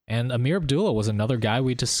 And Amir Abdullah was another guy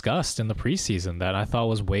we discussed in the preseason that I thought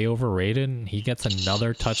was way overrated, and he gets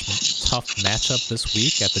another tough matchup this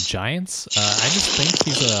week at the Giants. I just think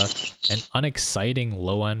he's an unexciting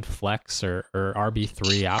low-end flex or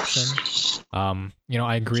RB3 option.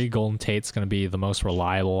 I agree Golden Tate's going to be the most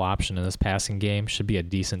reliable option in this passing game. Should be a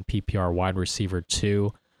decent PPR wide receiver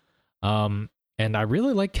too. And And I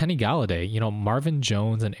really like Kenny Galladay. You know, Marvin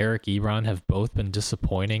Jones and Eric Ebron have both been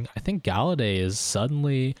disappointing. I think Galladay is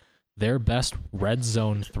suddenly their best red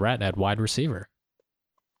zone threat at wide receiver.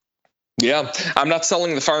 Yeah, I'm not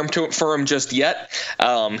selling the farm for him just yet.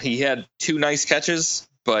 He had 2 nice catches,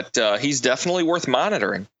 but he's definitely worth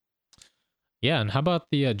monitoring. Yeah, and how about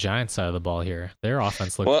the Giants side of the ball here? Their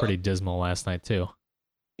offense looked pretty dismal last night too.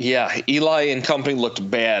 Yeah, Eli and company looked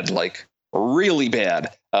bad, like really bad.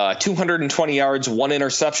 220 yards, 1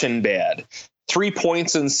 interception, bad. 3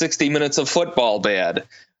 points in 60 minutes of football, bad.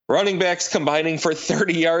 Running backs combining for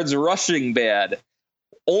 30 yards rushing, bad.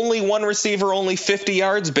 Only 1 receiver, only 50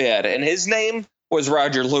 yards, bad. And his name was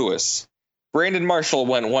Roger Lewis. Brandon Marshall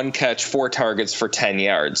went 1 catch, 4 targets for 10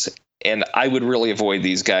 yards. And I would really avoid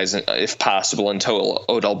these guys if possible until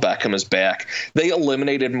Odell Beckham is back. They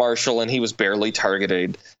eliminated Marshall, and he was barely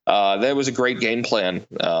targeted. That was a great game plan.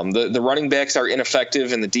 The running backs are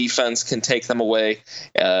ineffective, and the defense can take them away.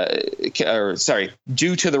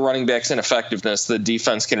 Due to the running backs' ineffectiveness, the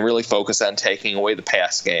defense can really focus on taking away the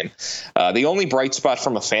pass game. The only bright spot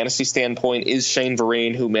from a fantasy standpoint is Shane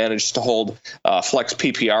Vereen, who managed to hold flex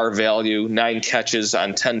PPR value, 9 catches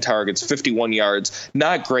on 10 targets, 51 yards.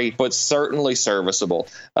 Not great, but certainly serviceable.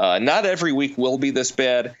 Not every week will be this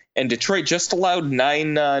bad. And Detroit just allowed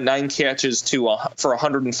 9 catches for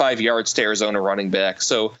 105 yards to Arizona running back.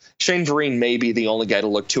 So Shane Vereen may be the only guy to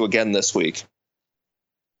look to again this week.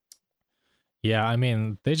 Yeah, I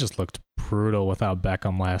mean, they just looked brutal without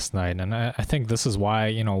Beckham last night. And I think this is why,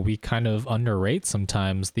 you know, we kind of underrate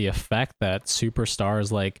sometimes the effect that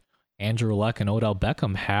superstars like Andrew Luck and Odell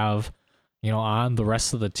Beckham have, you know, on the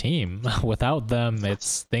rest of the team. Without them,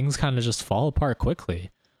 things kind of just fall apart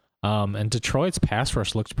quickly. And Detroit's pass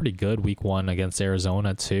rush looked pretty good week 1 against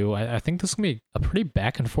Arizona too. I think this is going to be a pretty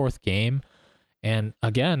back and forth game. And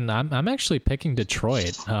again, I'm actually picking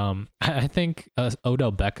Detroit. I think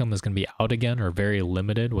Odell Beckham is going to be out again or very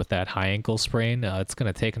limited with that high ankle sprain. It's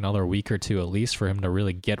going to take another week or 2 at least for him to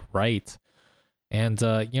really get right. And,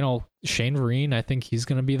 you know, Shane Vereen, I think he's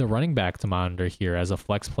going to be the running back to monitor here as a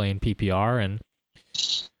flex play in PPR. And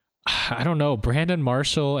I don't know, Brandon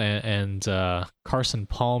Marshall and Carson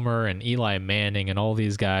Palmer and Eli Manning and all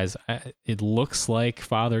these guys, it looks like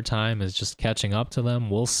Father Time is just catching up to them.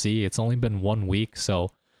 We'll see. It's only been 1 week, so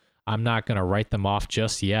I'm not going to write them off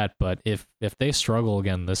just yet. But if they struggle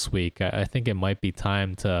again this week, I think it might be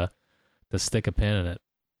time to stick a pin in it.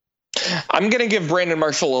 I'm going to give Brandon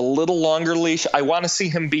Marshall a little longer leash. I want to see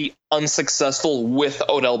him be unsuccessful with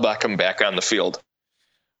Odell Beckham back on the field.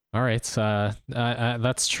 All right,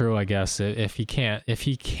 that's true, I guess. If he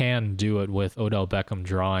can do it with Odell Beckham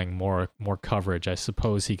drawing more coverage, I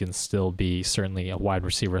suppose he can still be certainly a wide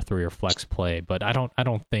receiver 3 or flex play. But I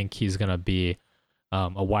don't think he's going to be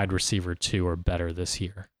a wide receiver 2 or better this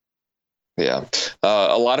year. Yeah,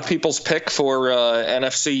 a lot of people's pick for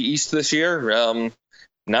NFC East this year.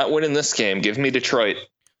 Not winning this game. Give me Detroit.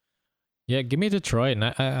 Yeah, give me Detroit, and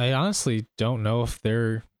I honestly don't know if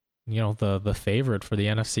they're, you know, the favorite for the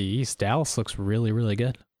NFC East. Dallas looks really, really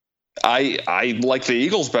good. I like the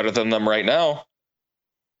Eagles better than them right now.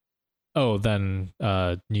 Oh, then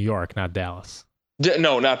New York, not Dallas.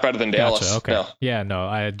 No, not better than Dallas. Gotcha, okay. No. Yeah, no,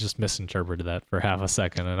 I just misinterpreted that for half a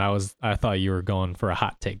second, and I thought you were going for a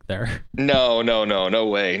hot take there. No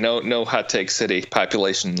way. No hot take city.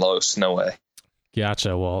 Population lows. No way.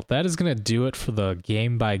 Gotcha. Well, that is going to do it for the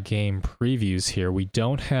game-by-game previews here. We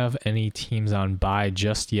don't have any teams on bye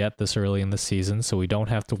just yet this early in the season, so we don't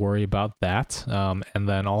have to worry about that. And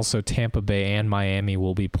then also Tampa Bay and Miami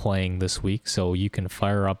will be playing this week, so you can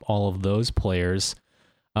fire up all of those players.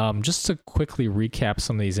 Just to quickly recap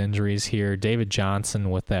some of these injuries here, David Johnson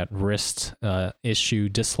with that wrist issue,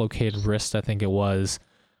 dislocated wrist, I think it was.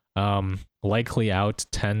 Likely out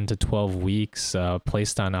 10 to 12 weeks,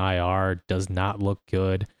 placed on IR, does not look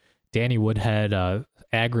good. Danny Woodhead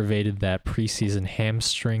aggravated that preseason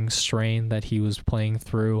hamstring strain that he was playing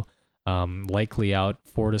through. Likely out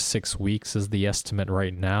 4 to 6 weeks is the estimate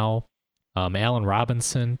right now. Allen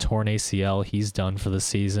Robinson, torn ACL, he's done for the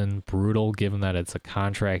season. Brutal, given that it's a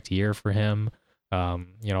contract year for him. You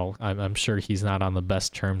know, I'm sure he's not on the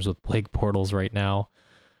best terms with Blake Bortles right now.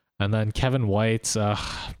 And then Kevin White,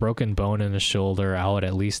 broken bone in his shoulder, out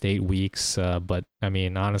at least 8 weeks. But, I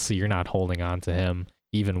mean, honestly, you're not holding on to him,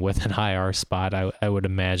 even with an IR spot. I would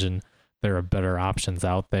imagine there are better options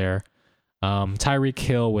out there. Tyreek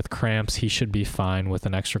Hill with cramps, he should be fine with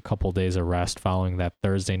an extra couple days of rest following that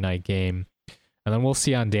Thursday night game. And then we'll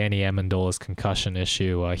see on Danny Amendola's concussion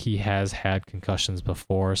issue. He has had concussions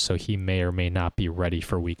before, so he may or may not be ready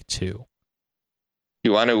for week 2.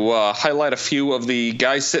 You want to highlight a few of the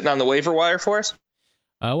guys sitting on the waiver wire for us?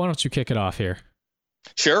 Why don't you kick it off here?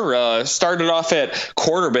 Sure. Started off at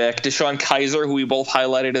quarterback, Deshaun Kaiser, who we both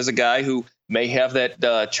highlighted as a guy who may have that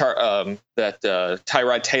Tyrod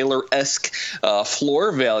Taylor-esque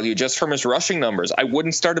floor value just from his rushing numbers. I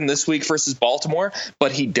wouldn't start him this week versus Baltimore,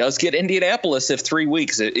 but he does get Indianapolis if 3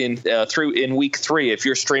 weeks in week 3 if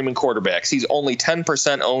you're streaming quarterbacks. He's only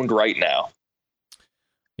 10% owned right now.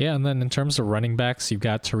 Yeah, and then in terms of running backs, you've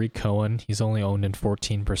got Tariq Cohen. He's only owned in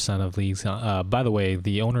 14% of leagues. By the way,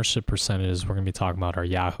 the ownership percentages we're going to be talking about are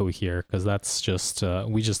Yahoo here, because that's just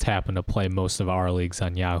we just happen to play most of our leagues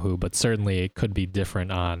on Yahoo, but certainly it could be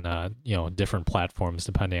different on different platforms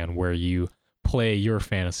depending on where you play your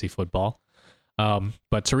fantasy football. But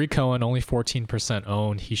Tariq Cohen only 14%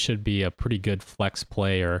 owned. He should be a pretty good flex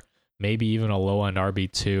player, maybe even a low-end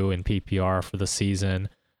RB2 in PPR for the season.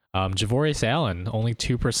 Javorius Allen, only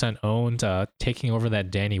 2% owned, taking over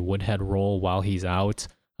that Danny Woodhead role while he's out.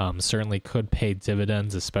 Certainly could pay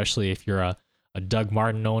dividends, especially if you're a Doug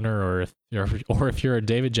Martin owner or if you're a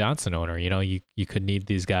David Johnson owner. You could need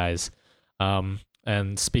these guys.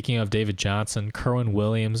 And speaking of David Johnson, Kerwin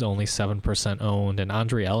Williams only 7% owned, and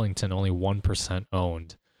Andre Ellington only 1%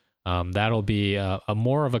 owned. That'll be a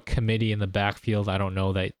more of a committee in the backfield. I don't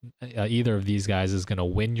know that either of these guys is going to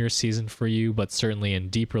win your season for you, but certainly in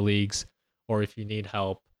deeper leagues or if you need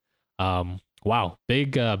help. Wow,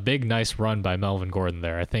 big, nice run by Melvin Gordon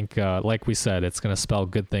there. I think, like we said, it's going to spell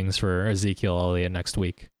good things for Ezekiel Elliott next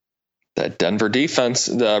week. That Denver defense,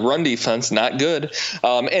 the run defense, not good.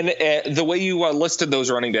 And the way you listed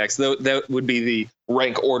those running backs, that would be the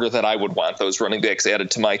rank order that I would want those running backs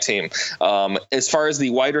added to my team. As far as the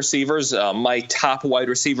wide receivers, my top wide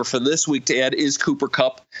receiver for this week to add is Cooper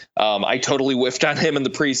Kupp. I totally whiffed on him in the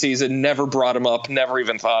preseason, never brought him up, never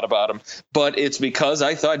even thought about him. But it's because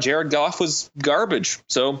I thought Jared Goff was garbage.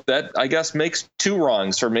 So that, I guess, makes 2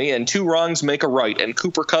 wrongs for me, and 2 wrongs make a right. And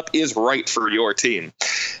Cooper Kupp is right for your team.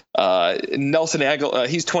 Nelson Aguilar,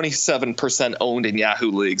 he's 27% owned in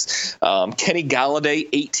Yahoo leagues. Kenny Galladay,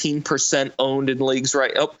 18% owned in leagues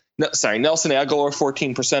Nelson Aguilar,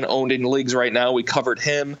 14% owned in leagues right now. We covered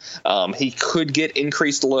him. He could get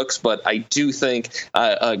increased looks, but I do think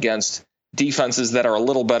against defenses that are a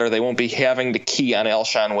little better, they won't be having to key on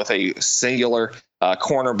Alshon with a singular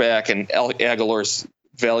cornerback, and Aguilar's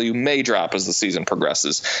value may drop as the season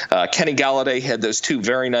progresses. Kenny Galladay had those 2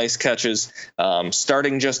 very nice catches,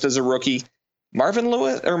 starting just as a rookie.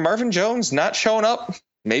 Marvin Jones not showing up.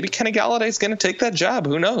 Maybe Kenny Galladay is going to take that job.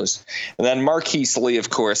 Who knows? And then Marquise Lee,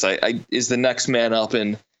 of course, is the next man up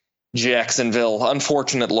in Jacksonville.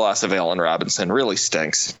 Unfortunate loss of Allen Robinson. Really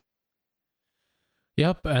stinks.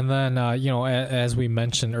 Yep, and then, as we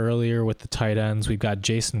mentioned earlier with the tight ends, we've got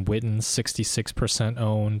Jason Witten, 66%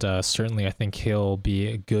 owned. Certainly, I think he'll be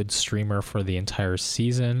a good streamer for the entire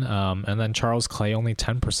season. And then Charles Clay, only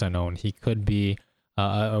 10% owned. He could be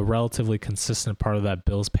a relatively consistent part of that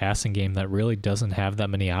Bills passing game that really doesn't have that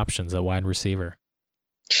many options at wide receiver.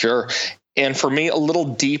 Sure. And for me, a little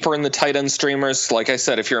deeper in the tight end streamers, like I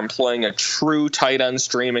said, if you're employing a true tight end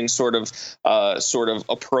streaming sort of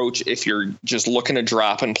approach, if you're just looking to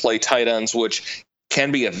drop and play tight ends, which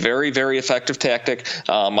can be a very, very effective tactic.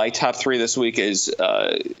 My top 3 this week is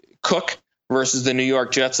Cook versus the New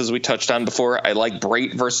York Jets, as we touched on before. I like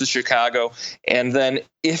Brate versus Chicago. And then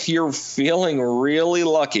if you're feeling really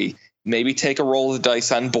lucky, maybe take a roll of the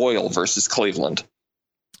dice on Boyle versus Cleveland.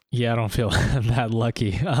 Yeah, I don't feel that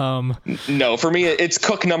lucky. No, for me, it's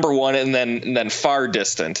Cook number 1, and then far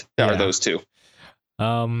distant are those 2.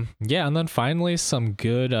 And then finally, some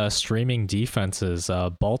good streaming defenses.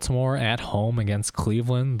 Baltimore at home against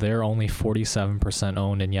Cleveland. They're only 47%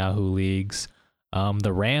 owned in Yahoo leagues.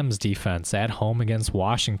 The Rams defense at home against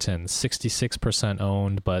Washington, 66%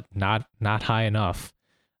 owned, but not high enough.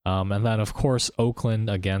 And then, of course, Oakland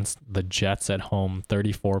against the Jets at home,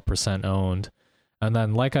 34% owned. And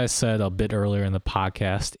then, like I said a bit earlier in the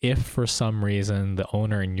podcast, if for some reason the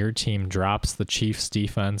owner in your team drops the Chiefs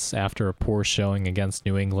defense after a poor showing against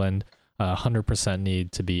New England, 100%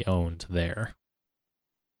 need to be owned there.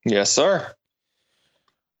 Yes, sir.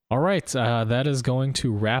 All right, that is going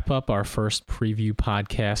to wrap up our first preview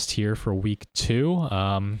podcast here for week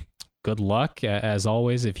 2. Good luck. As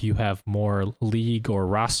always, if you have more league or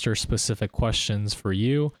roster specific questions for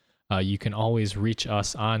you, you can always reach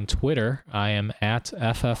us on Twitter. I am at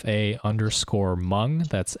FFA_Mung.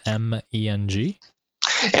 That's MENG.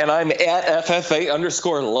 And I'm at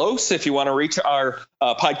FFA_Los. If you want to reach our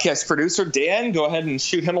podcast producer, Dan, go ahead and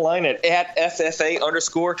shoot him a line at FFA_Dan,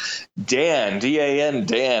 DAN,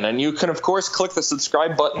 Dan. And you can, of course, click the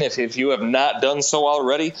subscribe button if you have not done so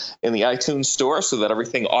already in the iTunes store so that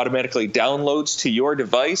everything automatically downloads to your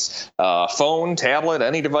device, phone, tablet,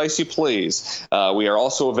 any device you please. We are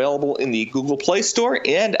also available in the Google Play Store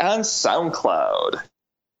and on SoundCloud.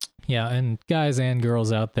 Yeah, and guys and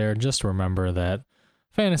girls out there, just remember that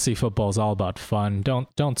fantasy football is all about fun.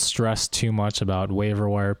 Don't stress too much about waiver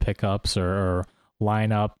wire pickups or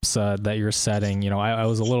lineups that you're setting. You know, I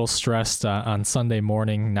was a little stressed on Sunday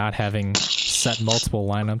morning not having set multiple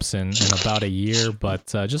lineups in about a year, but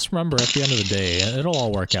just remember at the end of the day, it'll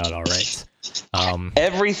all work out all right.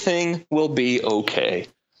 Everything will be okay.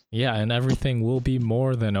 Yeah, and everything will be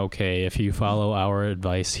more than okay if you follow our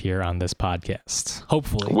advice here on this podcast.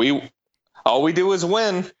 Hopefully. All we do is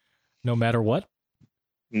win. No matter what?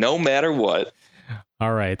 No matter what.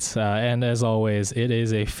 All right. And as always, it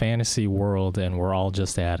is a fantasy world, and we're all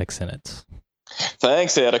just addicts in it.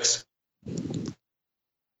 Thanks, addicts.